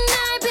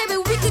 Tonight, baby,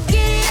 we could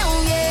get it on,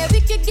 yeah. We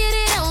could get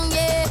it on,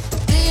 yeah.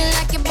 Do you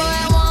like it, boy?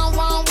 Want,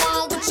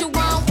 what you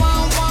want.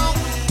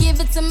 Give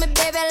it to me,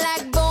 baby,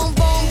 like boom,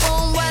 boom,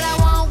 boom. What I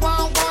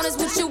want is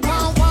what you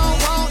want,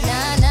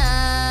 nah, nah.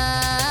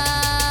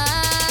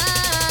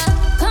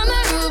 Come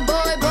here, rude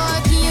boy, boy,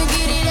 can you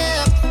get it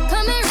up?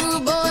 Come here,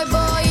 rude boy,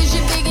 boy, is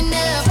you big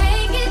enough?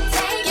 Take it,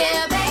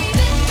 yeah,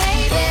 baby,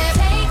 yeah,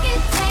 take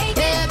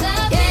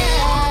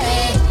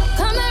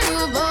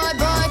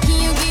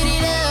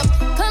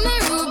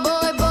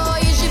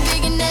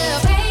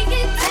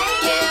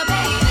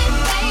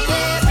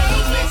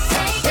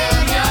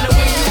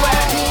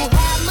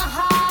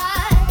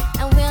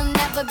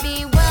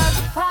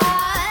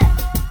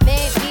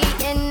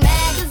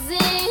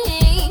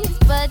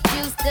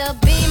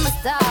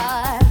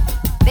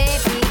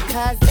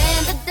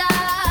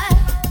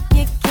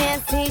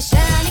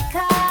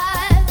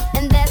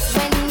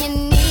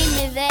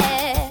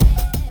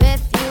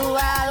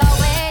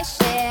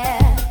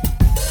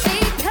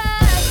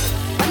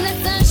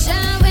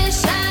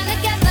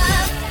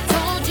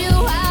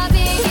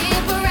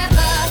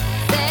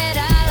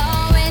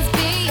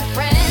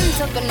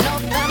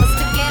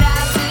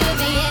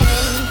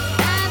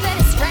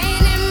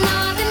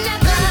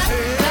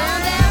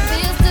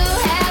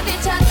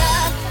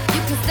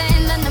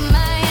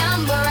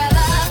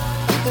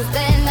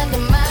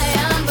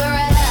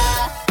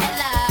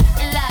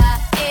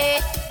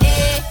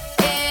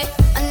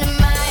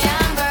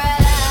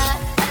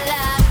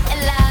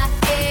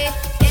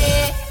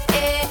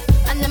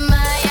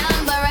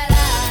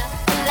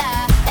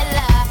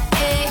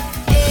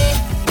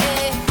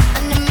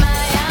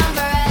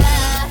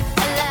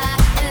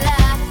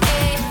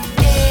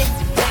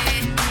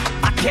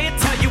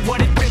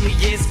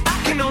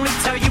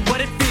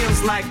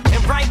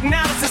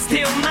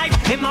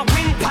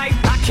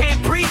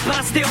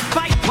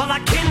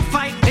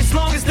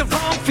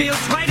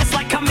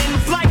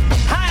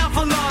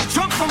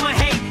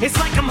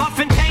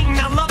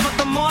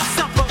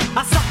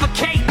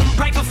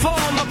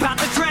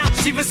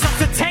She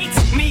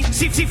resuscitates me,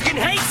 she fucking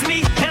hates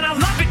me, and I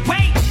love it.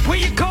 Wait, where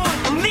you going?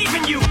 I'm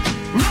leaving you.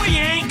 No, you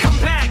ain't come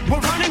back. We're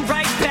running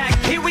right back.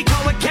 Here we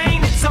go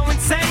again. It's so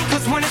insane,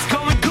 cause when it's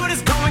going good,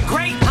 it's going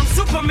great. I'm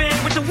Superman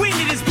with the wind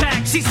in his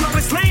back. She's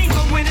Lois Lane,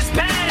 but when it's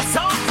bad, it's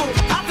awful.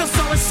 I feel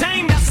so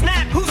ashamed. I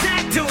snap. Who's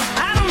that dude?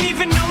 I don't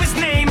even know his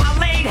name. I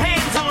laid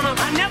hands on him.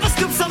 I never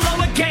stoop so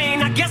low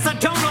again. I guess I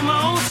don't know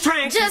my own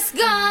strength. Just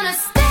gonna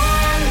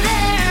stand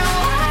there and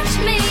watch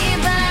me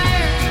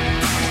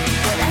burn.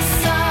 But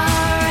that's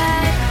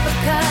alright,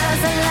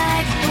 because I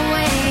like the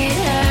way it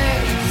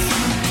hurts.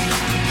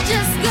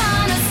 Just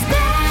gonna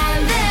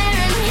stand there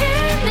and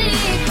hear me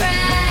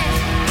cry.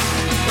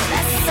 But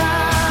that's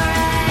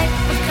alright,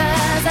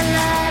 because I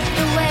love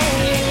the way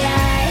you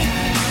lie.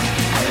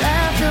 I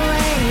love the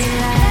way you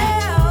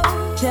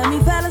lie. Tell me,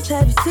 fellas,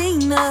 have you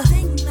seen her?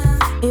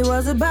 It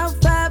was about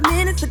 5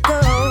 minutes ago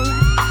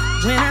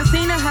when I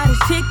seen the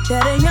hottest chick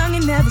that a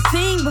youngin' never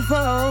seen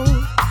before.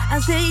 I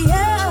say,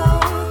 yo,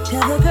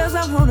 tell the girls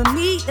I wanna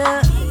meet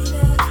her.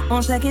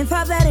 On second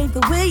thought, that ain't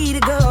the way to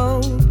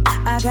go.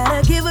 I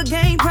gotta give her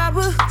game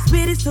proper,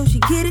 spit it so she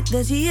get it.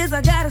 There she is,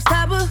 I gotta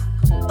stop her.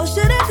 Or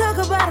should I talk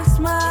about a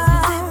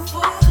smile?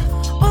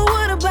 Or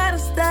what about a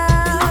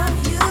style?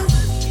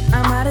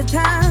 I'm out of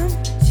time,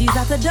 she's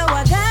out the door,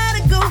 I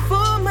gotta go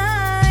for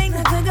mine.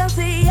 I think I'll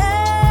say,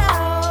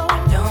 yeah.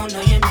 Don't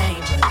know your name,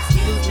 but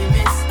excuse me,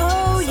 miss.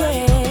 Oh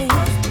yeah.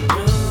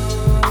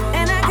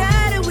 And I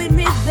gotta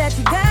admit that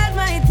you got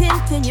my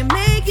attention. You're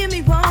making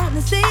me want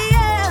to say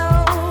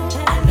yeah.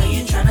 I know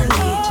you're tryna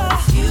leave, but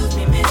excuse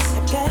me, miss. I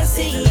gotta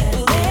see you.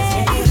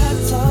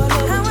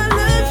 How I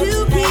love to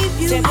keep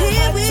you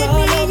here with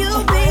me, you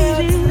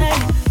baby.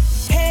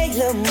 Hey,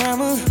 little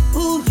mama,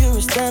 ooh, you're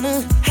a stunner.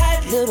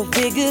 Hot little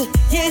figure,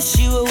 yes,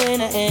 you a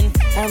winner, and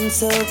I'm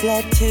so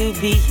glad to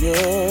be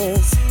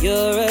yours.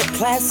 You're a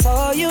class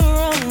all your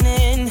own,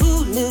 and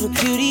ooh, little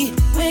cutie,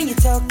 when you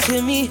talk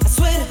to me, I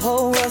swear the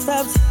whole world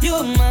stops.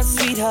 You're my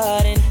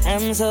sweetheart, and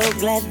I'm so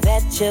glad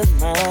that you're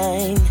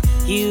mine.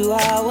 You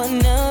are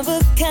one of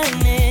a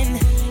kind, and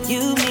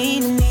you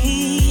mean to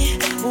me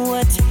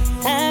what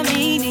I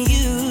mean to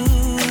you.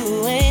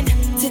 And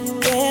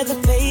together,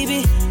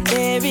 baby,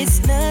 there is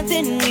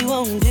nothing we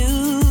won't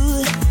do.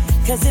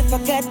 Cause if I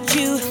got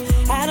you,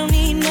 I don't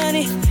need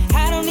money,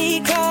 I don't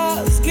need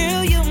cars.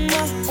 Girl, you're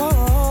my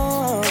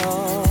own.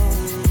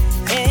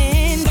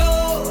 And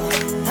oh,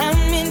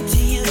 I'm into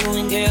you,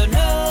 and girl,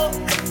 no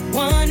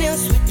one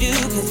else would do.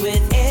 Cause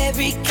with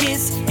every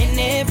kiss and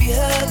every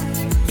hug,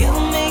 you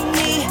make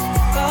me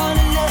fall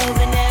in love.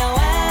 And now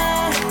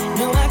I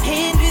know I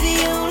can't be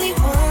the only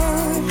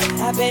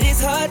one. I bet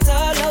it's hearts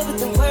all over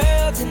the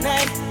world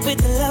tonight with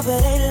the love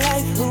of their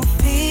life who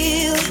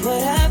feel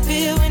what I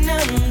feel when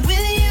I'm with you.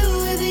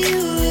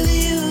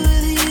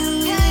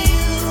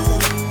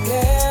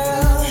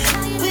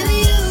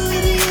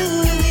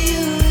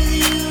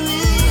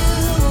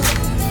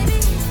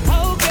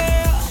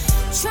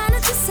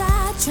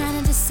 Trying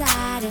to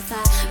decide if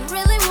I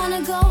really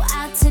wanna go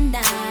out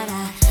tonight.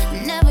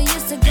 I never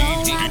used to go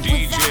out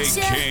without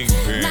you.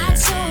 Not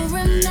sure,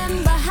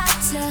 remember how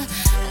to.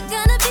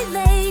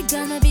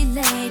 Gonna be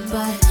late,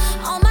 but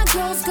all my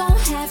girls gon'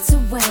 have to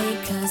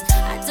wait. Cause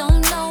I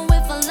don't know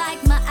if I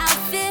like my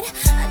outfit.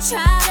 I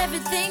tried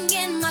everything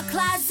in my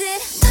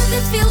closet.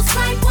 Nothing feels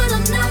right when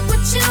I'm not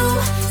with you.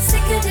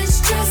 Sick of this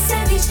dress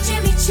and these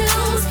Jimmy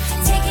Choos.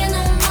 Taking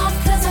them off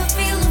cause I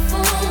feel a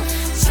fool.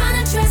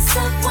 Trying to dress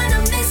up when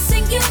I'm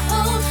missing you.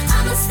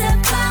 I'ma step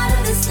out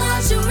of this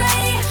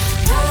lingerie.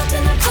 Caught up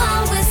in a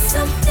bar with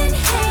something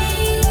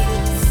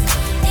haze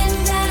in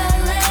that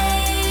LA.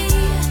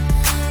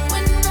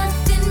 With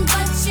nothing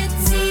but your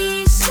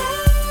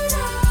t-shirt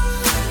on.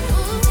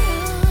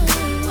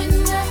 With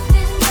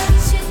nothing but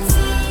your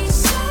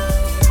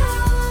t-shirt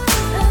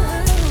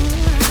on.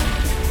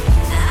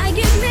 I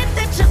admit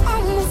that you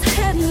almost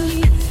had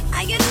me. I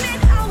admit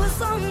I was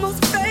almost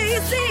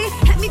crazy.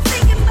 Had me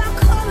thinking about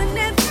calling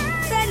that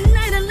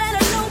night and let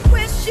her know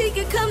where she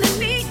could come to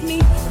meet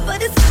me.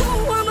 But it's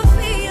cool, I'ma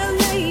be a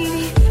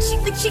lady. She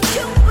thinks she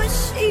cute, but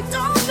she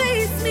don't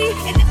face me.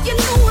 And if you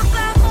knew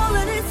about all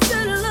of this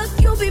good luck,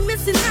 you'll be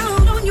missing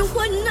out on you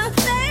wouldn't have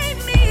made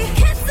me.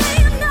 Can't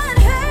say I'm not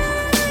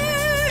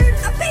hurt.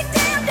 I'll be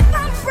damned if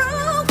I'm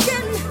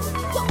broken.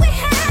 What we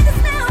had is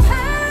now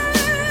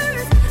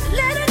hers.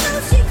 Let her know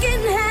she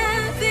can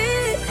have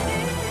it.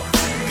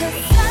 Cause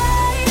I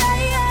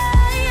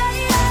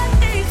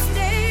can't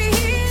stay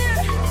here.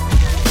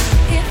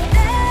 If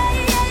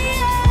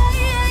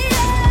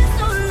there's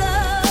no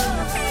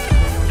love,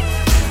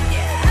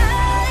 yeah,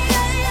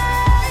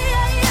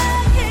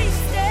 I can't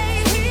stay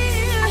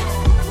here.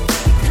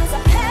 Cause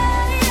I've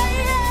had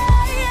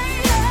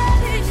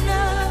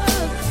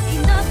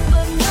enough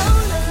of no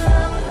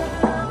love.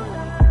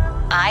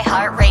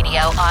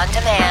 iHeartRadio on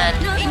demand.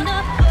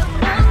 Enough of no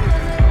love.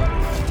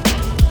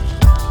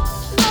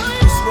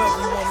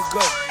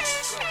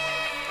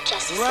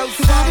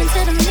 Vibing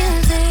to the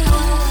music.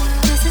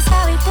 This is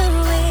how we do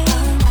it.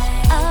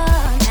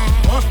 All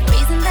night.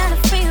 Breezing down the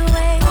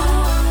freeway.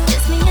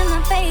 Just me and my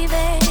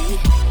baby.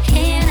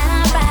 And I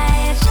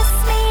ride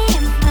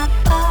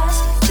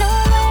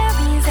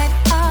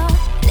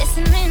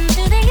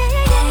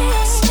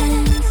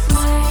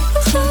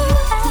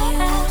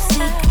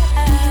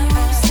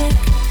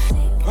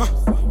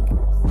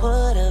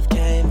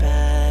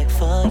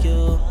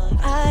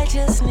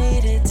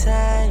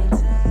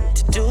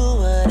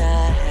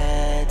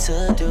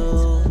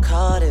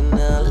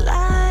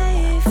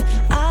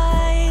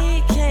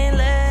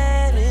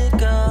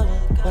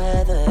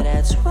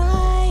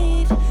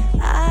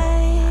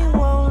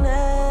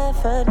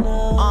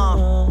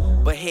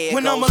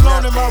I'm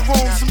alone in my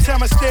room,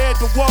 sometimes I stare at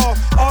the wall.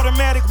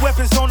 Automatic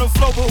weapons on the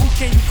floor, but who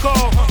can you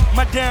call?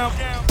 My down,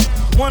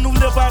 one who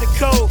live by the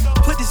code.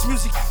 Put this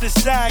music to the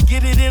side,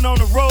 get it in on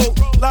the road.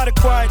 Lot of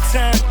quiet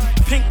time,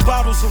 pink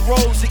bottles of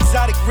rose,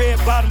 exotic red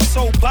bottoms,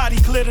 whole body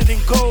glittered in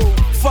gold.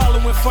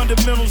 Following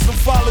fundamentals, I'm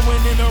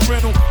following in a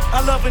rental.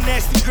 I love a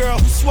nasty girl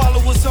who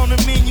swallow what's on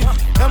the menu.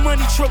 That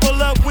money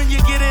triple up when you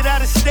get it out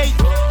of state.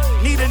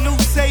 Need a new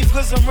safe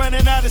cause I'm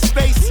running out of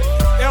space.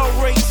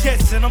 L-Ray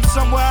jets and I'm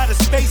somewhere out of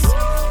space.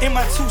 In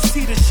my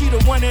two-seater, she the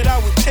one that I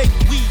would take.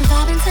 We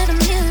vibing to the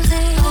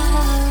music,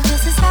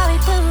 this is how we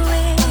do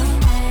it.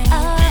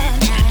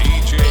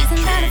 Reason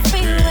by the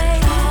freeway,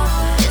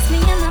 just me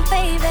and my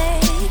baby.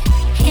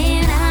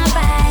 In our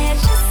ride,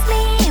 just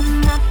me and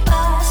my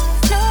boss.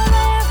 No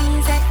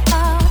worries at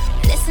all.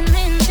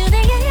 Listening to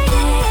the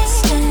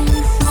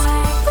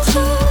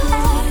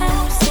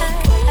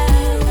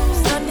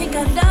I think I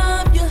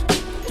love you.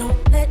 Don't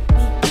let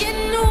me get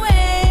in the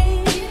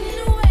way.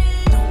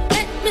 Don't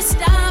let me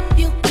stop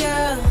you,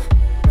 girl,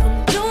 from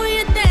doing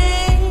your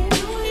thing.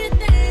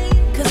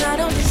 Cause I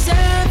don't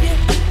deserve you.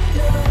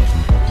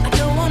 I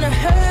don't wanna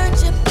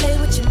hurt you. Play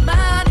with your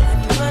mind,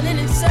 have you running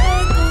in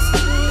circles.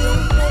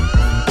 Don't let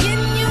me get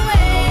in your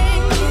way.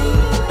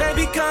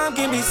 Baby, come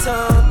give me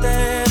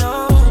something,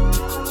 oh.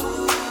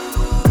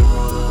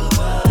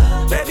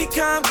 Baby,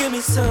 come give me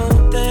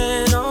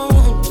something, oh.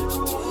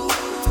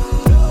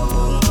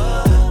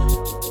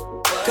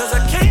 Cause I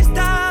can't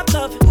stop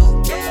loving,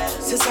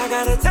 since I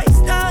got a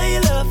taste of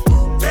your love.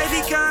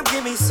 Baby, come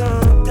give me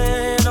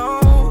something, oh.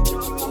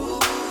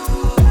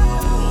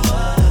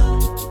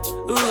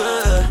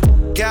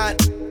 God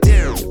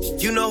damn,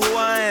 you know who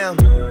I am.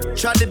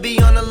 Tried to be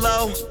on the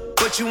low,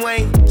 but you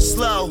ain't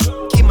slow.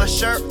 Keep my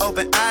shirt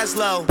open, eyes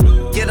low.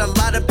 Get a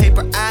lot of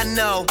paper, I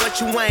know, but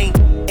you ain't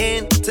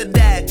into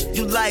that.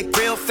 You like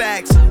real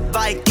facts.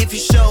 Like if you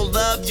show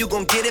love, you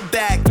gon' get it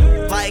back.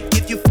 Like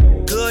if you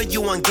good,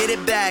 you won't get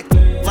it back.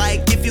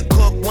 Like if you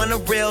cook, want a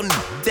real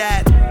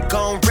that.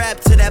 Gon' rap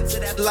to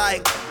that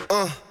like,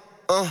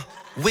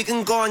 we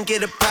can go and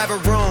get a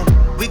private room.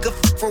 We could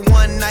for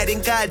one night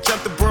and God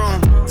jump the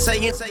broom.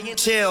 Saying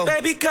chill.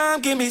 Baby,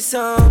 come give me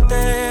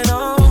something,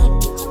 oh.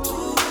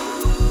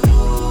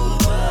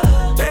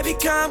 Baby,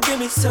 come give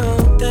me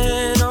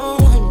something, oh.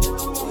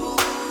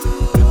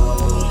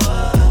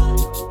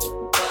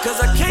 Cause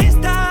I can't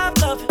stop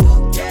loving,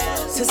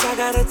 since I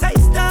got a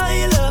taste of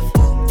your love.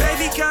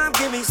 Baby, come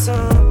give me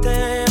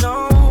something,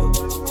 oh.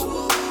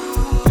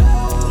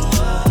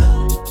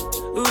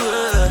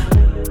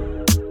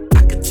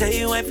 I could tell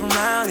you ain't from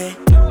round it.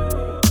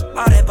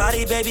 All that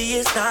body, baby,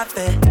 it's not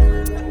fair.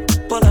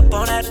 Pull up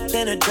on that,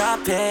 then a drop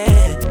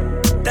it.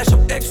 That's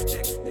your ex.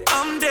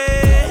 I'm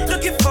dead.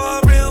 Looking for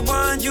a real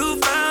one, you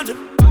found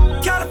him.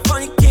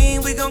 California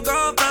king, we gon'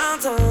 go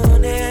bounce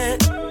on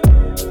it.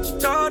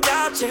 No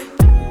doubt, yeah.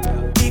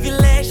 Leave your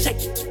legs shake.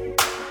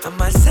 I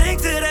might sing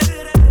to that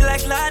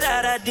like la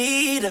da da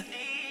dee da.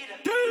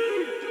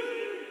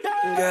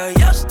 Girl,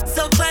 your shit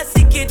so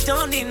classic, it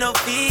don't need no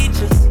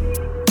features.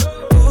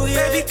 Ooh,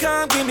 yeah. Baby,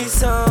 come give me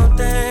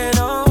something,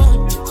 oh.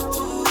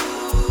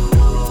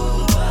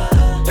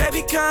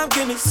 Baby, come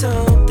give me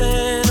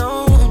something,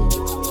 oh.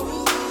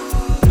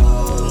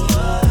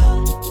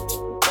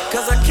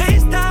 Cause I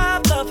can't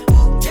stop loving,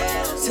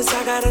 since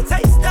I got a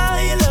taste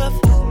of your love.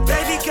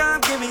 Baby,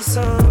 come give me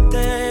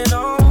something,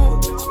 oh.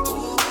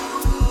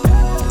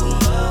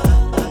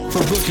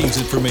 For bookings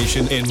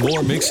information and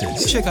more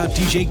mixes, check out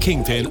DJ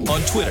Kingpin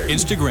on Twitter,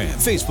 Instagram,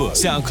 Facebook,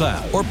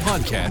 SoundCloud, or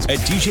podcast at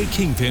DJ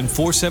Kingpin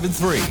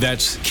 473.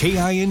 That's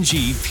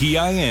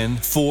KINGPIN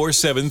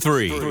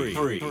 473.